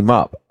then came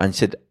up and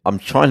said, "I'm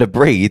trying to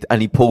breathe,"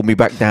 and he pulled me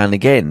back down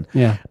again.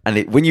 Yeah.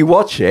 And when you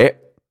watch it,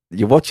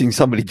 you're watching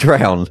somebody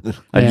drown,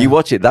 and you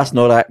watch it. That's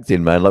not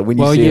acting, man. Like when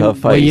you see her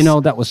face. Well,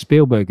 that was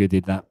Spielberg who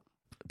did that.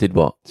 Did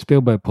what?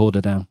 Spielberg pulled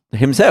her down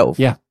himself.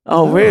 Yeah.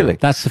 Oh, really?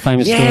 That's the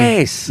famous story.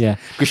 Yes. Yeah.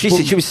 Because she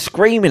said she was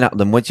screaming at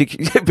them when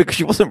because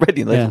she wasn't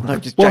ready.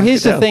 And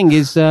Here's the thing: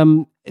 is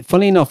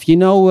funny enough,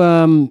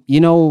 when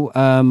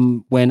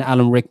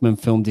Alan Rickman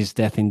filmed his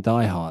death in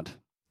Die Hard.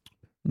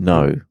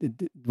 No.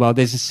 Well,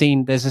 there's a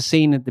scene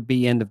at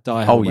the end of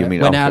Die Hard. Oh, you mean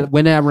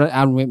when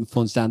Alan Rickman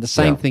falls down? The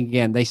same thing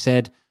again. They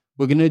said,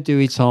 we're going to do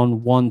it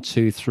on 1,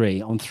 2,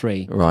 3, on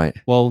 3. Right.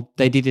 Well,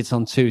 they did it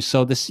on 2.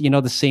 So this,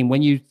 the scene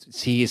when you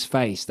see his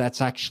face,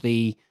 that's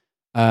actually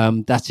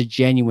that's a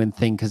genuine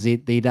thing because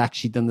they'd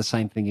actually done the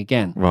same thing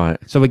again. Right.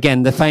 So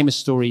again, the famous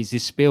story is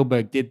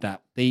Spielberg did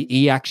that.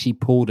 He actually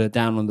pulled her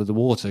down under the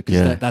water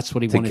because that's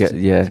what he wanted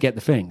to get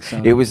the thing.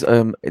 So. It was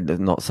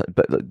not so,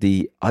 but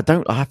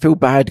I feel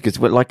bad because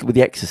like with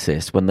The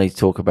Exorcist when they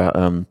talk about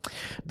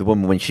the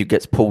woman when she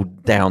gets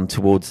pulled down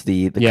towards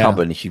the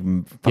cupboard and she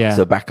fucks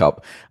her back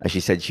up, and she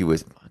said she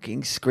was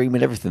fucking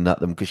screaming everything at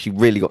them because she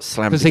really got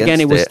slammed. Because again,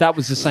 that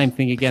was the same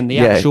thing again. The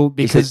actual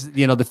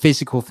the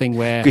physical thing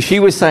where because she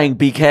was saying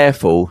be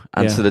careful,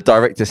 and so the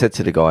director said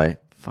to the guy,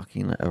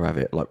 fucking let her have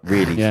it, like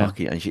really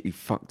fucking, and he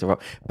fucked her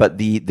up. But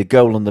the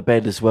girl on the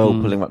bed as well,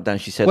 pulling her up down,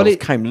 she said it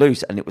came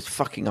loose and it was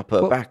fucking up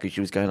her back as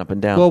she was going up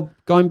and down. Well,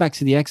 going back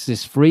to The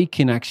Exorcist,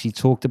 Friedkin actually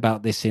talked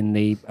about this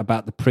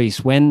about the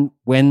priest when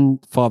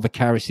Father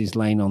Karras is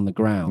laying on the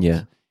ground.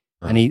 Yeah.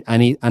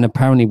 And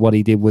apparently what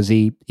he did was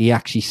he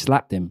actually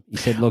slapped him. He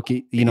said, look,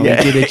 he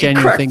did a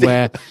genuine thing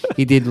where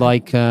he did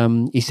like,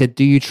 he said,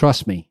 do you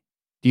trust me?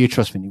 Do you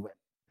trust me? And he went,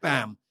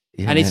 bam.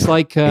 Yeah. And it's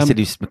like... he said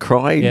he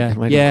cried.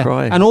 Made him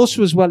cry. And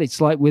also as well,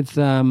 it's like with...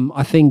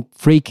 I think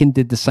Friedkin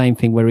did the same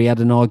thing where he had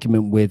an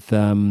argument with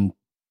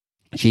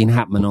Gene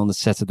Hackman on the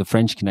set of The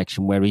French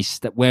Connection where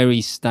there's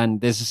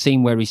a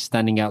scene where he's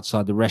standing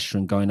outside the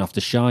restaurant going after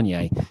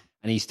Charnier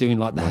and he's doing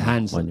like the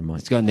hands...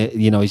 He's going,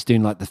 he's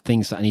doing like the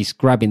things and he's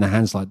grabbing the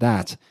hands like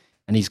that.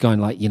 And he's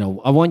going like,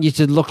 I want you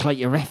to look like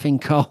you're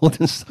effing cold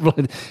and stuff like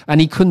that. And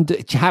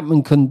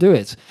Hackman couldn't do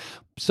it.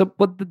 So,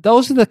 but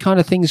those are the kind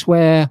of things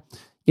where...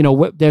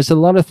 there's a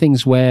lot of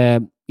things where,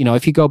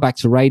 if you go back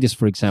to Raiders,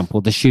 for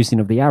example, the shooting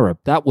of the Arab,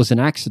 that was an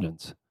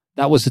accident.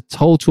 That was a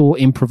total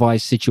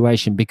improvised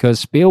situation because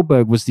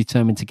Spielberg was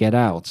determined to get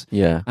out.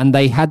 Yeah. And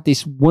they had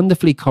this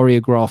wonderfully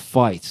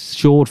choreographed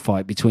sword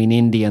fight between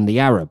Indy and the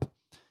Arab.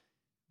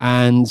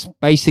 And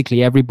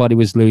basically everybody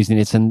was losing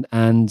it.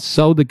 And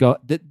so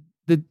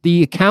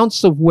the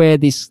accounts of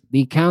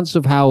the accounts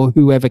of how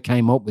whoever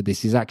came up with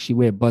this is actually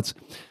weird. But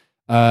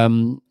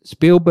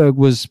Spielberg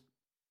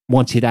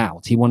wanted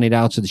out. He wanted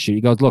out of the shoot.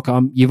 He goes, look,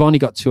 you've only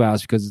got 2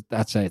 hours because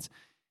that's it.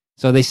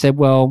 So they said,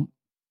 well,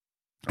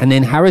 and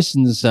then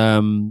Harrison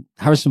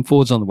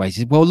Ford's on the way. He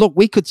said, well, look,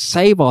 we could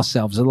save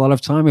ourselves a lot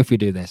of time if we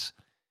do this.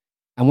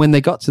 And when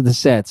they got to the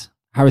set,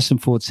 Harrison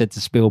Ford said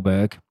to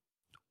Spielberg,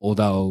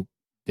 although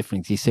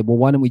different, he said, well,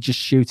 why don't we just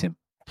shoot him?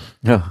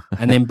 No.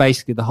 And then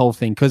basically the whole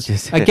thing, because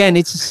again,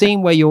 it's a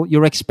scene where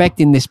you're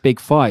expecting this big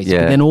fight,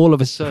 but then all of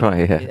a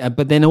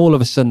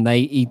sudden,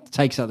 he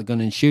takes out the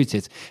gun and shoots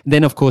it. And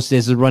then of course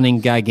there's a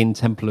running gag in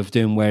Temple of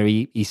Doom where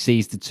he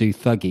sees the 2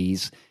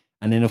 thuggies,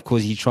 and then of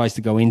course he tries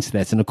to go into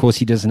that, and of course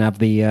he doesn't have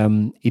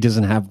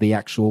the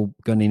actual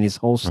gun in his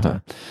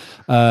holster.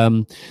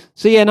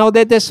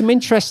 There's some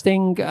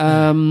interesting.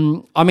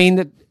 The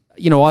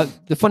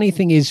funny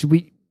thing is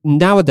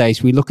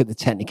nowadays we look at the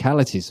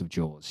technicalities of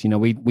Jaws.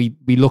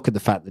 We look at the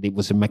fact that it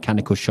was a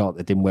mechanical shot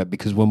that didn't work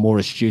because we're more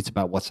astute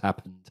about what's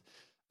happened.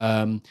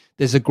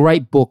 There's a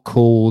great book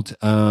called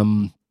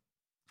The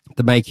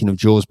Making of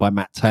Jaws by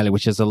Matt Taylor,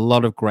 which has a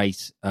lot of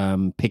great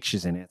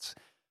pictures in it.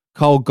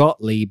 Cole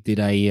Gottlieb did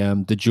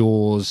the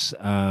Jaws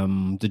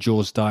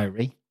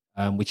Diary,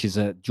 which is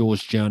a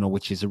Jaws journal,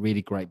 which is a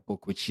really great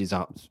book, which is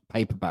a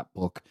paperback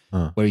book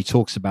where he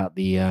talks about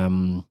the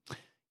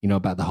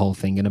about the whole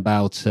thing and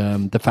about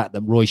the fact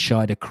that Roy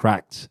Scheider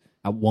cracked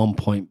at one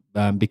point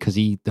because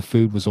the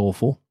food was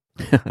awful.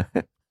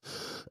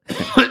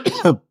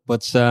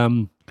 But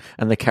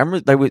and the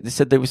cameras, they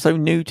said they were so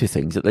new to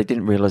things that they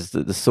didn't realize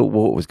that the salt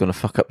water was going to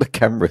fuck up the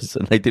cameras,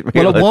 and they didn't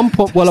realize.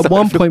 At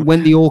one point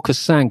when the Orca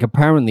sank,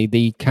 apparently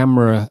the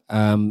camera,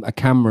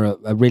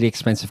 a really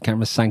expensive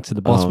camera, sank to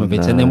the bottom of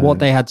it. And then what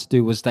they had to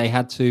do was they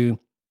had to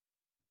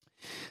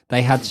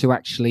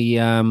actually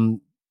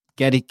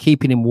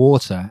keep it in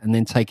water and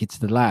then take it to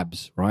the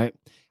labs, right?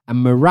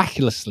 And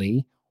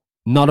miraculously,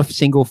 not a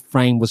single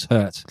frame was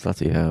hurt.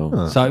 Bloody hell.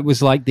 Huh. So it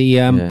was like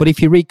but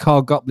if you read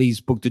Carl Gottlieb's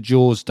book, The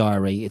Jaws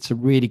Diary, it's a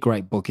really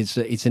great book. It's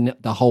in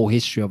the whole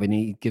history of it, and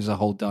he gives a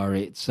whole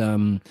diary.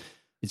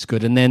 It's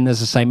good. And then,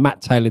 as I say,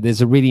 Matt Taylor,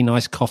 there's a really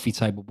nice coffee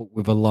table book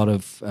with a lot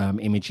of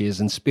images,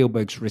 and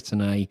Spielberg's written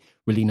a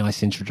really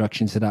nice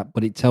introduction to that.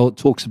 But it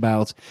talks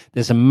about,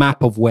 there's a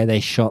map of where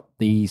they shot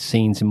the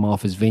scenes in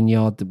Martha's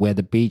Vineyard, where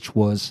the beach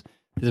was.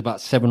 There's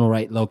about 7 or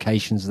 8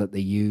 locations that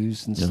they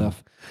use and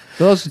stuff.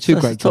 So those are two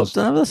great jobs.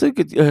 That's a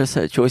good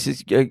set of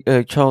choices.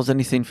 Charles,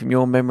 anything from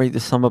your memory,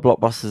 the summer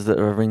blockbusters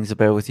that rings a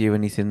bell with you?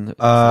 Anything?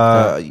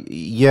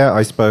 Yeah,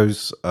 I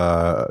suppose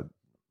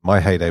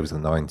my heyday was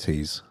in the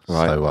 90s.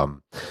 Right.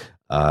 So,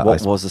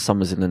 what was the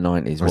summers in the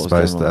 90s? I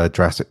suppose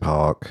Jurassic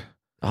Park.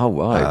 Oh,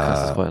 right.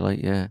 That's quite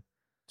late, yeah.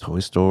 Toy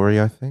Story,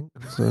 I think,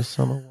 was the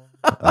summer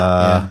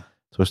one.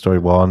 Toy Story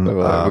 1.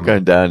 We're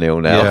going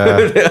downhill now.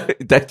 Yeah.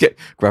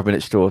 Grabbing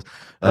at straws.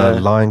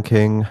 Lion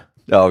King.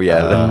 Oh,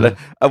 yeah.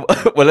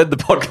 We'll end the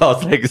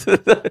podcast next.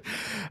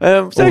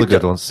 All the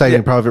good ones.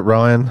 Saving Private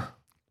Ryan.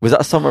 Was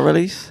that a summer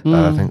release?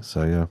 I think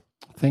so, yeah.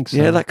 I think so.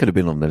 Yeah, that could have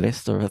been on the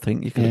list, or I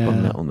think you could have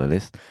put that on the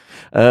list.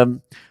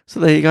 So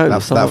there you go.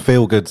 That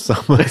feel-good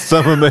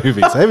summer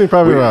movie. Saving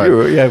Private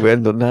Ryan. We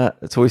end on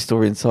that. Toy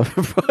Story and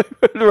Saving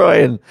Private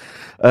Ryan.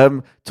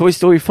 Toy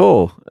Story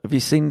 4. Have you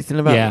seen anything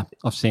about it? Yeah,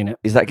 I've seen it.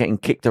 Is that getting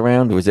kicked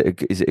around, or is it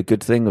a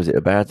good thing, or is it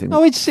a bad thing?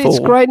 No, it's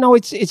great. No,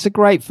 it's a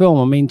great film.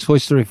 I mean, Toy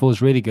Story 4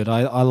 is really good.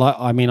 I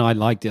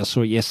liked it. I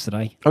saw it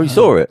yesterday. Oh, you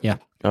saw it? Yeah.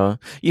 I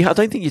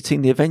don't think you'd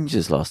seen the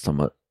Avengers last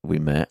time we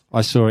met.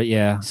 I saw it,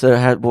 yeah.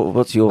 So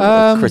what's your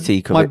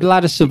critique of my it?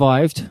 bladder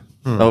survived.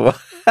 Oh.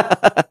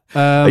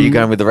 Are you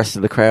going with the rest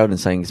of the crowd and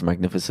saying it's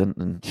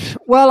magnificent?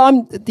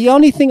 Well, the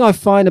only thing I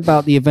find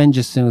about the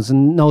Avengers films,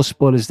 and no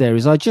spoilers there,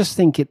 is I just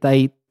think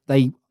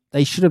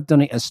they should have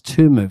done it as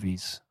 2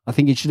 movies. I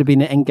think it should have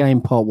been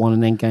Endgame Part 1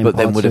 and Endgame Part 2. But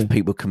then would have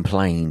people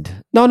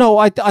complained? No,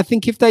 I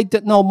think if they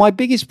did, no, my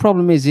biggest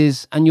problem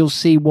is, and you'll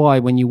see why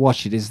when you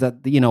watch it, is that,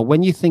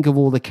 when you think of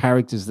all the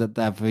characters that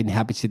have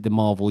inhabited the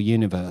Marvel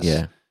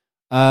universe,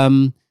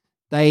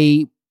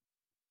 the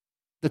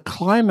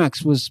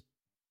climax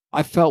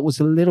I felt was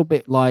a little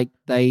bit like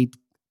a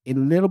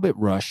little bit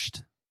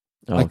rushed.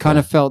 Okay. I kind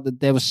of felt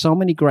that there were so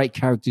many great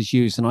characters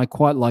used, and I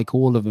quite like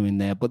all of them in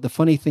there. But the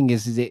funny thing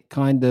is it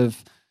kind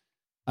of,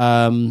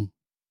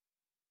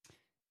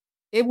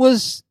 it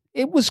was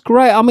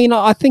great. I mean,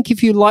 I think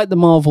if you like the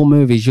Marvel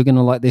movies, you're going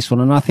to like this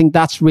one, and I think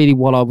that's really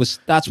what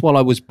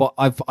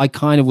I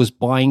kind of was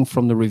buying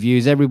from the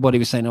reviews. Everybody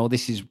was saying, "Oh,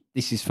 this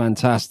is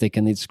fantastic,"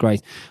 and it's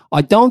great.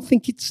 I don't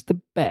think it's the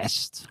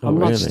best. I'm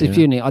not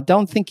stiffing it. I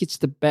don't think it's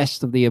the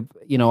best of the.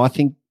 I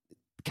think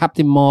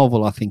Captain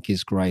Marvel, I think,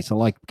 is great. I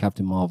like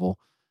Captain Marvel.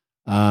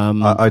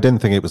 I didn't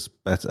think it was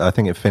better. I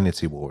think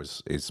Infinity War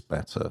is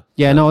better.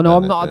 Yeah, no,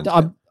 I'm not.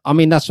 I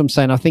mean, that's what I'm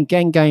saying. I think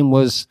Endgame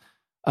was.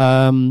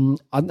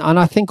 And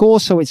I think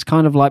also it's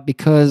kind of like,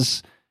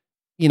 because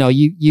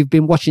you've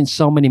been watching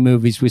so many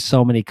movies with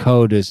so many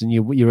coders,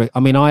 and I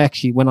mean, I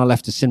actually, when I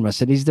left the cinema, I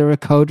said, "Is there a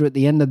coder at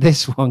the end of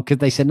this one?" Because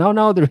they said,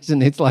 "No, there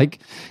isn't." It's like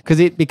because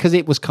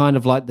it was kind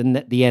of like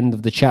the end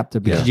of the chapter,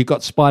 because you've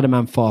got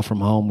Spider-Man: Far From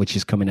Home, which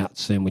is coming out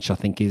soon, which I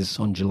think is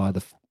on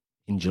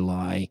in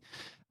July,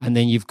 and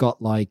then you've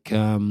got like.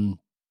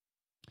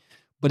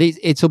 But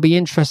it'll be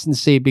interesting to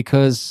see,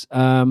 because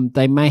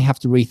they may have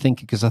to rethink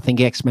it, because I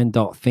think X-Men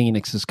Dark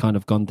Phoenix has kind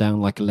of gone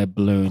down like a lead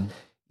balloon.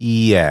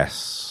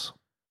 Yes.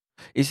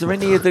 Is there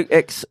any of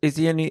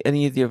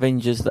any of the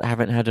Avengers that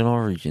haven't had an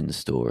origin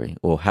story,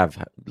 or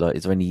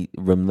is there any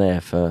room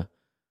there for?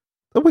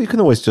 Well, you can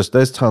always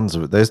there's tons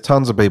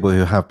of people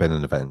who have been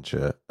an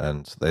Avenger,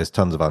 and there's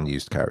tons of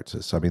unused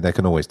characters. I mean, they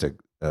can always dig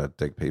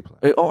people.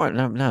 All right,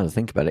 now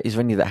think about it. Is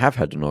there any that have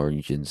had an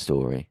origin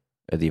story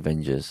of the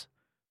Avengers?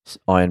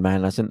 Iron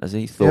Man hasn't, has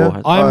he? Thor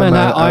has. Iron Man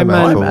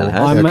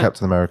has.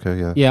 Captain America,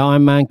 yeah. Yeah,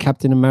 Iron Man,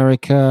 Captain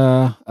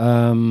America,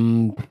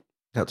 Captain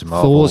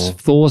Marvel.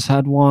 Thor's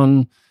had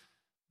one.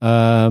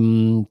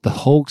 The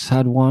Hulk's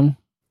had one.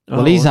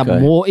 Well, he's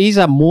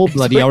had more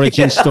bloody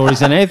origin stories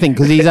than anything,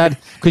 because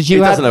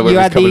you had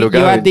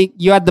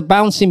the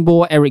bouncing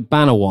ball Eric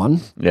Banner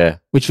one,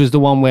 which was the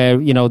one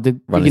where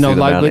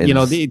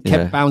it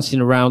kept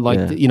bouncing around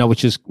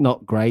which is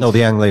not great. Oh,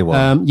 the Ang Lee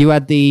one. You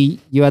had the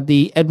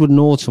Edward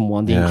Norton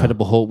one, the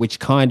Incredible Hulk, which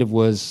kind of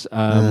was,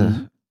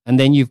 and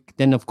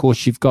then of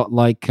course you've got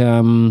like,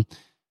 and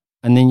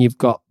then you've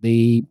got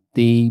the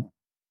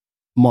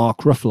Mark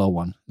Ruffalo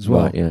one as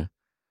well. Right, yeah.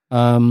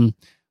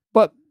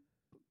 But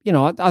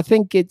I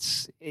think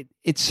it's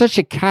such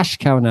a cash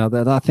cow now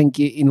that I think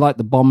in like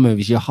the Bond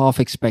movies, you're half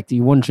expecting,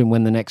 you're wondering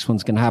when the next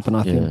one's going to happen.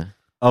 I think.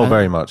 Oh,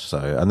 very much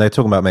so. And they're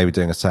talking about maybe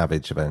doing a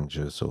Savage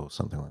Avengers or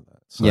something like that.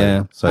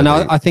 So, So and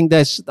I think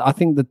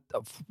that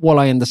what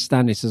I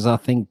understand is I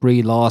think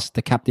Brie Larson,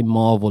 the Captain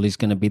Marvel, is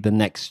going to be the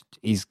next.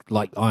 He's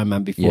like Iron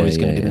Man before. He's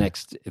going to be the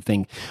next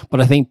thing. But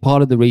I think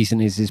part of the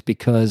reason is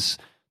because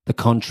the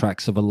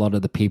contracts of a lot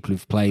of the people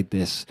who've played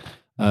this.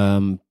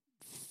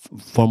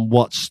 From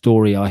what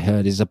story I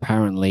heard is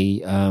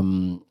apparently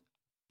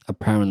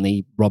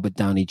Robert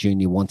Downey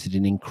Jr. wanted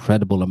an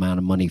incredible amount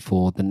of money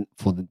for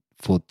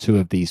two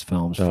of these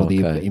films for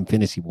the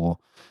Infinity War.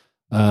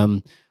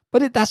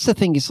 But that's the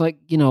thing. It's like,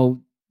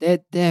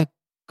 they're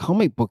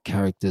comic book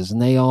characters and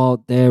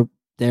they're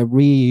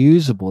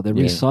reusable. They're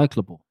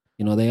recyclable.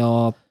 They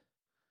are.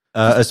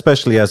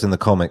 Especially as in the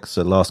comics,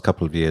 the last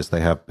couple of years,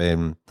 they have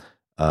been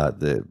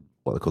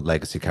what they call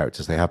legacy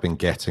characters. They have been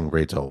getting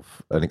rid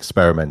of and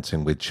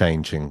experimenting with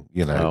changing,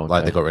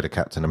 like they got rid of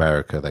Captain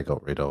America, they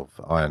got rid of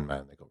Iron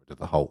Man, they got rid of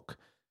the Hulk,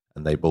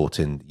 and they brought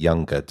in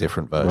younger,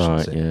 different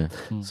versions in.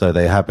 So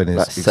they have been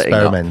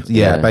experimenting.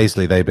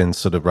 Basically they've been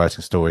sort of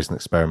writing stories and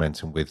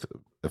experimenting with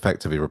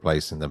effectively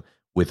replacing them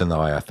with an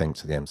eye, I think,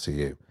 to the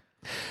MCU.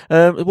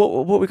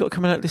 What we got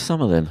coming out this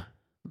summer then?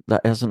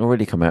 That hasn't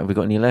already come out. Have we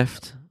got any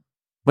left?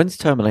 When's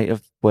Terminator,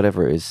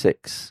 whatever it is,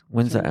 6?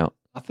 When's that out?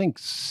 I think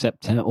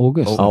September,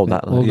 August.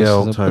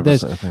 October.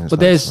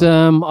 There's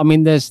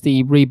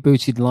the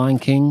rebooted Lion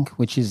King,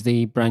 which is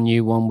the brand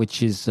new one,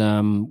 which is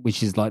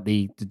like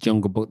the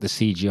Jungle Book, the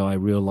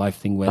CGI real life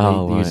thing where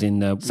they're using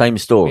the same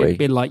story, a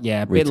bit like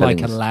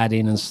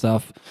Aladdin and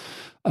stuff.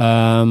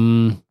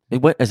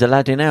 Is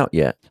Aladdin out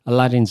yet?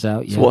 Aladdin's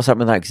out. Yeah. So what's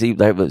happened with that? Because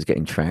they was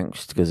getting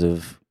trounced because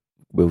of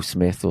Will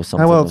Smith or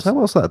something. How else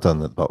that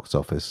done at the box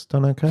office?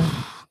 Done okay?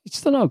 It's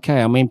done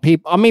okay. I mean,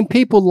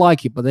 people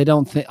like it, but they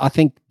don't think. I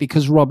think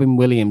because Robin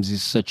Williams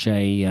is such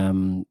a.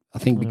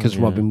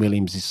 Robin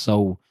Williams is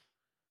so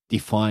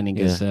defining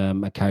as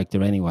a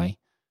character anyway.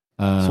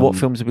 So what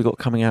films have we got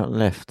coming out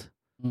left?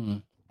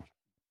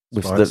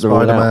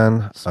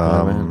 Spider-Man.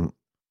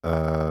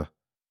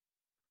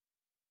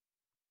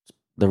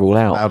 They're all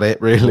out. About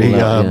it, really.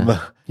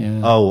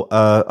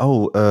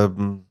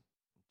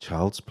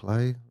 Child's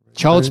Play.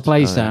 Child's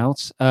Play's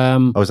out. Is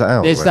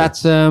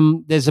that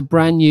out? There's a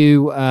brand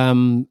new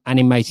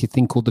animated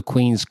thing called The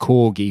Queen's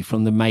Corgi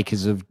from the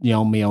makers of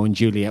Romeo and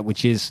Juliet,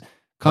 which is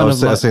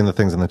I've seen the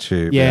things in the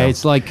tube. Yeah,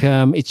 it's like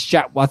it's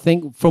Jack. I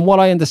think from what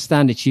I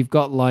understand, you've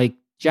got like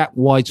Jack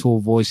Whitehall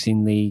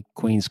voicing the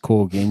Queen's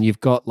Corgi, and you've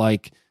got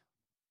like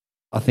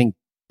I think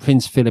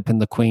Prince Philip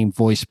and the Queen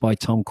voiced by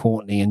Tom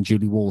Courtenay and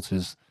Julie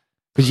Walters.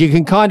 Because you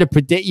can kind of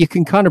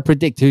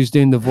predict who's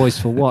doing the voice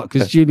for what.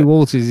 Because Julie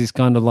Walters is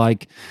kind of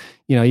like,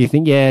 you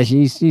think,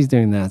 she's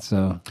doing that.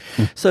 So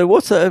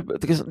what's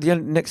because the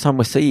next time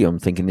we see you, I'm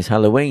thinking is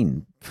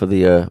Halloween for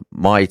the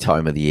my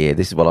time of the year.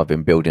 This is what I've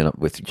been building up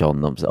with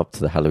John up to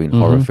the Halloween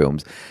horror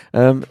films.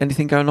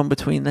 Anything going on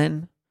between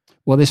then?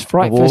 Well, there's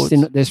Fright Fest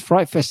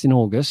in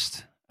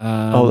August.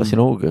 That's in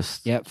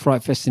August. Yeah,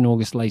 Fright Fest in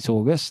August, late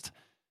August.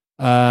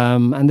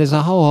 And there's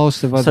a whole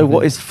host of other. So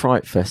what is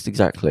Fright Fest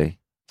exactly?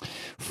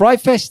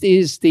 Fright Fest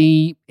is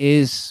a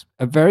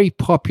very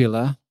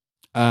popular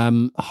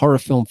horror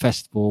film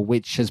festival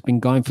which has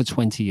been going for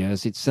 20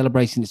 years. It's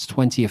celebrating its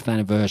 20th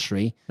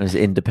anniversary. And is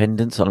it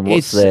independent?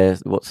 What's their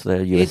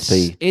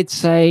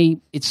USP?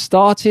 It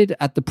started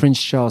at the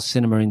Prince Charles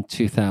Cinema in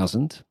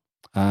 2000.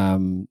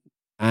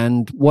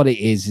 And what it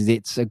is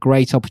it's a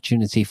great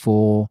opportunity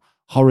for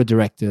horror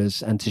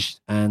directors and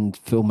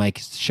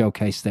filmmakers to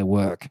showcase their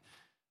work.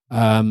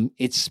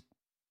 There's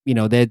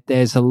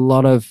a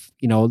lot of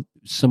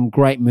some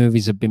great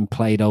movies have been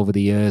played over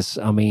the years.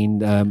 I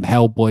mean,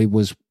 Hellboy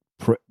was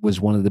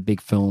one of the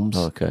big films.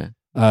 Okay.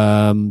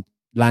 Land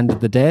of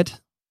the Dead.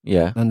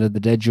 Yeah. Land of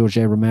the Dead, George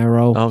A.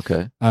 Romero.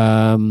 Okay.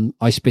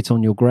 I Spit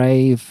on Your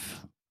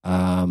Grave.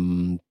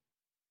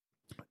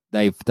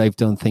 They've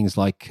done things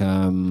like.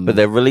 But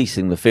they're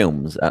releasing the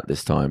films at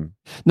this time.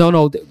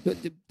 No.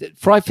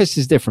 Fright Fest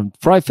is different.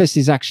 Fright Fest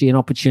is actually an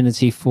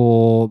opportunity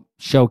for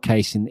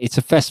showcasing. It's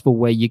a festival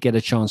where you get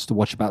a chance to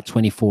watch about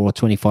 24 or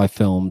 25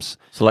 films.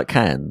 So like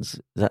Cannes,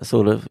 is that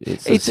sort of?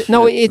 It's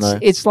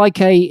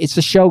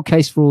a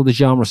showcase for all the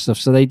genre stuff.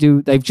 So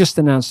they've just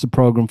announced the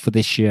program for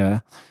this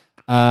year.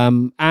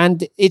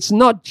 And it's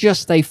not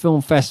just a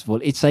film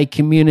festival; it's a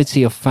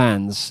community of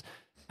fans,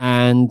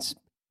 and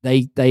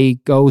they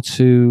go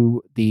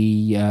to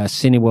the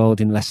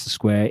Cineworld in Leicester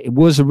Square. It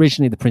was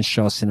originally the Prince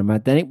Charles Cinema,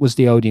 then it was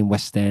the Odeon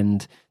West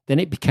End, then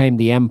it became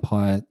the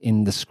Empire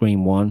in the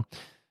Screen One,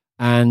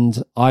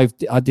 and I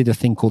did a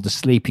thing called the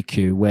Sleepy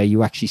Queue where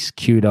you actually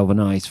queued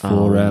overnight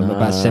for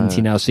about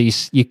 17 hours. So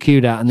you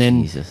queued out, and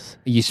then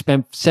you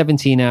spent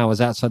 17 hours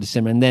outside the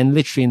cinema, and then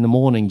literally in the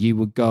morning you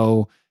would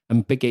go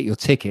and get your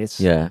tickets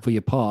for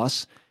your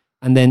pass.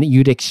 And then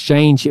you'd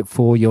exchange it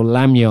for your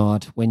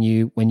lanyard when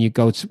you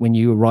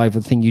arrive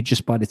at the thing. You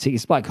just buy the ticket.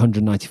 It's like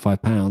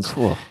 £195.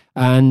 Cool.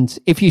 And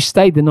if you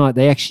stayed the night,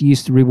 they actually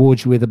used to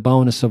reward you with a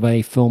bonus of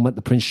a film at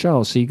the Prince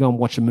Charles. So you go and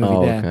watch a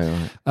movie there. Okay,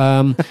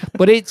 right.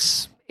 But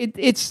it's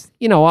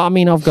I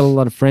mean, I've got a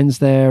lot of friends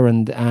there,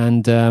 and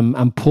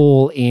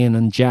Paul, Ian,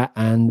 and Jack,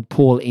 and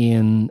Paul,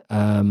 Ian,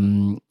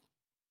 and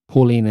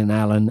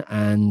Alan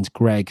and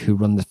Greg, who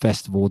run the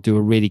festival, do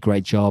a really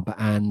great job,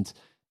 and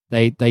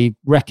they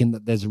reckon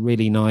that there's a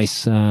really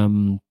nice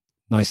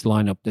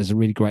lineup. There's a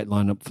really great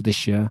lineup for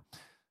this year.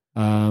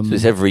 So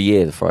it's every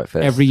year, the Fright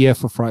Fest? Every year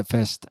for Fright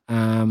Fest.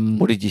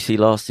 What did you see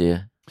last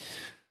year?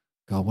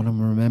 God, what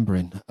am I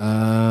remembering?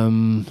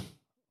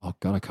 Oh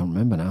God, I can't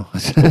remember now.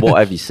 What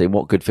have you seen?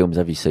 What good films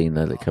have you seen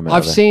there that come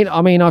out?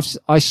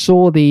 I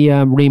saw the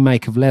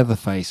remake of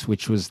Leatherface,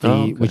 which was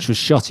which was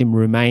shot in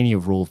Romania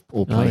of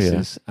all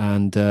places,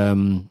 and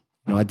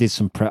I did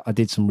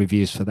some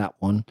reviews for that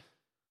one.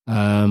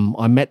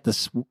 I met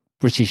this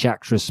British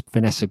actress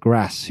Vanessa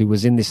Grass, who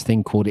was in this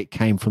thing called It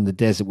Came from the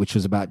Desert, which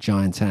was about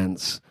giant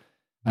ants,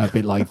 a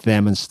bit like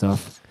them and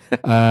stuff.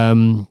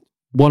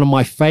 One of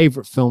my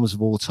favorite films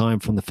of all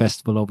time from the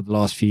festival over the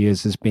last few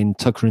years has been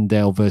Tucker and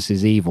Dale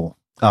versus Evil.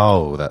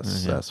 Oh,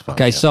 that's fun.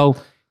 Okay, so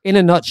in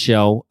a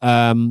nutshell,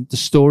 the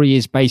story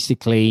is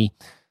basically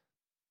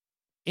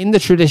in the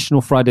traditional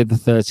Friday the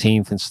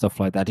 13th and stuff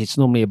like that. It's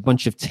normally a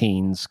bunch of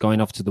teens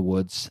going off to the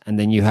woods, and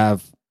then you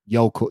have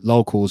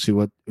locals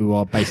who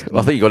are basically.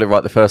 I think you got it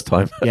right the first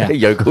time. Yeah,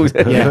 yokels.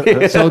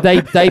 Yeah. So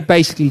they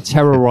basically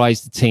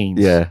terrorize the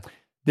teens. Yeah.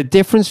 The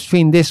difference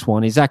between this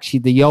one is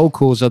actually the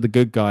yokels are the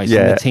good guys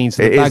and the teens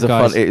are the bad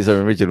guys. It is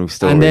an original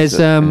story. And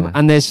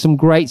there's some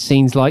great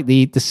scenes like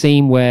the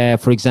scene where,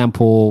 for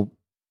example,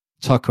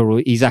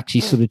 Tucker, he's actually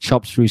sort of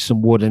chopped through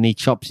some wood and he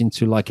chops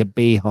into like a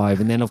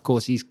beehive, and then of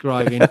course he's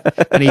driving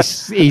and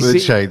he's with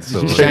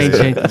chainsaw.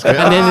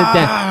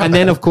 and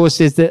then of course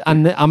there's but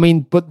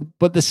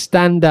the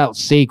standout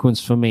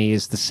sequence for me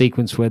is the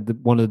sequence where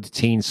one of the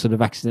teens sort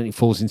of accidentally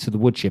falls into the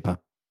wood chipper.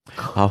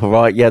 Oh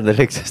right, yeah, the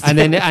legs.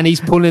 And he's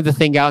pulling the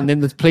thing out, and then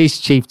the police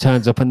chief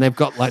turns up, and they've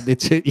got like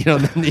then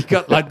you've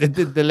got like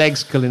the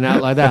legs culling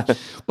out like that.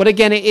 But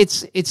again,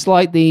 it's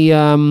like the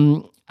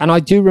and I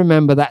do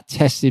remember that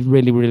tested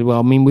really, really well.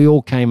 I mean, we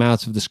all came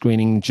out of the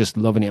screening just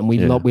loving it, and we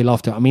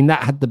loved it. I mean,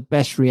 that had the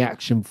best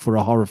reaction for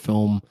a horror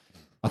film,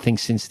 I think,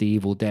 since The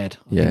Evil Dead.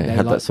 It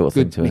had that sort of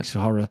thing to it. Mix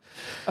of horror.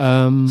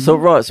 So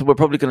we're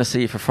probably going to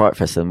see you for Fright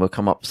Fest, and we'll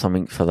come up with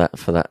something for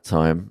that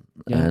time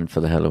and for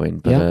the Halloween.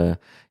 But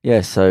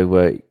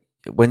so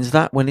when's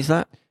that? When is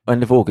that?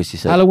 End of August, you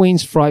said?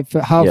 Halloween's Fright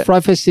Fest.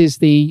 Fright Fest is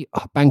the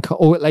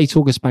late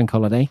August bank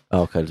holiday.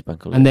 Oh, okay, it's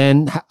bank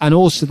holiday. And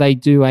also they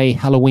do a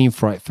Halloween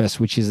Fright Fest,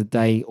 which is a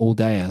day,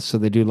 all-dayer. So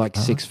they do like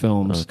 6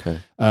 films. Okay.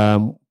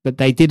 But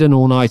they did an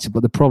all-nighter.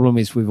 But the problem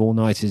is with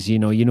all-nighters, you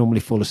normally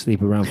fall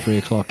asleep around 3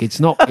 o'clock.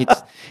 It's not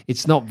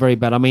very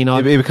bad. I mean,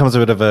 it becomes a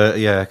bit of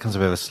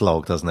a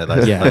slog, doesn't it?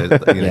 Seems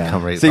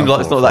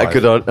like it's not that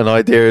good an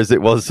idea as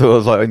it was sort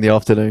of like in the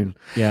afternoon.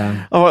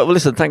 Yeah. All right. Well,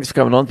 listen. Thanks for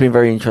coming on. It's been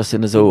very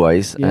interesting as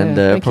always. Yeah,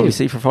 and probably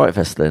see you for Fright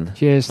Fest then.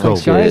 Cheers. Cool.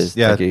 Thanks, guys.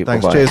 Yeah. Thank you.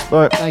 Thanks. Bye-bye. Cheers.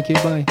 Bye. Thank you.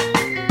 Bye.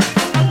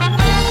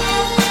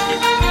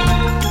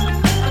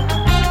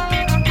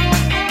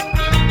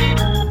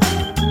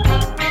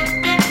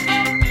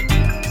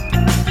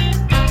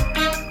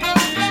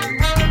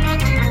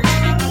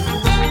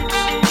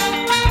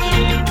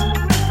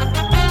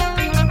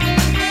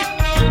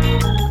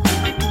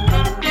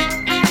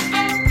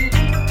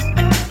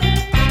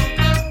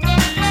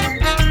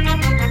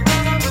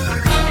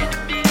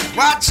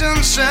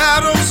 Watching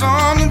shadows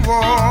on the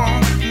wall,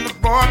 and the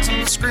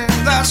bottom screen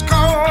that's cold.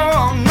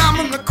 I'm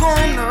in the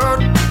corner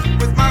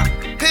with my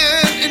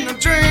head in a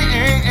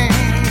dream.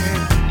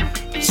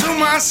 To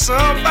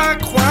myself, I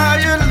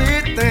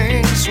quietly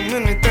think so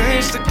many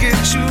things to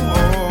get you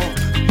off.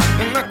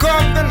 And I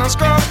cough and I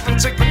scoff and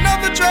take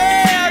another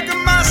drag of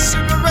my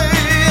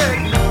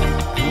cigarette.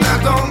 And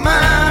I don't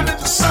mind if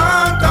the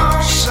sun